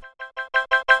 Peace.